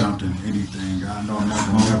water. Something, anything. I know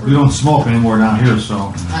well, we don't smoke anymore down here,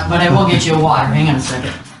 so. But I will get you water. Hang on a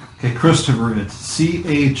second. Okay, Christopher, it's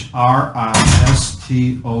CHRISTOPHER.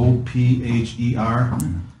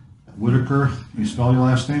 Whitaker, you spell your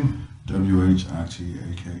last name? WHITAKER.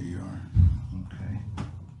 Okay.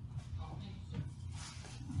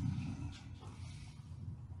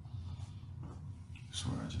 I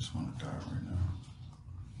swear I just want to die right now.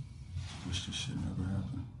 Wish this shit never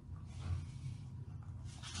happened.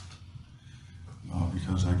 All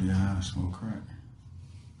because I get high and smoke crack.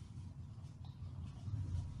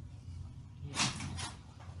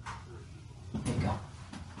 There you go.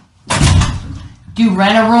 Do you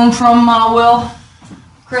rent a room from Will?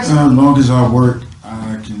 Chris? As long as I work,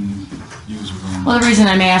 I can use a room. Well, the reason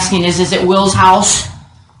I'm asking is it Will's house?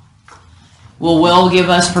 Will Will give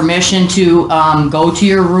us permission to go to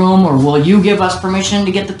your room, or will you give us permission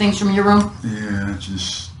to get the things from your room? Yeah,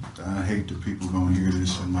 I hate that people gonna hear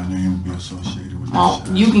this and my name will be associated with Well,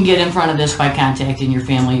 this. you can get in front of this by contacting your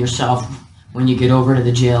family yourself when you get over to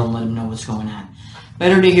the jail and let them know what's going on.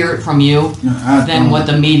 Better to hear it from you than what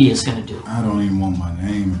the media is going to do. I don't even want my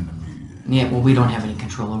name in the media. Yeah, well, we don't have any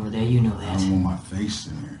control over that. You know that. I don't want my face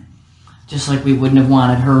in there. Just like we wouldn't have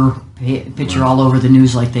wanted her picture all over the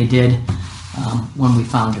news like they did when we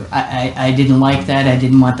found her. I didn't like that. I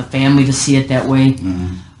didn't want the family to see it that way.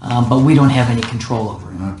 But we don't have any control over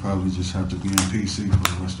it. And I'd probably just have to be in PC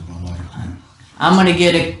for the rest of my life. I'm going to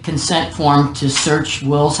get a consent form to search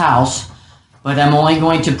Will's house. But I'm only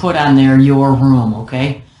going to put on there your room,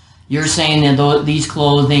 okay? You're saying that these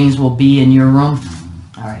clothings will be in your room?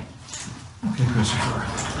 All right. Okay, Christopher.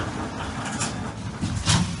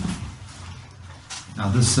 Now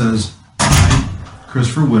this says, I,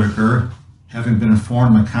 Christopher Whitaker, having been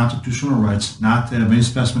informed of my constitutional rights not to have any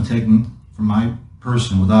specimen taken from my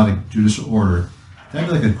person without a judicial order. That'd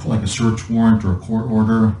be like a search warrant or a court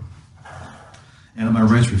order. And of my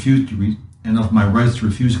rights to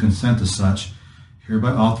refuse consent to such,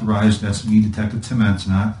 hereby authorized, that's me, Detective Tim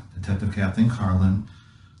Antonot, Detective Kathleen Carlin,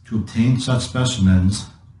 to obtain such specimens,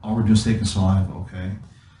 all we're doing is taking saliva, okay,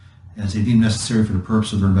 as they deem necessary for the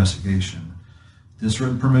purpose of their investigation. This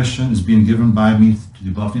written permission is being given by me to the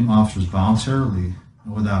above named officers voluntarily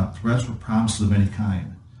and without threats or promises of any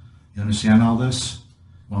kind. You understand all this?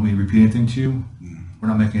 Want me to repeat anything to you? We're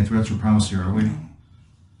not making any threats or promises here, are we?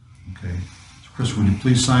 Okay. Chris, would you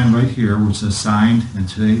please sign right here where it says signed, and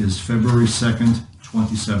today is February 2nd,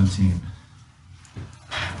 2017.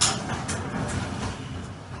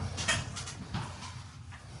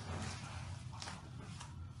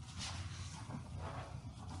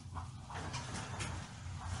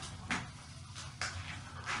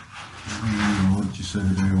 What did you say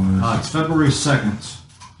today was? It's February 2nd,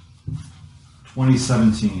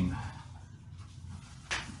 2017.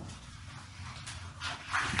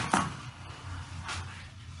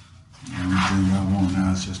 Everything I want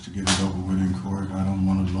now is just to get it over with in court. I don't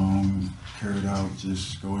want it long, carried out.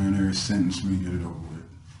 Just go in there, sentence me, get it over with.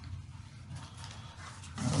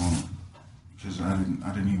 I don't, because I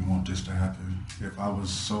didn't even want this to happen. If I was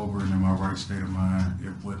sober and in my right state of mind,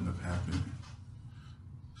 it wouldn't have happened.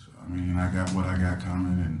 So I mean, I got what I got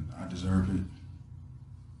coming, and I deserve it.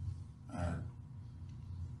 I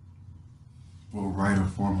will write a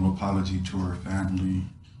formal apology to her family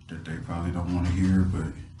that they probably don't want to hear,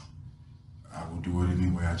 but I will do it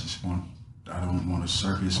anyway. I don't want a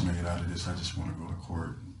circus made out of this. I just want to go to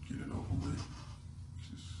court and get it over with.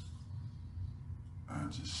 I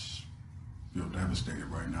just feel devastated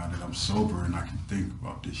right now that I'm sober and I can think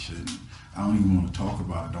about this shit. I don't even want to talk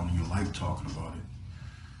about it. I don't even like talking about it.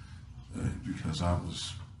 Because I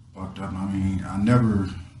was fucked up. I mean,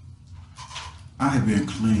 I had been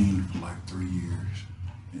clean for like 3 years.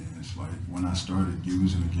 And it's like, when I started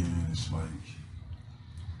using again, it's like,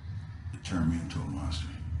 it turned me into a monster.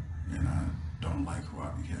 And I don't like who I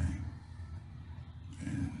became.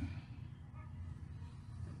 And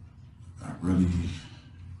I really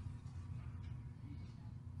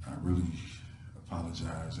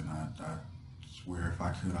apologize, and I swear if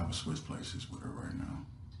I could, I would switch places with her right now.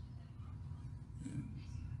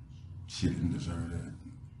 she didn't deserve that.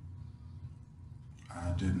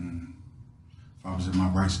 I didn't, if I was in my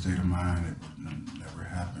right state of mind, it would never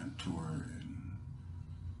happen to her. And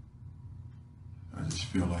I just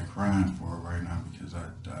feel like crying for her right now because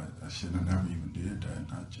I should have never even did that.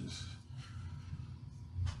 And I just,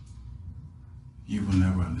 you will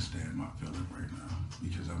never understand my feeling right now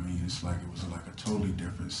because I mean, it's like it was like a totally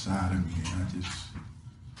different side of me. And I just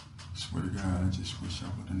swear to God, I just wish I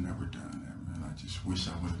would have never done that, man. I just wish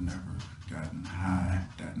I would have never gotten high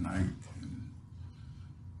that night and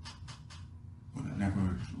would have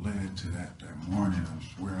never led to that morning. I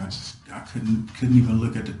swear I couldn't even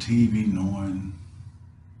look at the TV knowing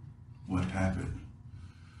what happened.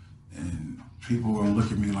 And people are gonna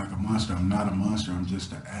look at me like a monster. I'm not a monster, I'm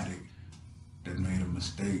just an addict that made a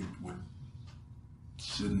mistake. What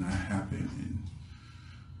shouldn't have happened. And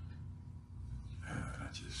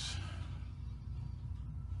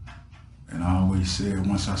And I always said,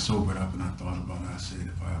 once I sobered up and I thought about it, I said,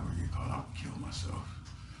 if I ever get caught, I would kill myself.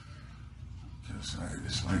 Because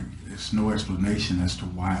it's like, it's no explanation as to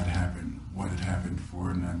why it happened, what it happened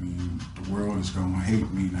for. And I mean, the world is going to hate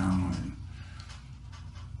me now. And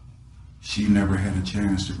she never had a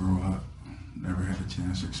chance to grow up, never had a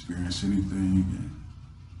chance to experience anything. And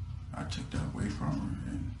I took that away from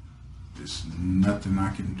her. And there's nothing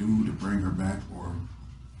I can do to bring her back or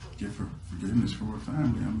give her forgiveness for her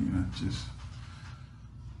family. I mean, I just,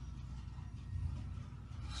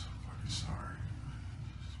 so fucking sorry.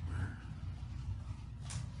 I swear.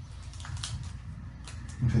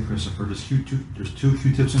 Okay, Christopher, there's two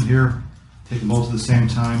Q-tips in here. Take them both at the same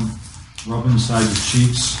time. Rub inside your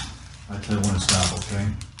cheeks. I tell you when to stop, okay?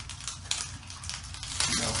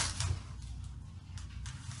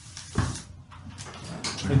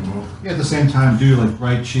 Yeah, at the same time, do like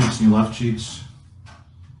right cheeks and your left cheeks.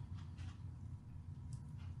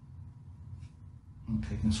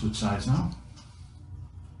 Okay, you can switch sides now.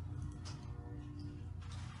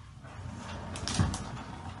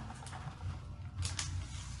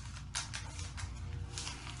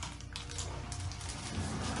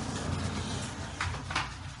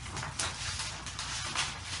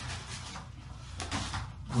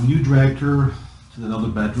 When you dragged her to that other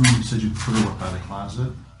bedroom, you said you put her up by the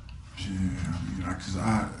closet? Yeah, I mean, because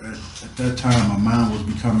at that time, my mind was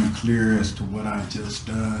becoming clear as to what I had just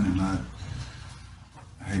done, and I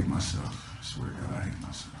hate myself. I swear to God, I hate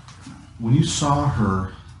myself. When you saw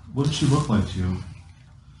her, what did she look like to you?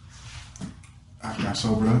 After I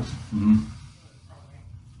sobered up? Mm-hmm.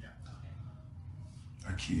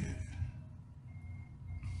 A kid.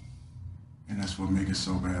 And that's what made it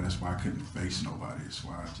so bad. That's why I couldn't face nobody. That's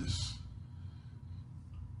why I just...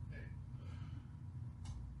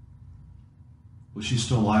 Was she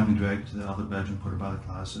still alive and dragged to the other bedroom, put her by the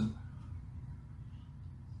closet?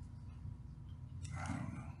 I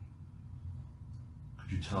don't know.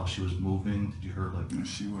 Could you tell she was moving? Did you hear like... No,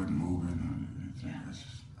 she wasn't moving or anything.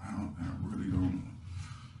 I really don't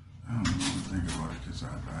even think about it because I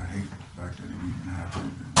hate the fact that it even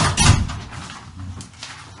happened.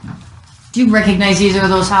 Do you recognize either of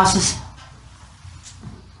those houses?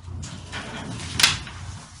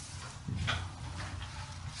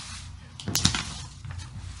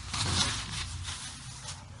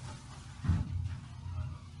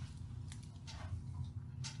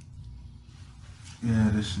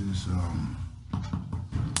 Yeah, this is,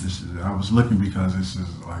 I was looking because this is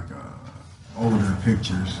like older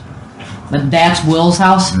pictures. But that's Will's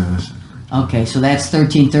house? Yeah, this is okay, so that's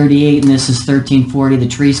 1338 and this is 1340, the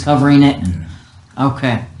trees covering it? Yeah.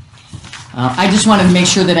 Okay. I just wanted to make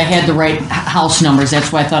sure that I had the right house numbers.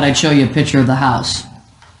 That's why I thought I'd show you a picture of the house.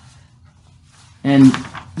 And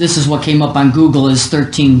this is what came up on Google as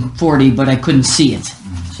 1340, but I couldn't see it.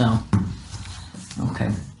 So,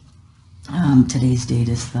 okay. Today's date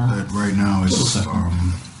is the... Right now it's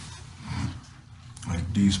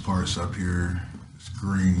like these parts up here, it's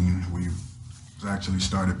green. We've actually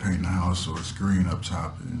started painting the house, so it's green up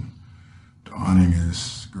top, and the awning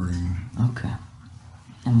is green. Okay.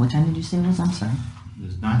 And what time did you say it was? I'm sorry. It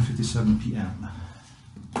is 9:57 p.m.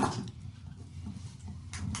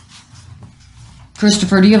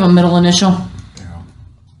 Christopher, do you have a middle initial? Yeah.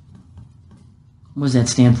 What does that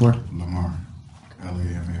stand for? Lamar.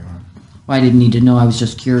 L-A-M-A-R. Well, I didn't need to know. I was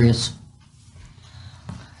just curious.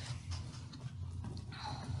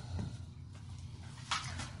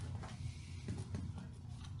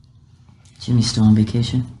 Jimmy's still on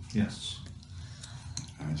vacation? Yes.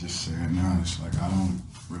 I just say it now, it's like I don't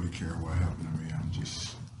really care what happened to me. I'm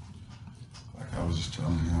just, like I was just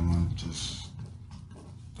telling him,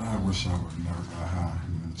 I wish I would have never got high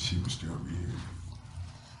and she would still be here.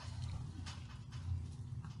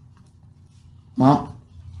 Well,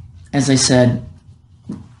 as I said,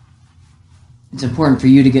 it's important for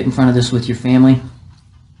you to get in front of this with your family.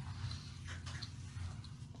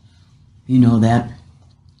 You know that.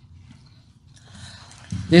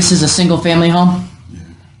 This is a single family home? Yeah.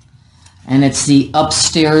 And it's the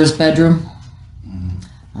upstairs bedroom?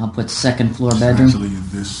 I'll put second floor bedroom. Actually,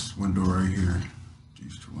 this window right here.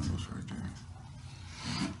 These two windows right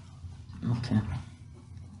there. Okay.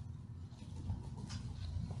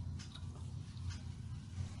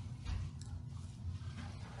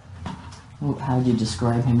 How would you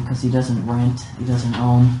describe him? Because he doesn't rent, he doesn't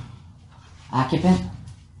own. Occupant?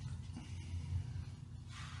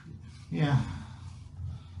 Yeah.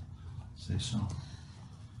 Say so.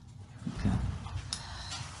 Okay.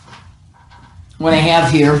 What I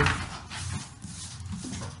have here,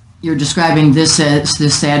 you're describing this as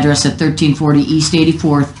this address at 1340 East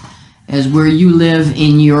 84th as where you live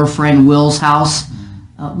in your friend Will's house.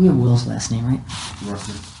 We have Will's last name, right?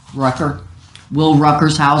 Rucker. Will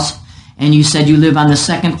Rucker's house. And you said you live on the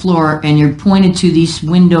second floor, and you're pointed to these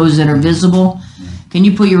windows that are visible. Can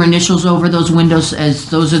you put your initials over those windows as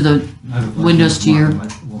those are the windows to your...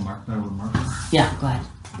 Yeah, go ahead.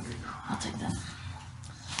 I'll take that.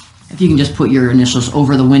 If you can just put your initials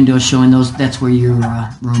over the windows showing those, that's where your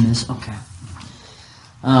room is. Okay.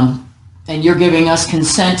 And you're giving us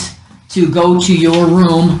consent to go to your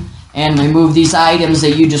room and remove these items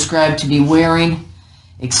that you described to be wearing,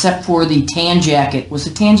 except for the tan jacket. Was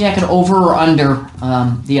the tan jacket over or under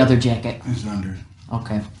the other jacket? It's under.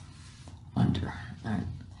 Okay. Under. All right.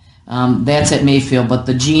 That's at Mayfield, but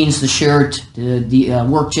the jeans, the shirt, the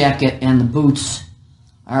work jacket, and the boots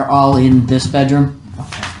are all in this bedroom?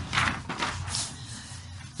 Okay.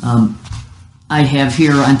 I have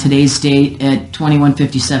here on today's date at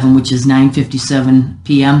 21:57, which is 9:57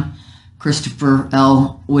 p.m., Christopher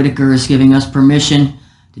L. Whitaker is giving us permission,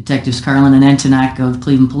 Detectives Carlin and Antonak of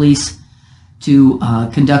Cleveland Police, to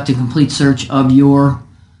conduct a complete search of your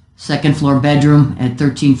second floor bedroom at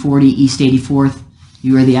 1340 East 84th.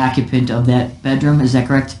 You are the occupant of that bedroom, is that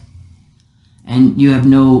correct? And you have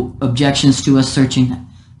no objections to us searching.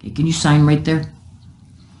 Okay, can you sign right there?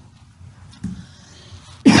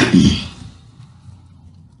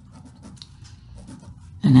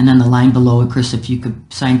 And then on the line below it, Chris, if you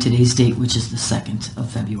could sign today's date, which is the 2nd of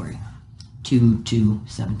February,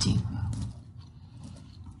 2/2/17.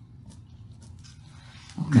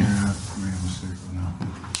 Okay. Yeah, I made a mistake on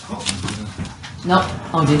that. No.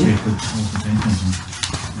 Oh, did you?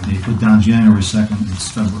 They put down January 2nd, it's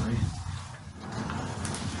February.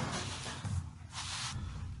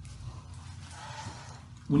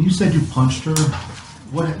 When you said you punched her,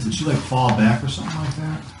 what did she like fall back or something like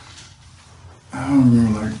that? I don't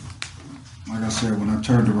remember, like I said, when I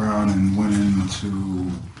turned around and went into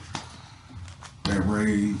that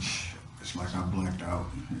rage, it's like I blacked out.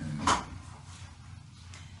 And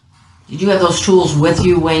did you have those tools with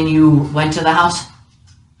you when you went to the house?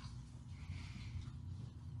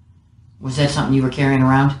 Was that something you were carrying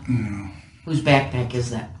around? No. Whose backpack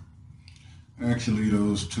is that? Actually,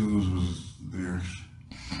 those tools was there.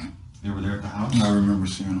 They were there at the house? I remember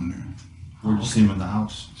seeing them there. Where did you see them in the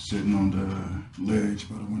house? Sitting on the ledge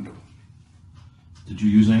by the window. Did you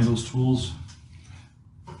use any of those tools?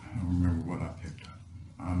 I don't remember what I picked up.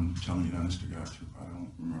 I'm telling you, honest to God, I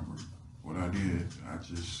don't remember what I did. I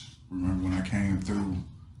just remember when I came through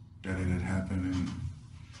that it had happened, and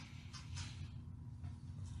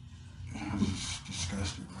I was just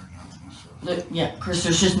disgusted right now with myself. Look, yeah, Chris,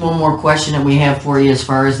 there's just one more question that we have for you as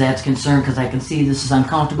far as that's concerned, because I can see this is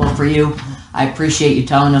uncomfortable for you. I appreciate you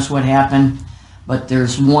telling us what happened, but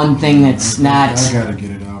there's one thing that's not... I gotta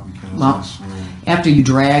get it out because I swear. After you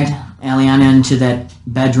dragged Alianna into that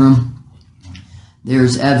bedroom,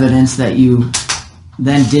 there's evidence that you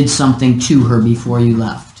then did something to her before you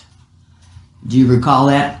left. Do you recall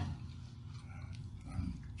that?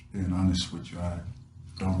 I'm being honest with you, I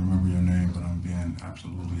don't remember your name, but I'm being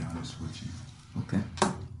absolutely honest with you. Okay.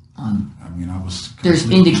 I mean, I was... There's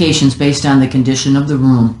indications based on the condition of the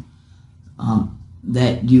room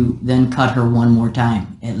that you then cut her one more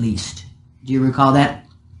time, at least. Do you recall that?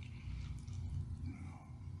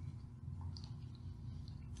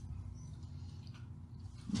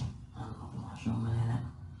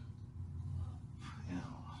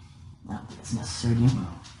 No, that's necessary to you.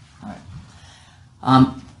 All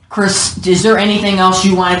right. Chris, is there anything else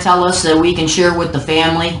you want to tell us that we can share with the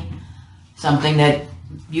family? Something that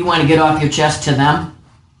you want to get off your chest to them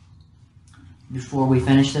before we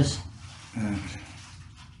finish this?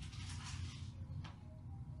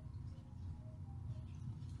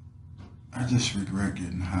 I just regret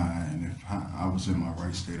getting high, and if I was in my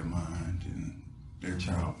right state of mind, and their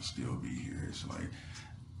child would still be here. It's like,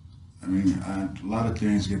 I mean, a lot of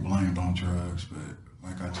things get blamed on drugs, but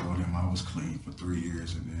like I told him, I was clean for 3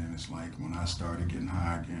 years, and then it's like when I started getting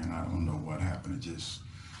high again, I don't know what happened. It just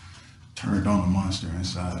turned on a monster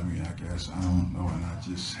inside of me, I guess. I don't know, and I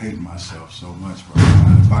just hate myself so much right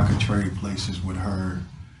now. If I could trade places with her,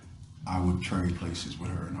 I would trade places with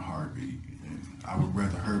her in a heartbeat. And I would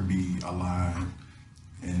rather her be alive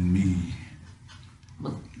and me.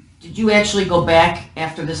 Did you actually go back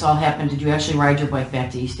after this all happened? Did you actually ride your bike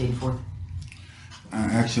back to East 84th?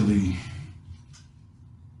 I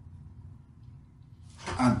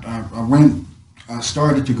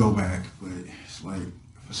started to go back, but it's like,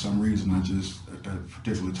 for some reason, at that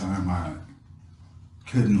particular time, I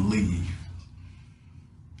couldn't leave.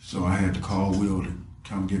 So I had to call Will to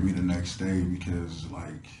come get me the next day because,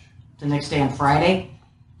 like... The next day on Friday?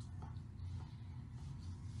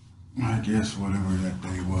 I guess whatever that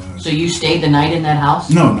day was. So you stayed the night in that house?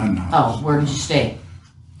 No, not in the house. Oh, where did you stay?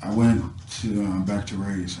 I went to back to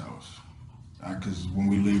Ray's house. Because when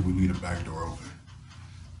we leave the back door open.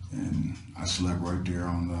 And I slept right there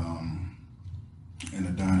on in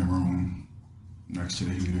the dining room next to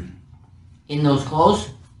the heater. In those clothes?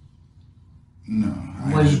 No.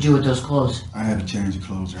 What did you do with those clothes? I had to change the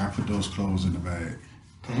clothes. I put those clothes in the bag.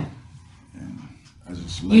 Okay. And I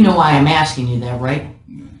just You know why I'm asking you that, right?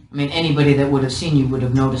 Yeah. I mean, anybody that would have seen you would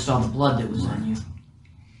have noticed all the blood that was on you.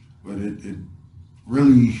 But it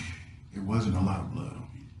really, it wasn't a lot of blood on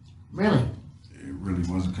me. Really? It really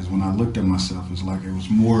wasn't, because when I looked at myself, it's like it was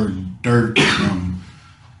more dirt from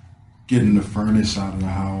getting the furnace out of the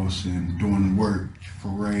house and doing work for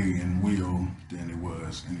Ray and Will than it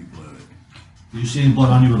was any blood. Did you see any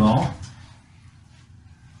blood on you at all?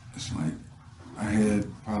 It's like I had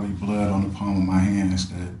probably blood on the palm of my hands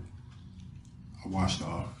that I washed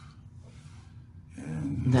off.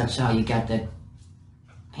 And that's how you got that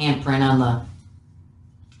handprint on the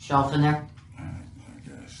shelf in there? I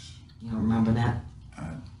guess. You don't remember that?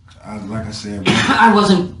 Like I said,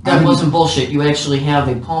 that wasn't bullshit. You actually have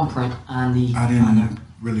a palm print on the... I didn't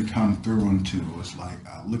really come through until it was like,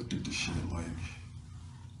 I looked at the shit like,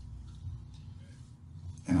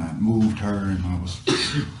 and I moved her and I was...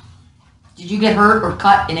 Did you get hurt or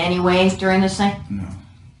cut in any way during this thing? No.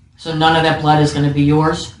 So none of that blood is going to be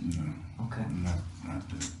yours? No. Okay. Not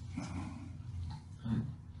that, no.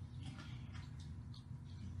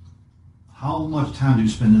 How much time did you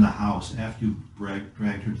spend in the house after you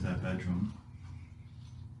dragged her to that bedroom?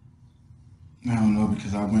 I don't know,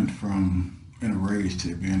 because I went from in a rage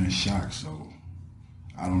to being in shock, so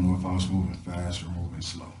I don't know if I was moving fast or moving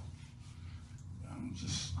slow. I'm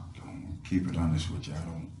just don't keep it honest with you. I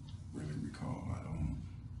don't really recall. I don't.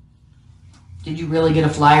 Did you really get a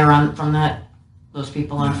flyer from those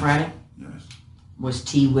people on Friday? Yes. Was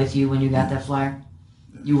T with you when you got that flyer?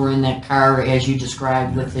 Yes. You were in that car as you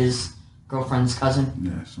described with his girlfriend's cousin?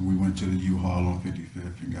 Yes, and we went to the U-Haul on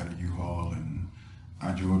 55th and got a U-Haul, and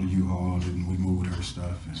I drove the U-Haul and we moved her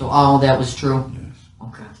stuff. So all of that was true? Yes.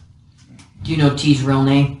 Okay. Do you know T's real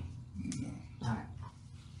name? No. All right.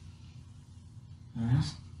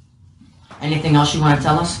 Yes. Anything else you want to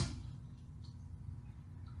tell us?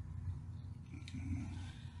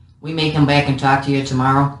 We may come back and talk to you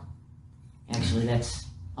tomorrow. Actually, that's,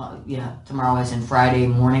 tomorrow as in Friday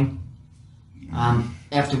morning.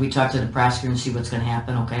 After we talk to the prosecutor and see what's going to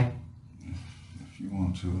happen, okay? If you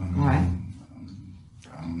want to. All right.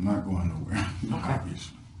 I'm not going nowhere. Okay.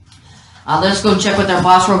 Let's go check with our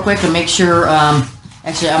boss real quick and make sure,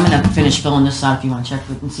 actually, I'm going to finish filling this out if you want to check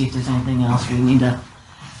with and see if there's anything else we need to,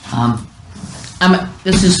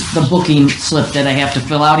 this is the booking slip that I have to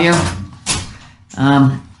fill out here.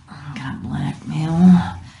 Got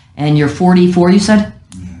blackmail. And you're 44, you said?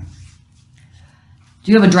 Yeah.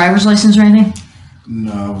 Do you have a driver's license or anything?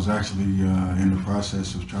 No, I was actually in the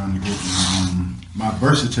process of trying to get my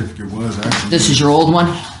birth certificate was actually... This is your old one?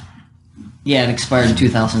 Yeah, it expired in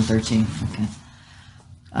 2013. Okay.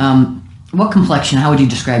 What complexion? How would you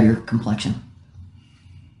describe your complexion?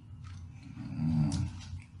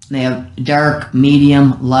 They have dark,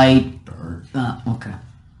 medium, light. Dark. Okay.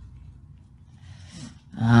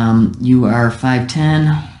 You are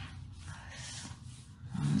 5'10".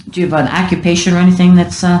 Do you have an occupation or anything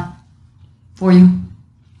that's for you?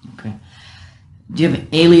 Okay. Do you have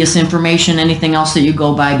alias information, anything else that you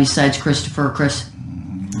go by besides Christopher or Chris?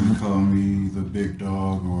 You can call me the Big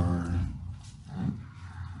Dog or...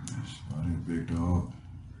 That's about it, Big Dog.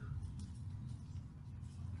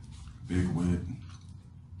 Big Wit.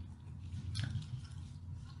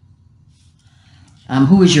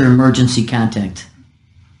 Who is your emergency contact?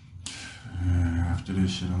 After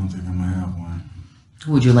this shit, I don't think I'm gonna have one.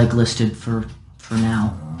 Who would you like listed for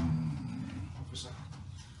now?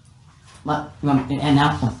 And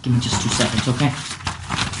now, oh, give me just 2 seconds, okay?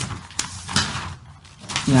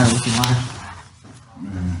 You got it with your water.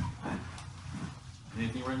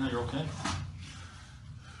 Anything right now? You're okay?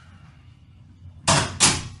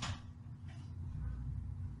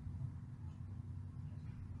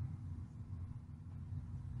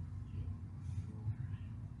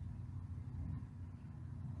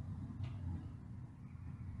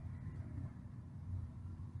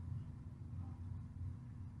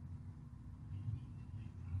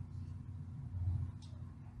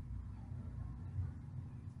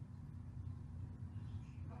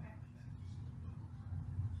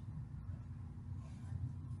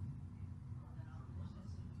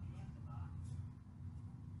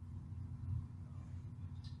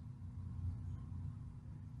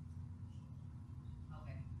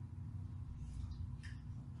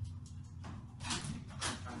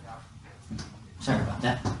 Sorry about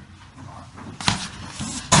that.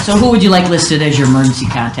 So who would you like listed as your emergency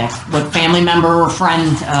contact? What family member or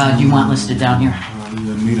friend do you want listed down here?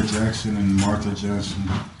 Anita Jackson and Martha Johnson.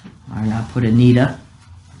 All right, I'll put Anita,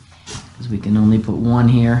 because we can only put one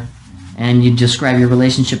here. And you describe your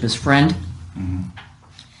relationship as friend. Mm-hmm.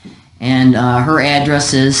 And her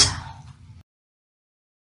address is...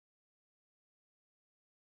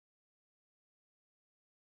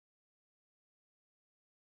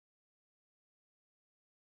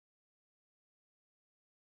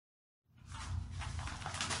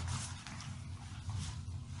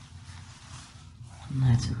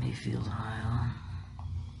 That's in Mayfield, Ohio.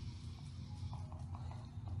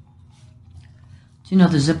 Do you know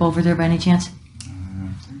the zip over there by any chance?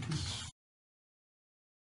 I think it's...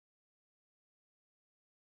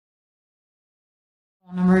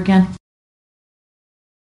 Phone number again?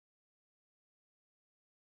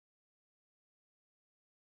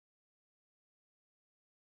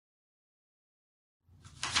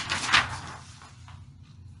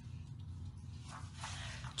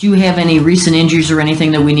 Do you have any recent injuries or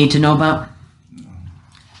anything that we need to know about?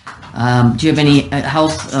 No. Do you have any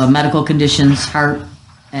health, medical conditions, heart,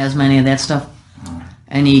 asthma, any of that stuff? No.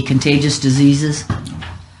 Any contagious diseases? No.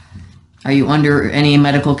 Are you under any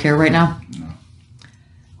medical care right now? No.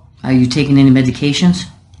 Are you taking any medications?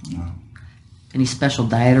 No. Any special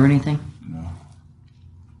diet or anything? No.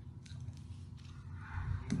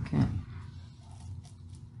 Okay.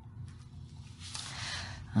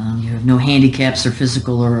 You have no handicaps or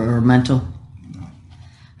physical or mental? No.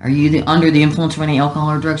 Are you under the influence of any alcohol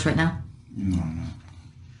or drugs right now? No, no.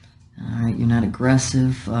 All right, you're not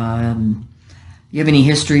aggressive. You have any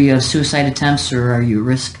history of suicide attempts, or are you at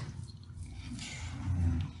risk?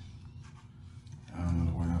 I don't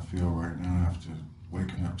know the way I feel right now after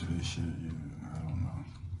waking up to this shit. I don't know.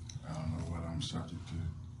 I don't know what I'm subject to.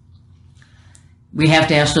 We have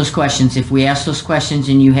to ask those questions. If we ask those questions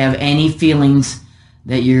and you have any feelings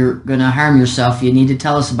that you're going to harm yourself, you need to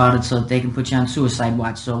tell us about it so that they can put you on suicide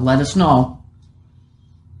watch. So let us know.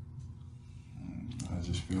 I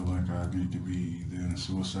just feel like I need to be then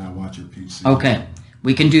suicide watch or PC. Okay,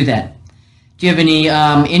 we can do that. Do you have any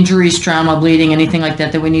injuries, trauma, bleeding, anything like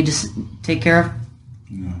that that we need to take care of?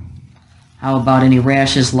 No. How about any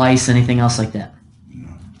rashes, lice, anything else like that? No.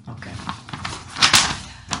 Okay.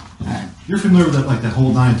 All right. You're familiar with that, like that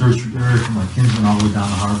whole 9th Street area from like Kinsman all the way down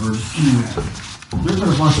to Harvard? Yeah. There's been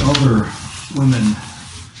a bunch of other women.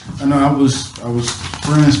 I know I was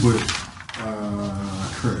friends with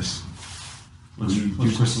Chris.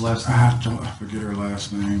 What's Chris's last name? I forget her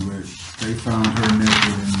last name, but they found her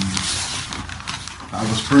naked, and I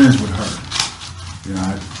was friends with her. You know,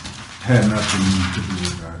 I had nothing to do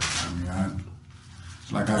with that.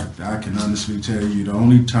 I mean, I can honestly tell you the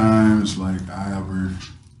only times like I ever,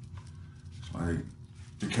 like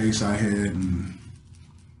the case I had, and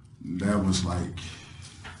that was like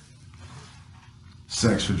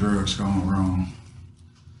sex or drugs gone wrong.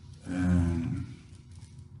 And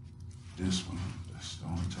this one, that's the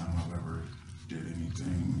only time I've ever did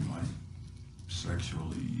anything like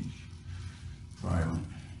sexually violent.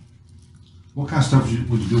 What kind of stuff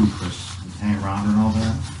would you do with Chris? Would you hang around her and all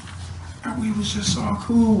that? And we was just all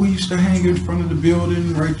cool. We used to hang in front of the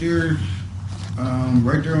building right there.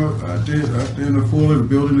 Right there out there in the floor of the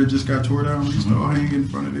building that just got tore down. We used to all hang in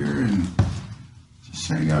front of there and just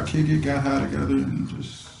hang out, kick it, got high together, and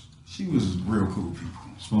just, she was real cool people.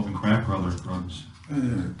 Smoking crack or other drugs?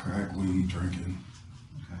 Yeah, crack, weed, drinking.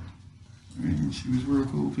 Okay. I mean, she was real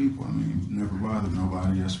cool people. I mean, never bothered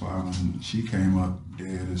nobody. That's why when she came up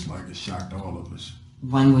dead, it's like it shocked all of us.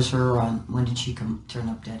 When was her, when did she turn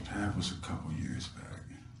up dead? That was a couple years back.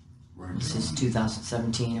 Right. This is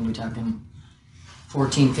 2017, and we're talking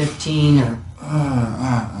 14, 15, or?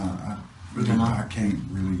 But I can't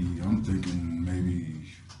really, I'm thinking maybe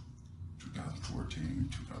 2014,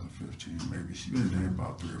 2015, maybe. She's been dead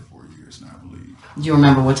about 3 or 4 years now, I believe. Do you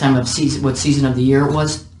remember what time of season, what season of the year it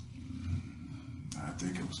was? I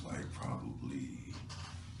think it was like probably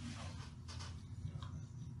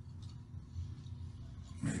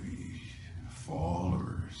maybe fall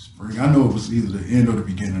or spring. I know it was either the end or the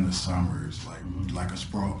beginning of summer. It's like a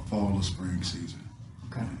fall or spring season.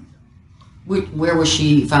 Okay. Where was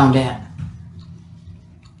she found at?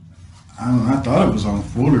 I thought it was on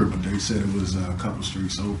Fuller, but they said it was a couple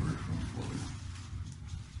streets over from Fuller.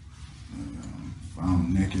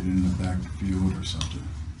 Found naked in the back of the field or something.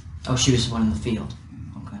 Oh, she was the one in the field.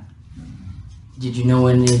 Okay. Did you know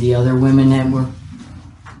any of the other women that were?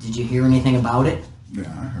 Did you hear anything about it? Yeah,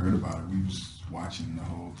 I heard about it. We was watching the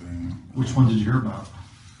whole thing. Which one did you hear about?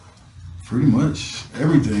 Pretty much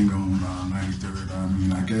everything going on 93rd. I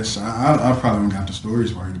mean, I guess I probably got the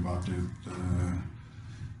stories right about the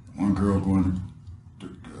one girl going to,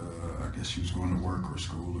 I guess she was going to work or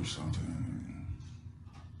school or something.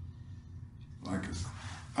 Like,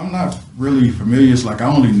 I'm not really familiar. It's like I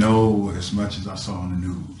only know as much as I saw in the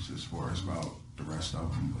news as far as about the rest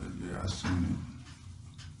of them. But yeah, I seen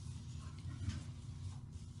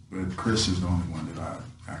it. But Chris is the only one that I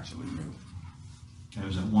actually knew. There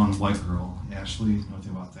was that one white girl, Ashley. Know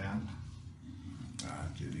anything about that? I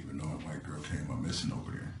didn't even know a white girl came up missing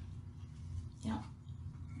over there. Yeah.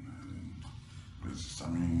 I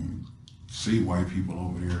mean, see white people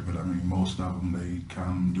over there, but I mean, most of them, they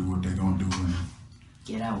come do what they're going to do and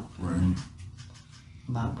get out. Right.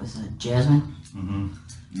 Was it Jasmine? Mm-hmm.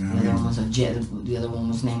 Yeah, the other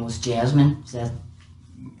one's name was Jasmine. Is that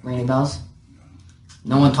ringing bells?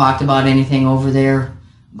 No one talked about anything over there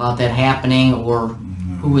about that happening or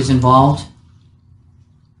who was involved?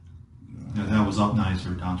 Yeah, that was up nicer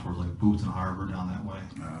down towards like Booth and Harbor down that way.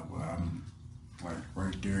 Well, I'm like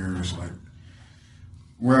right there. It's like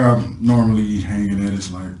where I'm normally hanging at. It's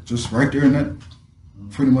like just right there in that,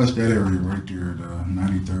 pretty much that area right there, the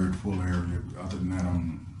 93rd full area. Other than that,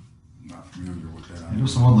 I'm not familiar with that. There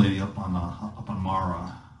was some old lady up on Mara.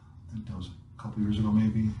 I think that was a couple years ago,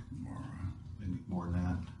 maybe. Maybe more than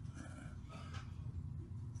that.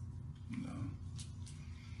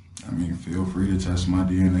 I mean, feel free to test my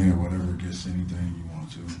DNA or whatever, guess anything you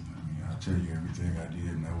want to. I mean, I'll tell you everything I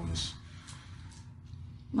did, and that was...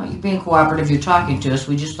 Well, you're being cooperative, you're talking to us.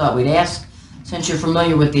 We just thought we'd ask, since you're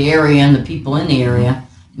familiar with the area and the people in the area,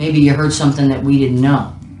 maybe you heard something that we didn't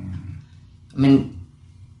know. I mean,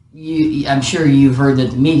 I'm sure you've heard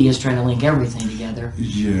that the media is trying to link everything together.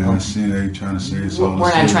 Yeah, I see they trying to say it's all...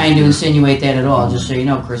 We're not trying to insinuate that at all, just so you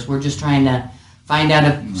know, Chris. We're just trying to find out,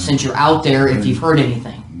 if, since you're out there, if you've heard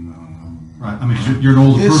anything. Right, I mean, you're an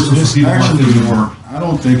older person, so people might think more. I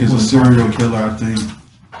don't think it's a serial killer. I think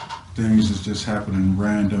things is just happening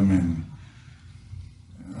random, and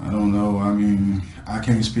I don't know. I mean, I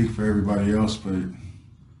can't speak for everybody else, but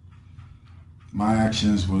my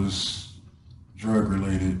actions was drug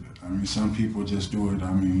related. I mean, some people just do it,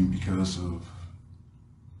 I mean, because of,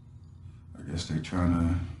 I guess they trying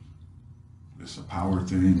to, it's a power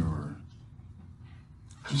thing, or...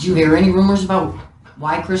 Did you hear any rumors about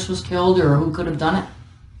why Chris was killed or who could have done it?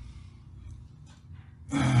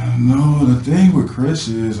 No, the thing with Chris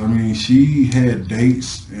is, I mean, she had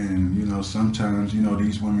dates, and, you know, sometimes, you know,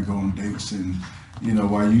 these women go on dates, and, you know,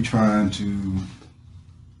 while you trying to,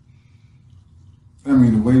 I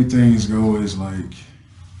mean, the way things go is like,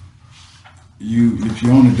 if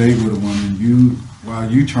you're on a date with a woman, while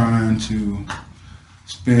you trying to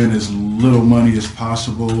spend as little money as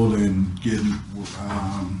possible and getting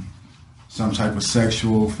some type of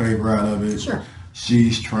sexual favor out of it, sure,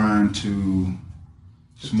 she's trying to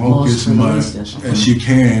smoke as much as she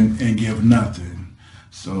can and give nothing.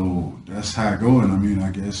 So that's how it going. I mean,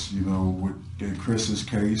 I guess, you know, in Chris's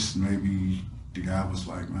case, maybe the guy was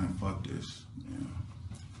like, man, fuck this. Yeah.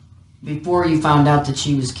 Before you found out that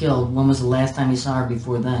she was killed, when was the last time you saw her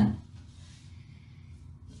before then?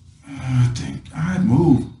 I think I had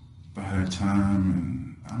moved by that time,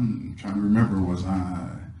 and I'm trying to remember, I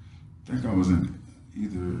think I was in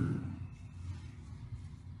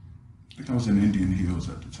Indian Hills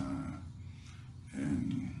at the time.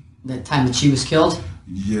 And that time that she was killed?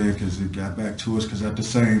 Yeah, because it got back to us, because at the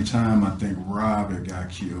same time, I think Rob had got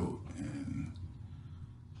killed.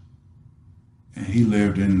 And he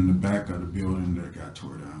lived in the back of the building that got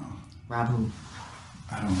tore down. Rob who?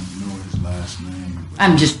 I don't know his last name.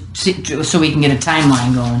 I'm just, so we can get a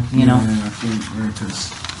timeline going, you know? Yeah, I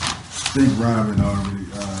think Rob had already,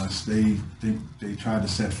 they tried to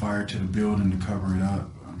set fire to the building to cover it up.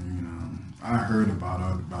 I mean, I heard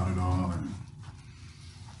about it all, and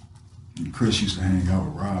Chris used to hang out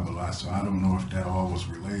with Rob a lot, so I don't know if that all was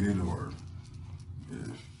related or if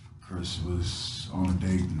Chris was on a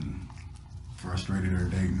date and frustrated her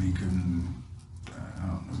date and he couldn't, I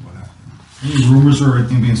don't know what happened. Any rumors or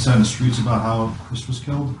anything being said in the streets about how Chris was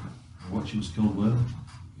killed? Or what she was killed with?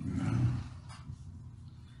 No.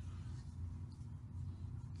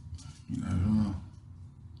 I don't know.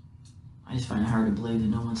 I just find it hard to believe that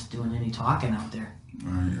no one's doing any talking out there.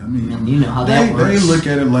 Right. I mean, and you know how that works. They look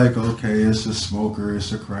at it like, okay, it's a smoker,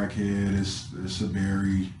 it's a crackhead, it's a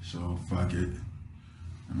berry, so fuck it.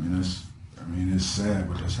 I mean, it's sad,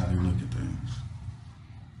 but that's how they look at things.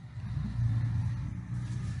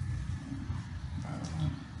 I don't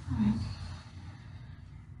know.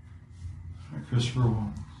 All right, Christopher.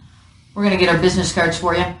 We're going to get our business cards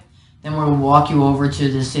for you. Then we'll walk you over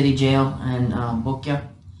to the city jail and book you.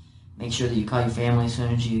 Make sure that you call your family as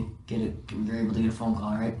soon as you get it. You're able to get a phone call,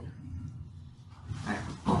 all right? All right,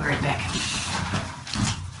 we'll be right back.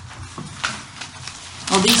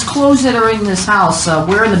 Oh, these clothes that are in this house,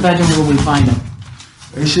 where in the bedroom will we find them?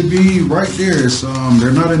 They should be right there. It's,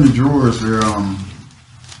 they're not in the drawers. They're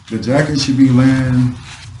the jacket should be laying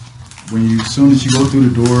when you, as soon as you go through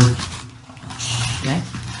the door. Okay.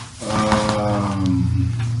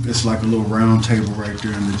 It's like a little round table right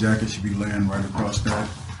there, and the jacket should be laying right across that.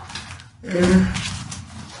 And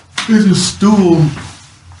there's a stool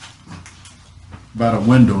by the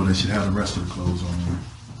window that should have the rest of the clothes on there.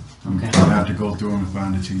 Okay. I'm gonna have to go through them and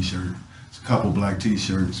find a t-shirt. It's a couple black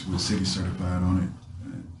t-shirts with City Certified on it.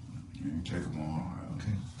 And take them all.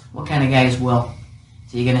 Okay. What kind of guys will?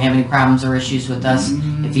 So you gonna have any problems or issues with us?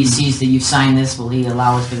 If he sees that you've signed this, will he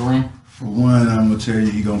allow us to go in? For one, I'm gonna tell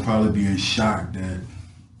you, he's gonna probably be in shock that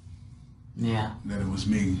it was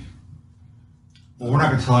me. Well, we're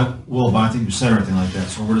not gonna tell Will about anything you said or anything like that.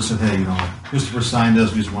 So we're just saying, hey, you know, Christopher signed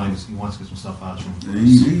us. He wants to get some stuff out of him. Yeah,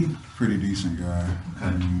 he's a pretty decent guy.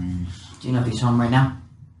 Okay. Do you know if he's home right now?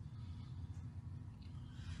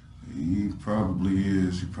 He probably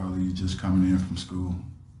is. He probably just coming in from school.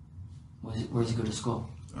 Where does he go to school?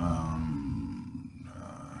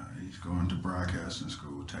 He's going to broadcasting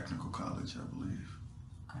school, technical college, I believe.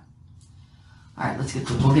 Okay. All right,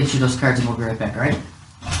 we'll get you those cards and we'll be right back, all right?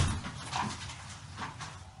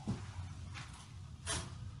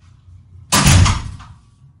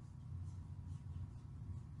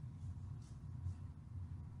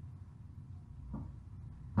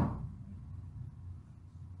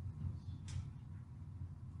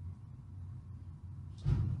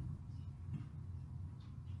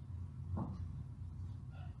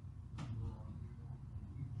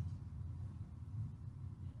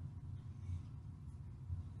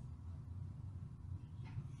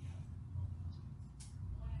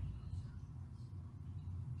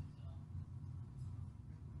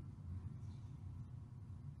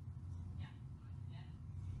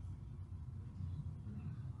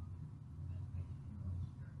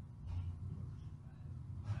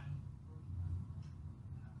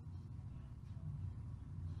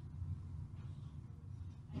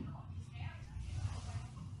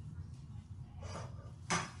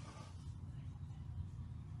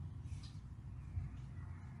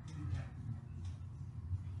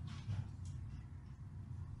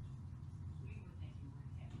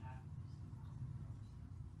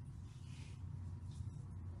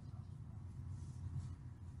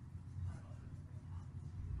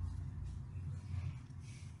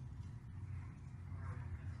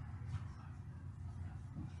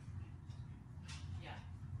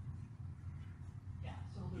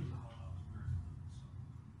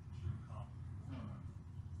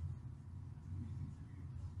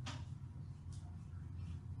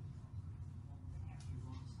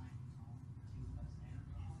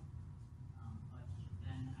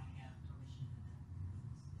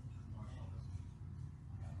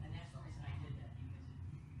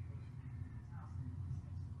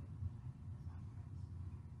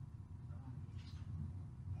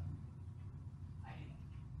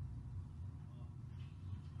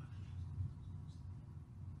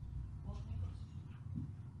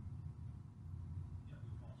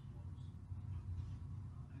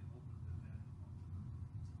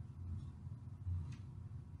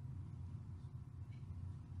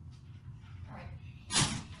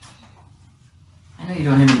 I know you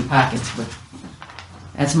don't have any pockets, but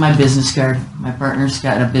that's my business card. My partner's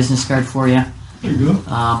got a business card for you. There you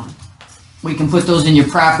go. We can put those in your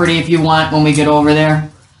property if you want when we get over there.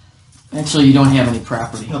 Actually, you don't have any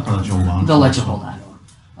property. They'll let you hold on. They'll let you hold on.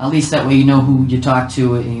 At least that way you know who you talk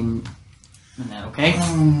to and that, okay?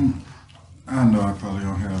 I know I probably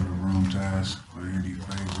don't have the room to ask for any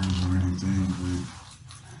favors or anything,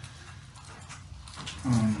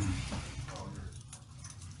 but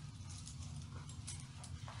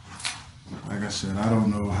said, I don't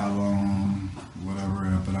know how long,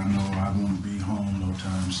 whatever, but I know I won't be home no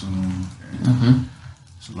time soon. And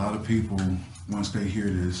it's a lot of people, once they hear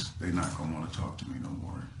this, they're not going to want to talk to me no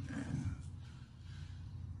more. And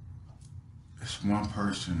it's one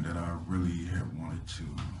person that I really have wanted to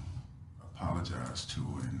apologize to,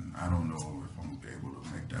 and I don't know if I'm able to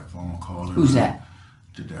make that phone call. Who's that?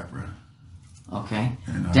 To Deborah. Okay.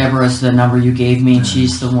 And, Deborah's the number you gave me, and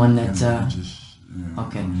she's the one that,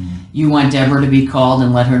 okay. You want Deborah to be called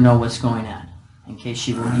and let her know what's going on, in case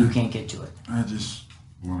you can't get to it. I just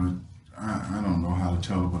wanted, I don't know how to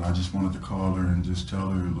tell her, but I just wanted to call her and just tell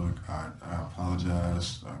her, look, I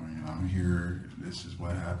apologize. I mean, I'm here. This is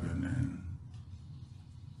what happened, and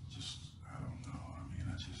just, I don't know. I mean,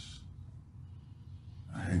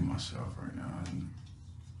 I hate myself right now. And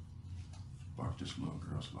fuck this little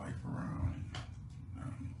girl's life around. And, I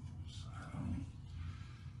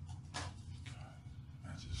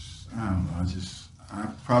don't know. I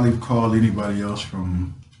probably call anybody else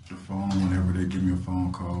from the phone whenever they give me a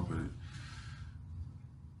phone call, but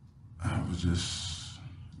I was just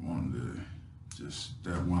wanted to just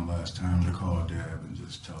that one last time to call Deb and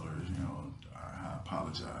just tell her, you know, I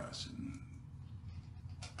apologize and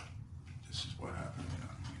this is what happened.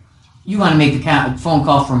 You want to make the phone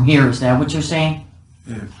call from here, is that what you're saying?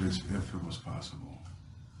 If it was possible.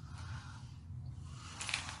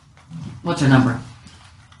 What's her number?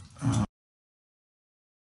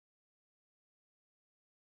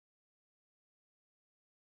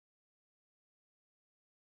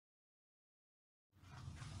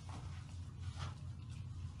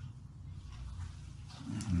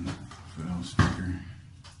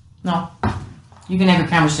 No. You can have a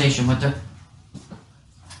conversation with her.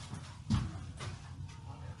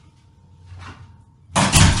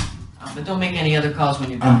 But don't make any other calls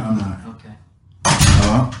when you're done. I'm not. Okay.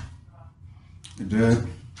 Hello? You dead?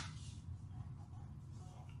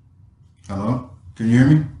 Hello? Can you hear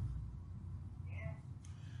me?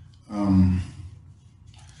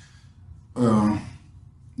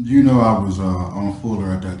 You know I was on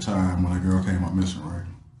Fuller at that time when a girl came up missing, right?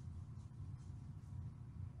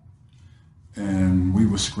 And we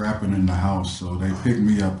were scrapping in the house, so they picked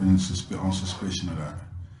me up on suspicion of that.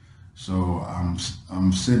 So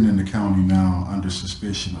I'm sitting in the county now under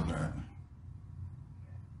suspicion of that.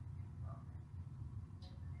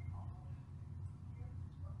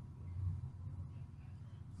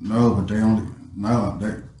 No, but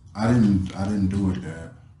I didn't do it, Dad.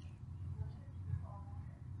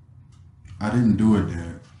 I didn't do it,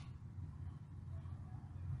 Dad.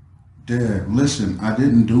 Dad, listen, I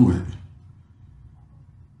didn't do it.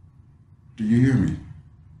 Do you hear me?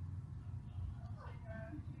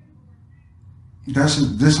 This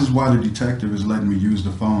is why the detective is letting me use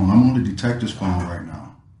the phone. I'm on the detective's phone right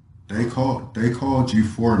now. They called you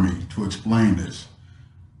for me to explain this.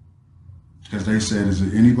 Because they said, is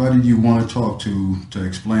there anybody you want to talk to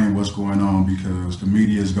explain what's going on, because the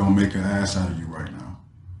media is going to make an ass out of you right now.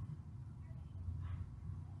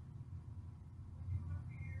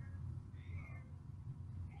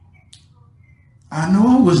 I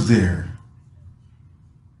know I was there.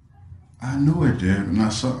 I knew it, Dad, and I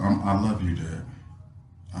love you, Dad.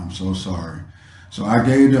 I'm so sorry. So I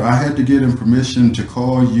had to get him permission to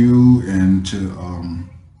call you and to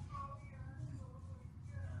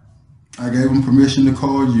I gave them permission to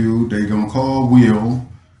call you. They're going to call Will.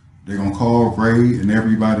 They're going to call Ray and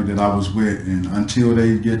everybody that I was with. And until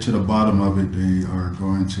they get to the bottom of it, they are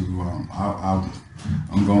going to,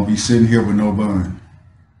 I'm going to be sitting here with no bun.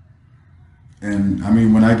 And I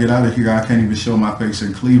mean, when I get out of here, I can't even show my face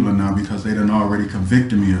in Cleveland now because they done already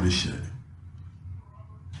convicted me of this shit.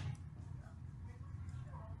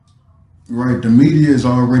 Right, the media is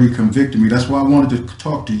already convicted me. That's why I wanted to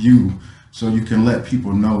talk to you, so you can let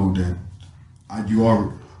people know that you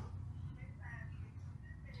are.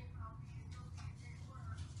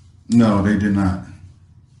 No, they did not.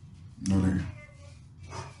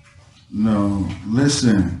 No,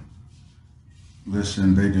 listen,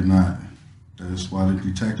 they did not. That's why the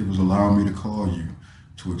detective was allowing me to call you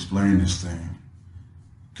to explain this thing.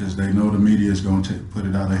 Because they know the media is going to put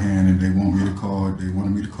it out of hand, and they wanted me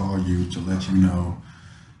to call you to let you know.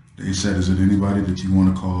 They said, is it anybody that you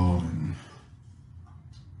want to call? And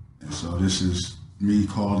so this is me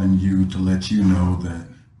calling you to let you know that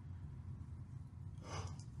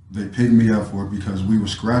they picked me up for it because we were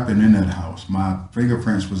scrapping in that house. My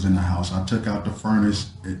fingerprints was in the house. I took out the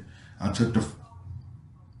furnace.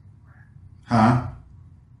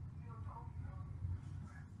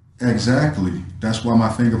 Exactly. That's why my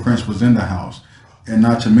fingerprints was in the house. And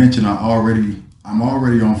not to mention, I'm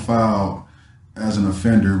already on file as an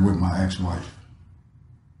offender with my ex-wife.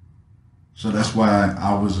 So that's why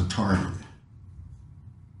I was a target.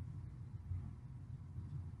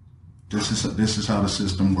 This is how the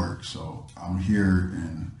system works. So I'm here,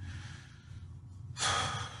 and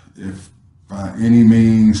if by any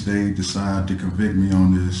means they decide to convict me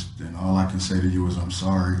on this, then all I can say to you is I'm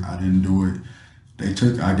sorry. I didn't do it.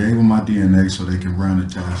 I gave them my DNA so they can run a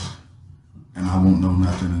test, and I won't know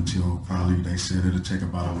nothing until probably they said it'll take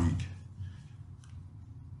about a week.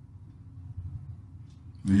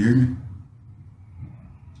 Do you hear me?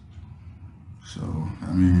 So,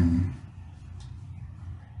 I mean,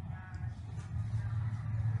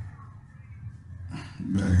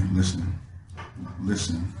 hey,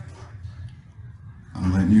 listen.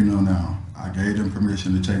 I'm letting you know now. I gave them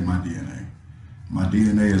permission to take my DNA. My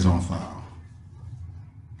DNA is on file.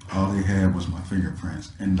 All they had was my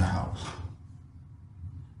fingerprints in the house.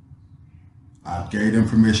 I gave them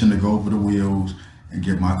permission to go over the wheels and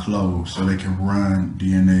get my clothes so they can run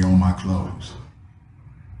DNA on my clothes.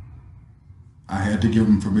 I had to give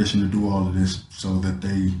them permission to do all of this so that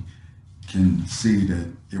they can see that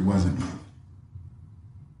it wasn't me.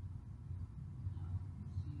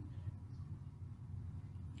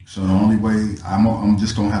 So the only way, I'm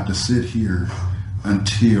just gonna have to sit here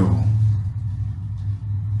until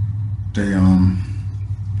they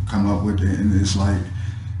come up with it, and it's like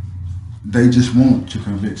they just want to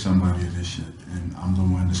convict somebody of this shit, and I'm the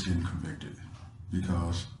one that's getting convicted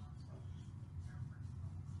because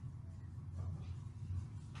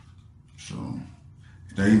so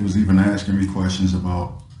they was even asking me questions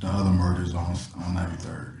about the other murders on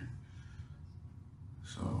 93rd.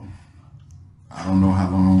 So I don't know how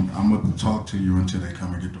long I'm gonna talk to you until they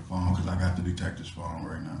come and get the phone, because I got the detective's phone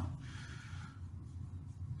right now.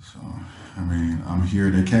 So, I mean, I'm here.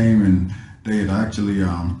 They came and they had actually,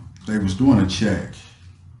 they was doing a check,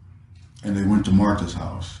 and they went to Martha's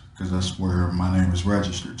house, because that's where my name is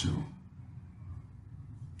registered to.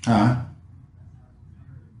 Huh?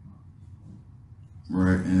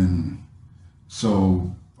 Right, and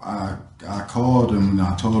so I called them and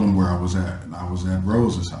I told them where I was at, and I was at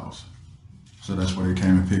Rose's house. So that's where they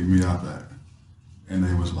came and picked me up at. And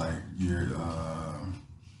they was like,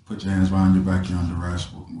 put your hands behind your back, you're under arrest,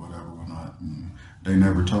 whatever, whatnot. And they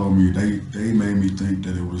never told me, they made me think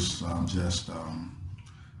that it was just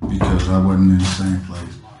because I wasn't in the same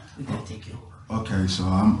place. We gotta take you over. Okay, so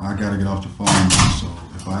I gotta get off the phone now, so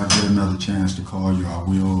if I get another chance to call you, I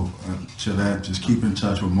will. To that, just keep in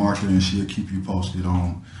touch with Martha, and she'll keep you posted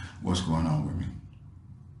on what's going on with me.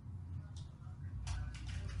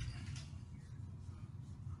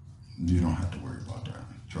 You don't have to worry about that.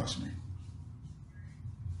 Trust me.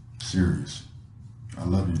 Serious. I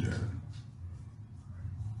love you, Dad.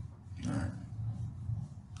 All right.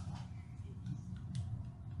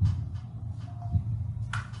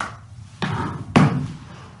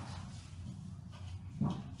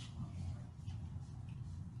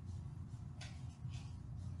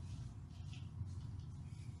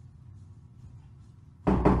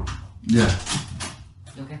 Yeah.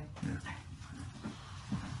 Okay.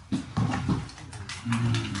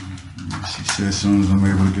 She said as soon as I'm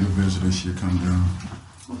able to get a visitor, she'll come down.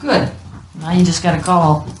 Well, good. Now you just gotta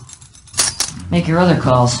call. Make your other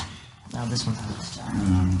calls. Now this one's on this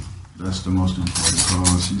time. That's the most important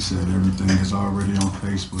call. She said everything is already on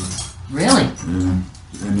Facebook. Really?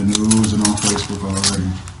 Yeah. In the news and on Facebook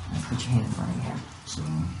already. Put your hand in front of your hair. So,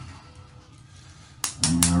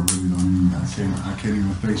 I mean, I really don't even, I can't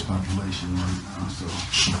even face population right now, so.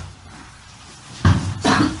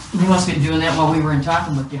 He must be doing that while we were in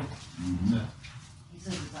talking with you. Mm-hmm. He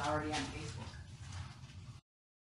says it's already on